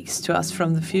speaks to us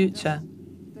from the future.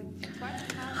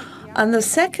 And the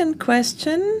second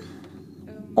question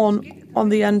on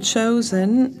the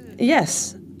unchosen,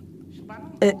 yes,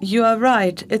 you are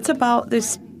right. It's about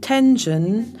this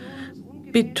tension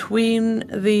between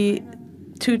the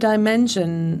two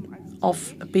dimensions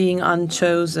of being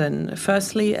unchosen.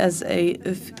 Firstly, as a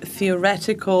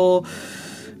theoretical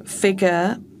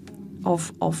figure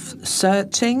of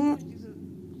searching,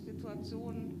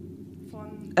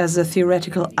 as a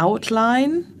theoretical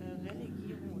outline,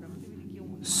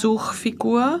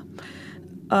 Suchfigur,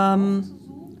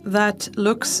 that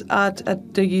looks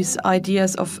at these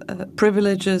ideas of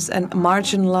privileges and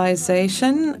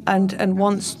marginalization and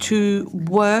wants to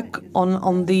work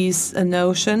on these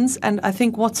notions. And I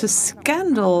think what's a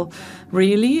scandal,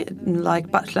 really, like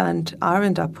Butler and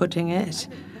Arendt are putting it,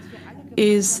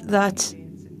 is that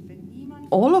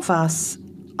all of us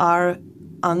are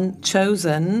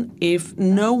unchosen if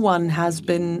no one has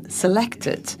been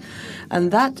selected. And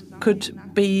that could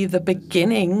be the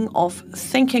beginning of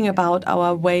thinking about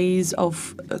our ways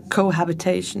of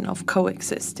cohabitation, of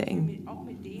coexisting.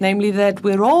 Namely that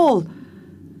we're all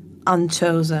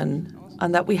unchosen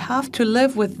and that we have to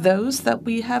live with those that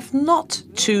we have not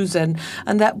chosen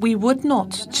and that we would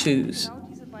not choose.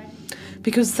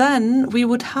 Because then we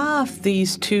would have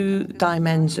these two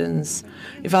dimensions,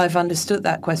 if I've understood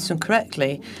that question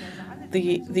correctly.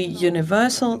 The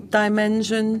universal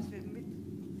dimension,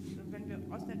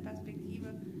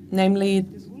 namely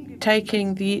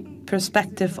taking the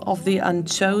perspective of the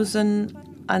unchosen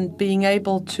and being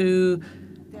able to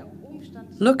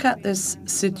look at this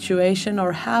situation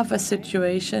or have a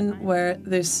situation where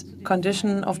this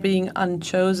condition of being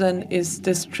unchosen is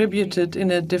distributed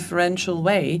in a differential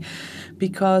way,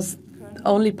 because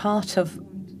only part of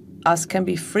us can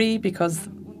be free because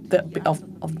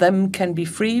of them can be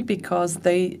free because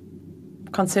they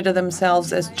consider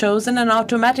themselves as chosen and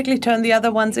automatically turn the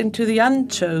other ones into the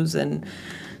unchosen.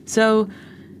 So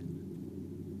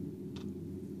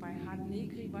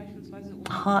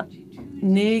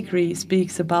Negri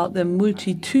speaks about the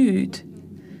multitude,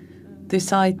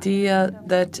 this idea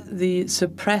that the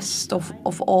suppressed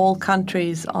of all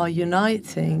countries are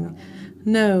uniting.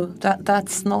 No,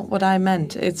 that's not what I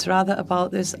meant. It's rather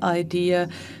about this idea,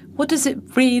 what does it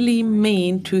really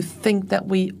mean to think that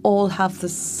we all have the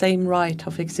same right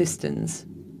of existence?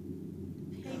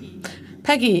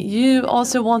 Peggy, you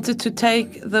also wanted to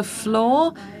take the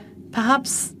floor.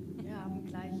 Perhaps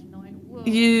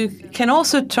you can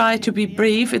also try to be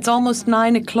brief. It's almost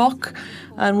 9 o'clock,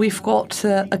 and we've got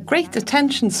a great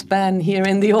attention span here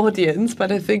in the audience,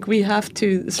 but I think we have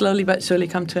to slowly but surely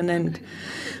come to an end.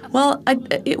 Well,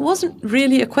 it wasn't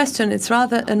really a question. It's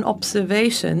rather an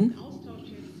observation.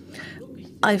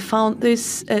 I found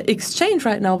this exchange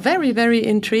right now very, very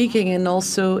intriguing and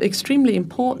also extremely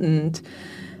important,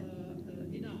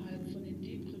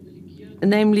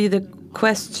 namely the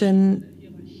question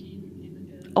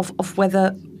of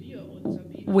whether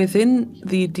within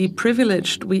the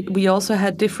deprivileged we also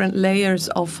had different layers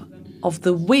of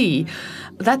the we.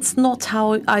 That's not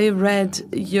how I read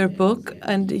your book,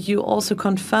 and you also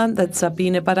confirmed that,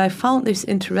 Sabine, but I found this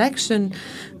interaction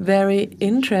very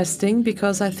interesting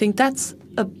because I think that's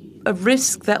a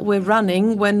risk that we're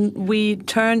running when we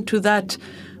turn to that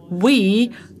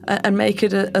we and make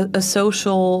it a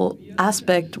social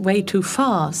aspect way too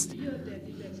fast.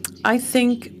 I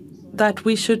think that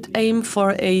we should aim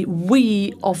for a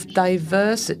we of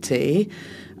diversity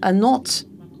and not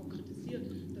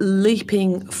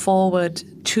leaping forward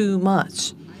too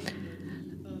much.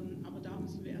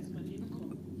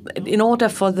 In order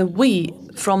for the we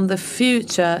from the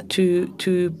future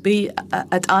to be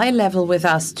at eye level with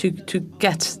us, to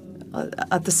get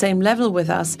at the same level with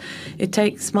us, it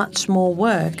takes much more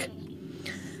work.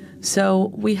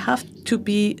 So we have to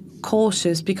be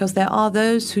cautious, because there are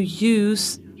those who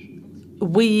use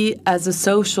we as a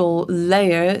social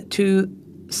layer to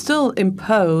still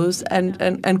impose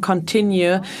and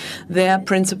continue their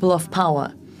principle of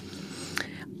power.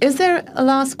 Is there a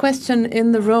last question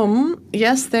in the room?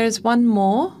 Yes, there's one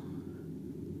more.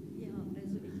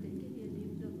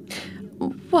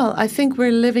 Well, I think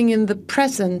we're living in the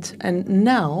present and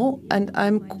now, and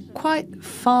I'm quite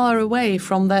far away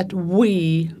from that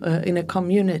we in a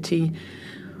community.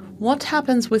 What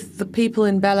happens with the people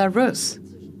in Belarus,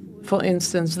 for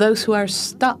instance, those who are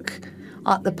stuck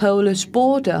at the Polish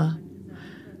border?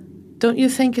 Don't you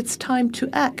think it's time to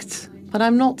act? But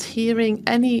I'm not hearing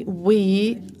any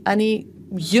we, any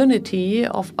unity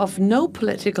of no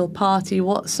political party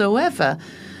whatsoever.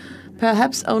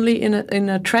 Perhaps only in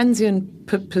a transient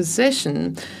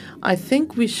position. I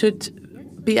think we should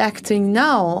be acting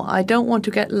now. I don't want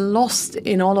to get lost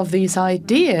in all of these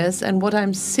ideas. And what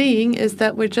I'm seeing is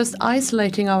that we're just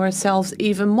isolating ourselves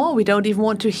even more. We don't even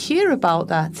want to hear about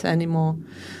that anymore.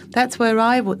 That's where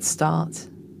I would start.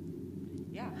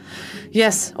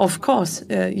 Yes, of course,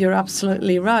 you're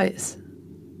absolutely right.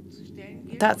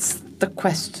 That's the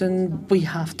question we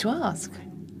have to ask.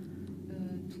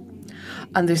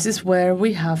 And this is where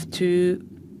we have to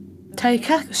take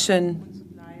action.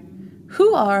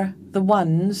 Who are the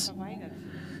ones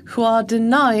who are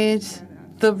denied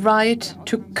the right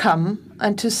to come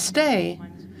and to stay?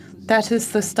 That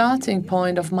is the starting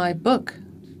point of my book.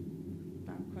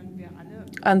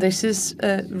 And this is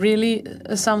really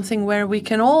something where we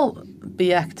can all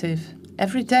be active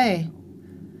every day.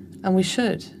 And we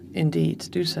should indeed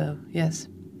do so, yes.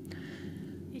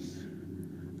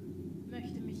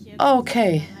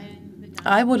 Okay,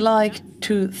 I would like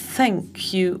to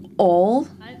thank you all.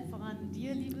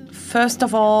 First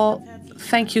of all,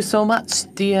 thank you so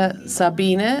much, dear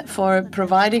Sabine, for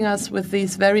providing us with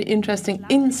these very interesting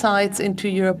insights into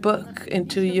your book,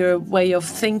 into your way of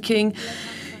thinking.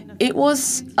 It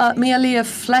was merely a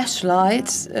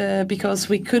flashlight because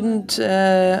we couldn't,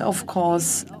 of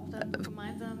course,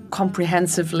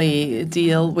 comprehensively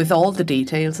deal with all the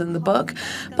details in the book,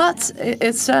 but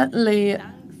it's certainly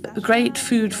great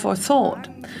food for thought.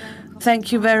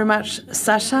 Thank you very much,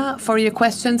 Sasha, for your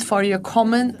questions, for your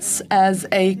comments as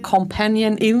a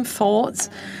companion in thought,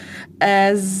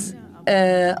 as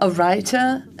a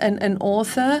writer and an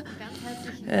author,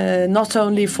 not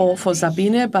only for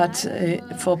Sabine, but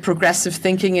for progressive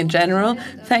thinking in general.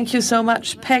 Thank you so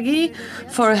much, Peggy,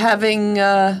 for having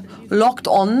logged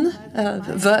on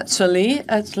virtually,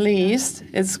 at least.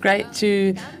 It's great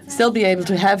to still be able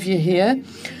to have you here.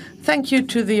 Thank you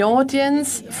to the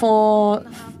audience for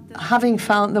having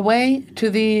found the way, to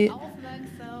the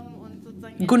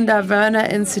Gunda Werner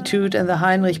Institute and the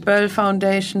Heinrich-Böll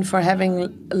Foundation for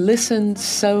having listened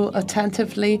so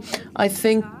attentively. I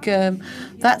think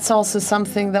that's also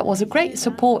something that was a great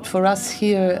support for us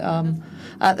here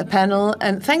at the panel.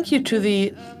 And thank you to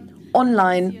the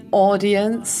online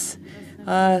audience.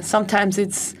 Sometimes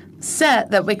it's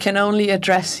sad that we can only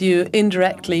address you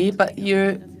indirectly, but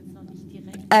you're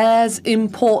as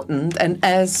important and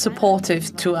as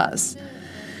supportive to us.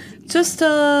 Just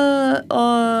a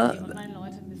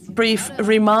brief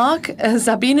remark.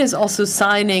 Sabine is also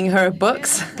signing her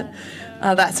books.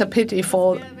 That's a pity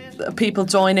for people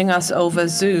joining us over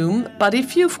Zoom. But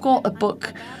if you've got a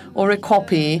book or a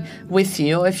copy with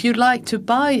you, or if you'd like to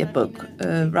buy a book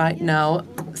right now,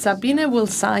 Sabine will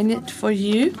sign it for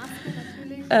you.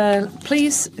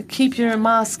 Please keep your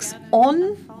masks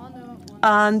on.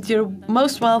 And you're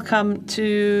most welcome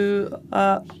to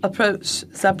approach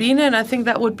Sabine, and I think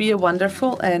that would be a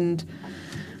wonderful end.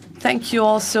 Thank you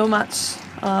all so much.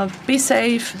 Be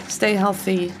safe, stay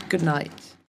healthy. Good night.